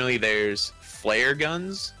 Apparently, there's flare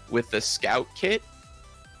guns with the scout kit.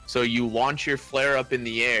 So you launch your flare up in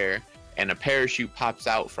the air, and a parachute pops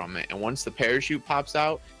out from it. And once the parachute pops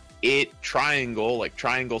out, it triangle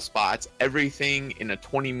spots everything in a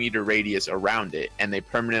 20-meter radius around it, and they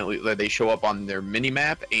show up on their mini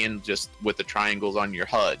map and just with the triangles on your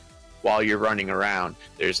HUD while you're running around.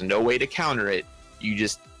 There's no way to counter it. You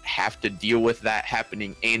just have to deal with that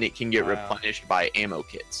happening, and it can get replenished by ammo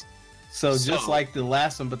kits. So just like the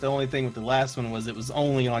last one, but the only thing with the last one was it was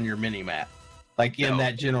only on your mini map, like in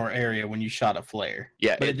that general area when you shot a flare.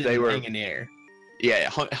 Yeah, but it didn't hang in the air. Yeah,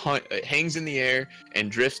 it hangs in the air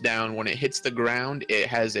and drifts down. When it hits the ground, it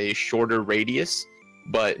has a shorter radius,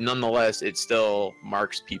 but nonetheless, it still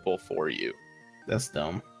marks people for you. That's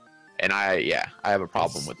dumb. And I have a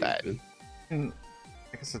problem with that. And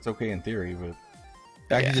I guess it's okay in theory, but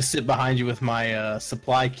I can just sit behind you with my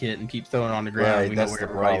supply kit and keep throwing it on the ground. Right, We know that's where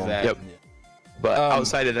the everybody's problem. at. Yep. But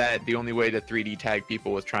outside of that, the only way to 3D tag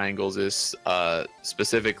people with triangles is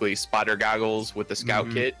specifically spotter goggles with the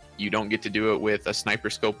scout kit. You don't get to do it with a sniper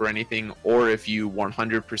scope or anything. Or if you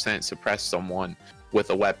 100% suppress someone with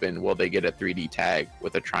a weapon, will they get a 3D tag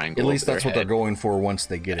with a triangle? At least over that's their what they're head. going for once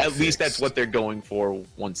they get it. At least that's fixed. what they're going for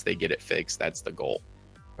once they get it fixed. That's the goal.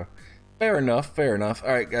 Fair enough.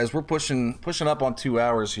 All right, guys, we're pushing up on 2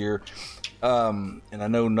 hours here. And I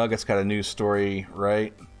know Nugget's got a news story,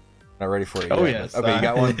 right? Not ready for it yet. Oh, yes. Okay, you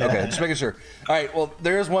got one? Okay, just making sure. All right, well,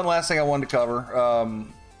 there is one last thing I wanted to cover.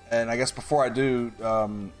 And I guess before I do,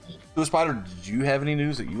 Blue Spider, did you have any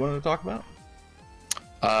news that you wanted to talk about?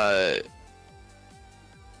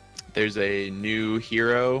 There's a new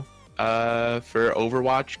hero for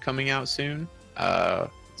Overwatch coming out soon.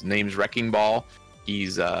 His name's Wrecking Ball.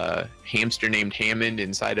 He's a hamster named Hammond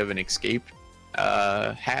inside of an escape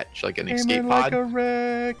hatch, like an escape pod. Like a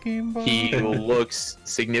wrecking ball. He looks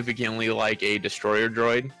significantly like a destroyer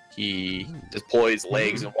droid. He deploys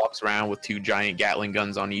legs and walks around with 2 giant Gatling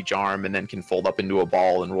guns on each arm, and then can fold up into a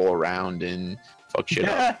ball and roll around and fuck shit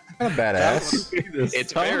up. Kind of badass.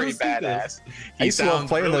 It's very badass. I used to love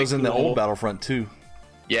playing really those in the cool. old Battlefront too.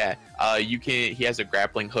 Yeah, he has a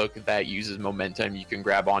grappling hook that uses momentum. You can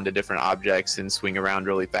grab onto different objects and swing around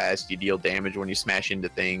really fast. You deal damage when you smash into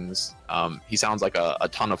things. He sounds like a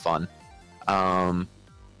ton of fun. I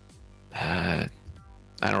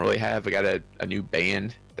don't really have. I got a new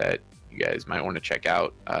band that you guys might want to check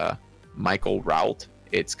out. Michael Rout.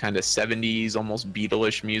 It's kind of 70s, almost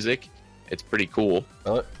Beatles-ish music. It's pretty cool.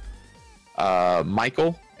 Spell it.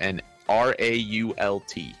 Michael and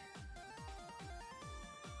Rault.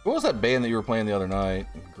 What was that band that you were playing the other night?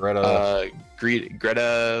 Greta.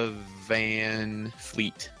 Greta Van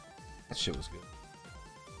Fleet. That shit was good.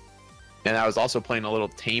 And I was also playing a little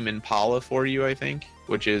Tame Impala for you, I think,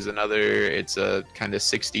 which is it's a kind of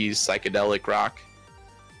 60s psychedelic rock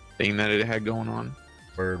thing that it had going on.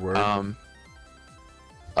 Word.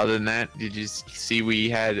 Other than that, did you see we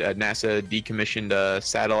had NASA decommissioned a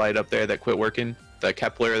satellite up there that quit working? The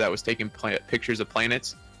Kepler that was taking pictures of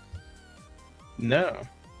planets? No.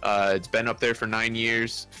 It's been up there for 9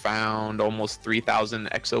 years, found almost 3,000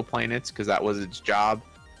 exoplanets because that was its job.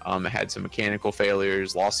 It had some mechanical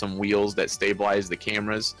failures, lost some wheels that stabilized the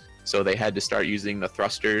cameras, so they had to start using the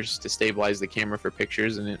thrusters to stabilize the camera for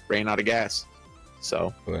pictures, and it ran out of gas.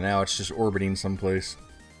 So, But now it's just orbiting someplace.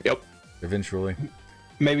 yep. Eventually.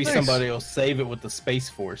 Maybe Nice. somebody will save it with the Space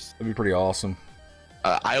Force. That'd be pretty awesome.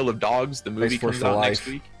 Isle of Dogs, the movie Space Force comes for out life. next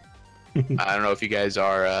week. I don't know if you guys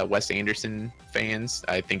are Wes Anderson fans.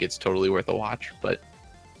 I think it's totally worth a watch, but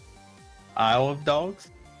Isle of Dogs?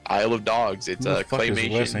 Isle of Dogs, it's Who a the fuck is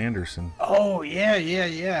Wes claymation. Anderson? Oh,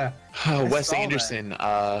 yeah. Wes saw that. Anderson,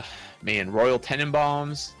 man, Royal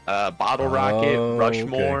Tenenbaums, Bottle Rocket, Oh,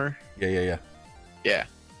 Rushmore. Yeah. Yeah,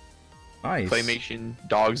 Nice. claymation.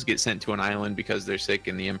 Dogs get sent to an island because they're sick,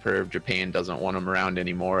 and the Emperor of Japan doesn't want them around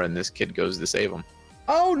anymore, and this kid goes to save them.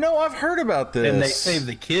 Oh no, I've heard about this. And they save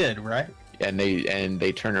the kid, right? And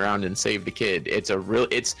they turn around and save the kid. It's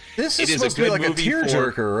This it is is a supposed to be good like a movie for-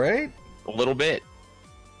 tearjerker, right? a little bit.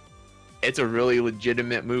 It's a really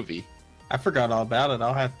legitimate movie. I forgot all about it.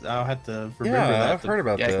 I'll have to remember Yeah, that. I've heard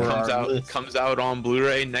about Yeah, it that. comes our out list. comes out on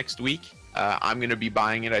Blu-ray next week. I'm gonna be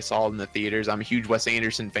buying it. I saw it in the theaters. I'm a huge Wes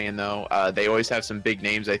Anderson fan, though. They always have some big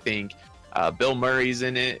names. I think Bill Murray's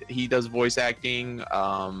in it. He does voice acting.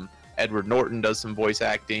 Edward Norton does some voice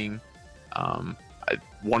acting.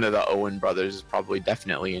 One of the Owen brothers is probably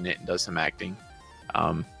definitely in it and does some acting.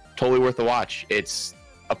 Totally worth a watch. It's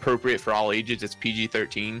appropriate for all ages. It's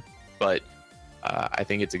PG-13, but I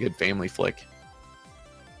think it's a good family flick.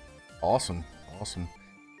 Awesome.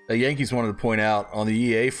 The Yankees wanted to point out on the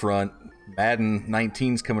EA front, Madden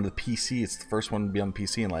 19's coming to the PC. It's the first one to be on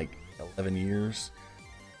PC in like 11 years.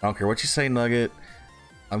 I don't care what you say, Nugget.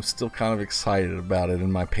 I'm still kind of excited about it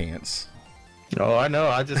in my pants. Oh, I know.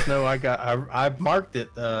 I just know I've marked it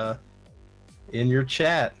in your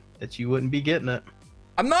chat that you wouldn't be getting it.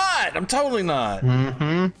 I'm not. I'm totally not.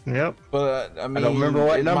 Mm-hmm. Yep. But I mean, don't remember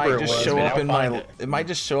what number might it just was, show man. up I'll in find my. it. It might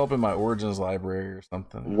just show up in my Origins library or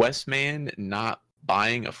something. Westman not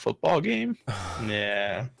buying a football game?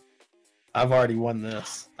 Yeah. I've already won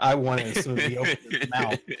this. I won it as soon as he opened his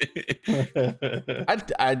mouth.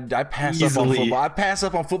 I pass up on Easily. football. I pass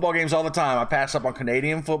up on football games all the time. I pass up on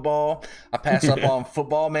Canadian football. I pass up on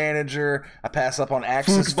Football Manager. I pass up on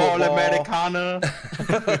Axis Football Football. Americana.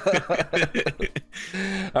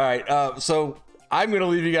 All right, so I'm going to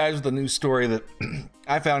leave you guys with a new story that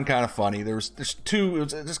I found kind of funny. There's two.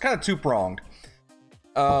 It's just kind of two pronged.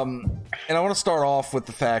 And I want to start off with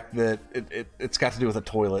the fact that it's got to do with a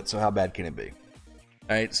toilet. So how bad can it be?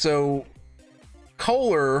 All right, so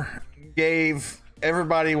Kohler gave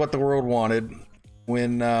everybody what the world wanted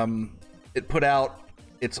when it put out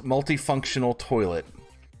its multifunctional toilet.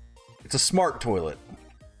 It's a smart toilet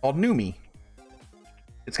called Numi.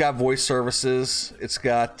 It's got voice services. It's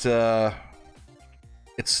got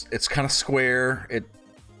it's kind of square. It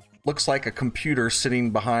looks like a computer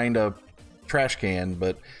sitting behind a trash can,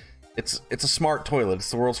 but it's a smart toilet.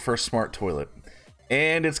 It's the world's first smart toilet.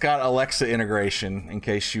 And it's got Alexa integration in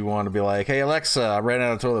case you want to be like, hey Alexa, I ran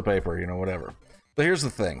out of toilet paper, whatever. But here's the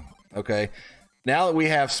thing, okay? Now that we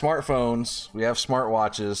have smartphones, we have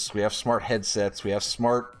smartwatches, we have smart headsets, we have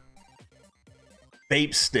smart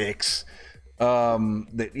vape sticks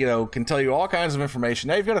that can tell you all kinds of information.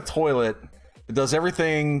 Now you've got a toilet that does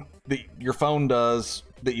everything that your phone does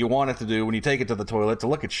that you want it to do when you take it to the toilet to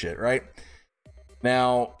look at shit, right?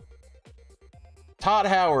 Now, Todd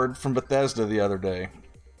Howard from Bethesda the other day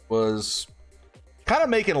was kind of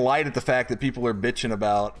making light at the fact that people are bitching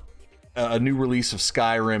about a new release of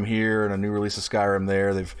Skyrim here and a new release of Skyrim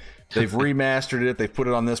there. They've remastered it. They've put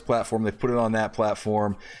it on this platform. They've put it on that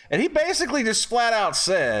platform. And he basically just flat out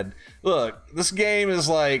said, look, this game is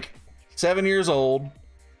like 7 years old.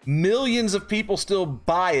 Millions of people still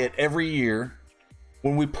buy it every year.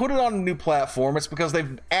 When we put it on a new platform, it's because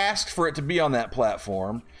they've asked for it to be on that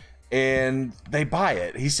platform, and they buy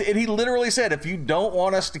it. He literally said, if you don't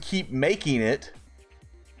want us to keep making it,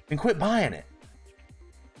 then quit buying it.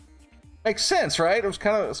 Makes sense, right? It's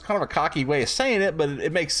kind of a cocky way of saying it, but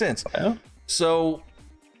it makes sense. Yeah. So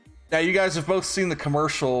now you guys have both seen the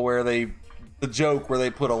commercial where the joke where they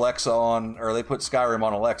put Alexa on, or they put Skyrim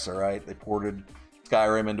on Alexa, right? They ported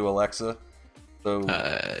Skyrim into Alexa. So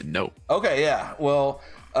no. Okay, yeah. Well,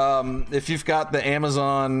 if you've got the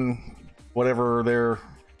Amazon, whatever their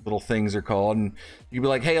little things are called, and you can be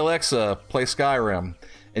like, hey Alexa, play Skyrim.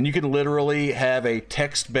 And you can literally have a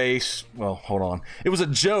text-based, well, hold on. It was a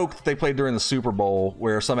joke that they played during the Super Bowl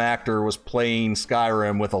where some actor was playing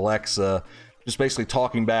Skyrim with Alexa, just basically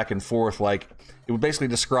talking back and forth. Like, it would basically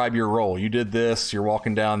describe your role. You did this, you're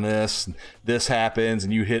walking down this, and this happens,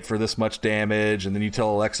 and you hit for this much damage, and then you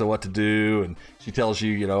tell Alexa what to do, and she tells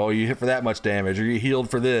you, oh, you hit for that much damage, or you healed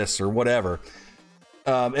for this, or whatever.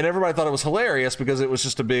 And everybody thought it was hilarious because it was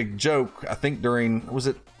just a big joke. I think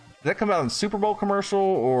did that come out in the Super Bowl commercial,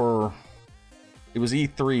 or it was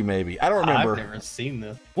E3 maybe? I don't remember. I've never seen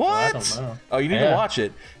this. What? So I don't know. Oh, you need to watch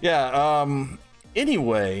it. Yeah.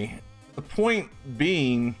 Anyway, the point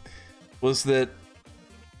being was that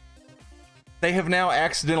they have now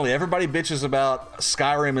accidentally, everybody bitches about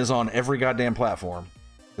Skyrim is on every goddamn platform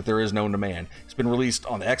that there is known to man. It's been released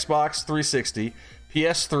on the Xbox 360,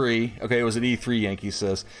 PS3. Okay, it was at E3, Yankee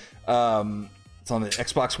says. It's on the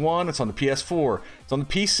Xbox One. It's on the PS4. It's on the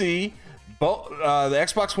PC. Both the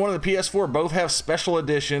Xbox One and the PS4 both have special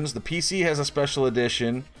editions. The PC has a special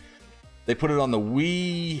edition. They put it on the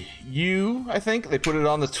Wii U, I think. They put it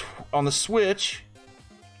on the Switch.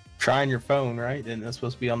 Try on your phone, right? Isn't that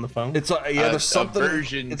supposed to be on the phone? It's there's something.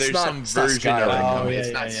 Version. It's There's not, some it's not version of it. Skyrim. Oh, yeah,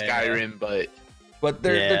 It's not Skyrim, But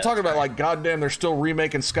they're Yeah, talking about like, goddamn, they're still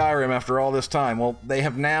remaking Skyrim after all this time. Well, they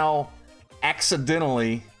have now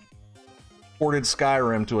accidentally ported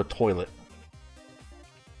Skyrim to a toilet.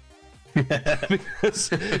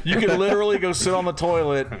 Because you can literally go sit on the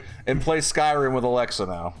toilet and play Skyrim with Alexa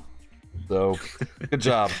now. So, good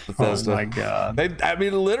job, Bethesda. Oh my god! I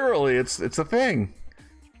mean, literally, it's a thing.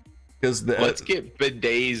 Because let's get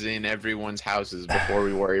bidets in everyone's houses before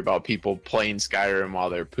we worry about people playing Skyrim while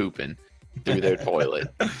they're pooping through their toilet.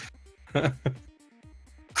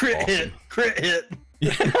 Crit hit.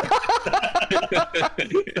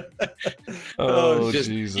 Oh, just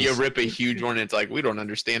Jesus. you rip a huge one, and it's like, we don't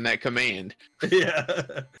understand that command. Yeah.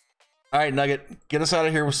 All right, Nugget, get us out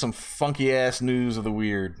of here with some funky ass news of the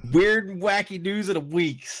weird. Weird, wacky news of the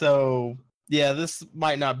week. So yeah, this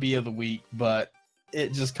might not be of the week, but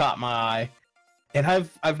it just caught my eye. And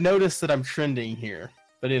I've noticed that I'm trending here.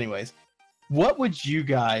 But anyways, what would you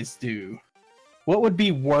guys do? What would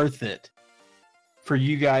be worth it for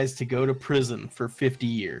you guys to go to prison for 50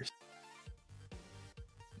 years?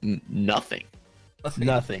 Nothing.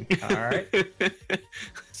 Nothing. All right.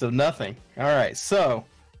 So nothing. All right. So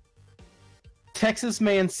Texas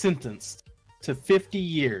man sentenced to 50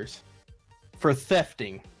 years for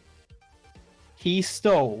thefting. He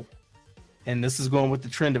stole, and this is going with the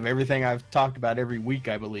trend of everything I've talked about every week,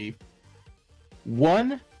 I believe,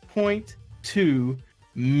 $1.2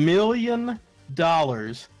 million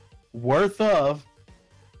worth of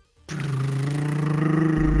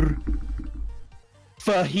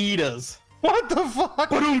fajitas. What the fuck?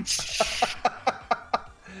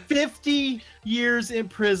 50 years in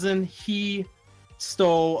prison. He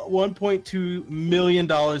stole $1.2 million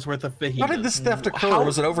worth of fajitas. How did this theft occur?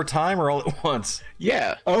 Was it over time or all at once?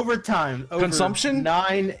 Yeah. Over time. Over Consumption?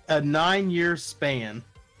 A 9-year span.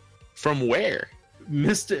 From where?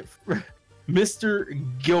 Mr.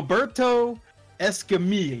 Gilberto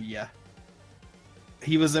Escamilla.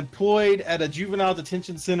 He was employed at a juvenile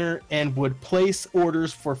detention center and would place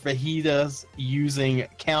orders for fajitas using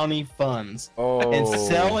county funds and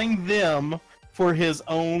selling them for his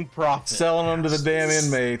own profit. Selling them to the damn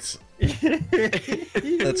inmates.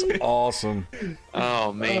 That's awesome.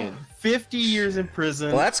 Oh man. 50 years in prison.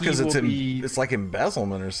 Well, that's because be... it's like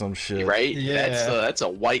embezzlement or some shit. Right? Yeah. That's a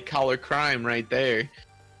white collar crime right there.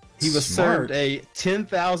 He was Smart. served a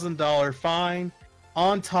 $10,000 fine.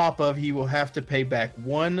 On top of, he will have to pay back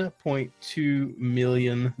 $1.2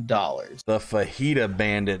 million. The fajita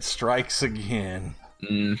bandit strikes again.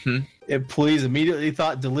 Mm-hmm. Police immediately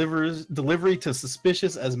thought delivery to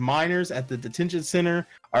suspicious as minors at the detention center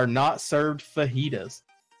are not served fajitas.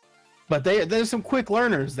 But there's some quick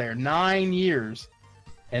learners there. 9 years.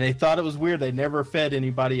 And they thought it was weird. They never fed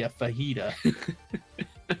anybody a fajita.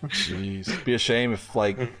 Jeez. It'd be a shame if,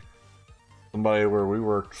 like, somebody where we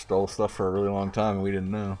worked stole stuff for a really long time and we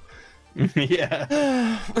didn't know.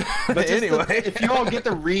 Yeah. But anyway. if you all get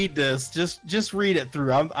to read this, just read it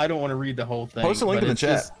through. I don't want to read the whole thing. Post a link in the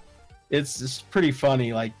chat. It's just pretty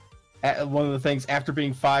funny. Like, one of the things, after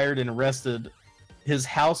being fired and arrested, his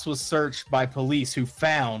house was searched by police who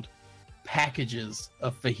found packages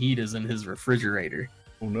of fajitas in his refrigerator.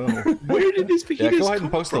 Oh no. Where did these fajitas Yeah, go ahead and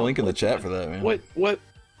come post the from? link in the chat for that, man. What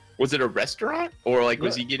was it, a restaurant, or like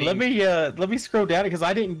was he getting? Let me scroll down because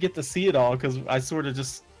I didn't get to see it all because I sort of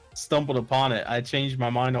just stumbled upon it. I changed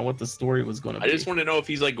my mind on what the story was going to be. I just want to know if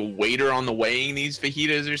he's like a waiter on the weighing these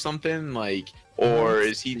fajitas or something, like, or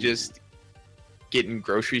is he just getting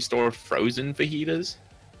grocery store frozen fajitas?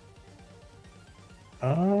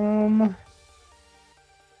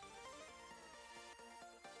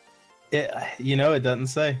 It doesn't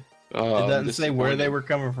say. It doesn't say where they were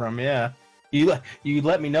coming from. Yeah, you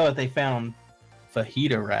let me know if they found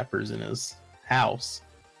fajita wrappers in his house,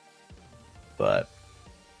 but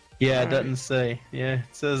yeah, it doesn't say. Yeah, it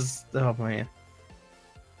says, oh man,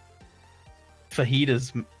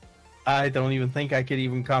 fajitas. I don't even think I could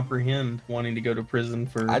even comprehend wanting to go to prison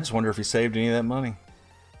for. I just wonder if he saved any of that money.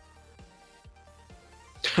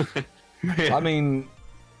 I mean,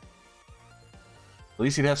 at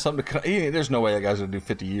least he'd have something to. There's no way that guy's gonna do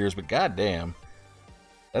 50 years, but goddamn,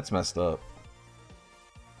 that's messed up.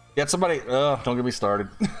 Yeah, somebody. Don't get me started.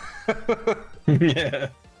 Yeah.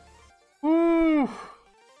 Woo.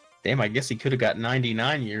 Damn, I guess he could have got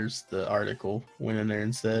 99 years. The article went in there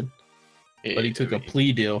and said, but he took a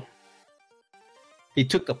plea deal. He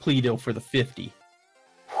took a plea deal for the 50.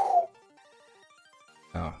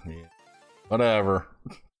 Oh yeah. Whatever.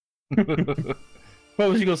 What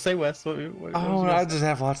was you gonna say, Wes? What I just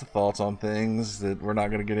have lots of thoughts on things that we're not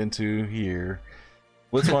going to get into here.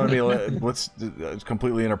 Bliss wanted me to it's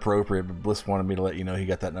completely inappropriate, but Bliss wanted me to let you know he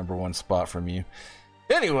got that #1 spot from you.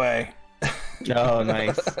 Anyway. Oh,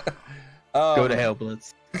 nice. Go to hell,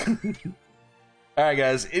 Blitz. All right,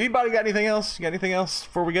 guys. Anybody got anything else? You got anything else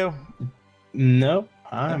before we go? Nope.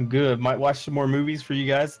 I'm good. Might watch some more movies for you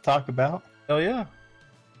guys to talk about. Hell yeah.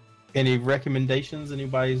 Any recommendations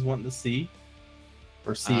anybody's wanting to see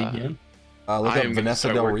or see again? Look up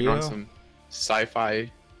Vanessa Del Rio. On some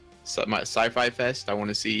my sci-fi fest. I want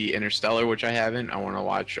to see Interstellar, which I haven't. I want to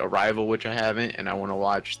watch Arrival, which I haven't, and I want to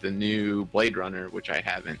watch the new Blade Runner, which I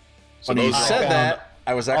haven't. So When you those are said all- that,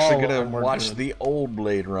 I was actually going to were watch good. the old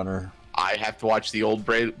Blade Runner. I have to watch the old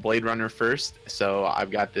Blade Runner first, so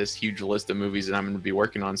I've got this huge list of movies that I'm going to be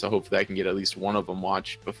working on. So hopefully, I can get at least one of them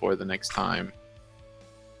watched before the next time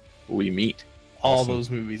we meet. All Awesome. those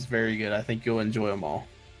movies, very good. I think you'll enjoy them all.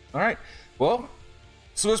 All right. Well,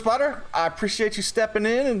 Swift Spotter, I appreciate you stepping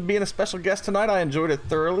in and being a special guest tonight. I enjoyed it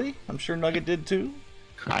thoroughly. I'm sure Nugget did too.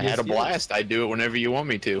 I had a blast. I do it whenever you want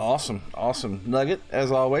me to. Awesome. Nugget,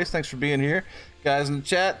 as always, thanks for being here. Guys in the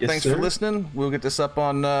chat, thanks for listening. We'll get this up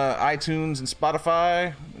on iTunes and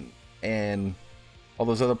Spotify and all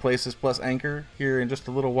those other places, plus Anchor, here in just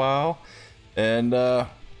a little while. And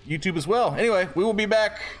YouTube as well. Anyway, we will be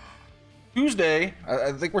back Tuesday.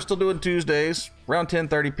 I think we're still doing Tuesdays around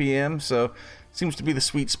 10:30 p.m. So seems to be the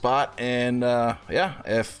sweet spot. And yeah,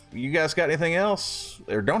 if you guys got anything else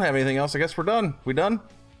or don't have anything else, I guess we're done. We done?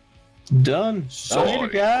 Done. Later,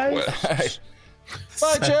 guys.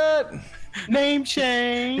 Bye, chat. Name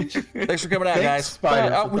change. Thanks for coming out, guys.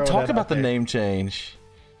 Spider, we talked about the name change.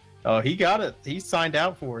 Oh, he got it. He signed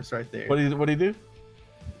out for us right there. What do you do?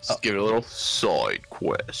 Just give it a little side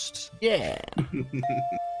quest. Yeah.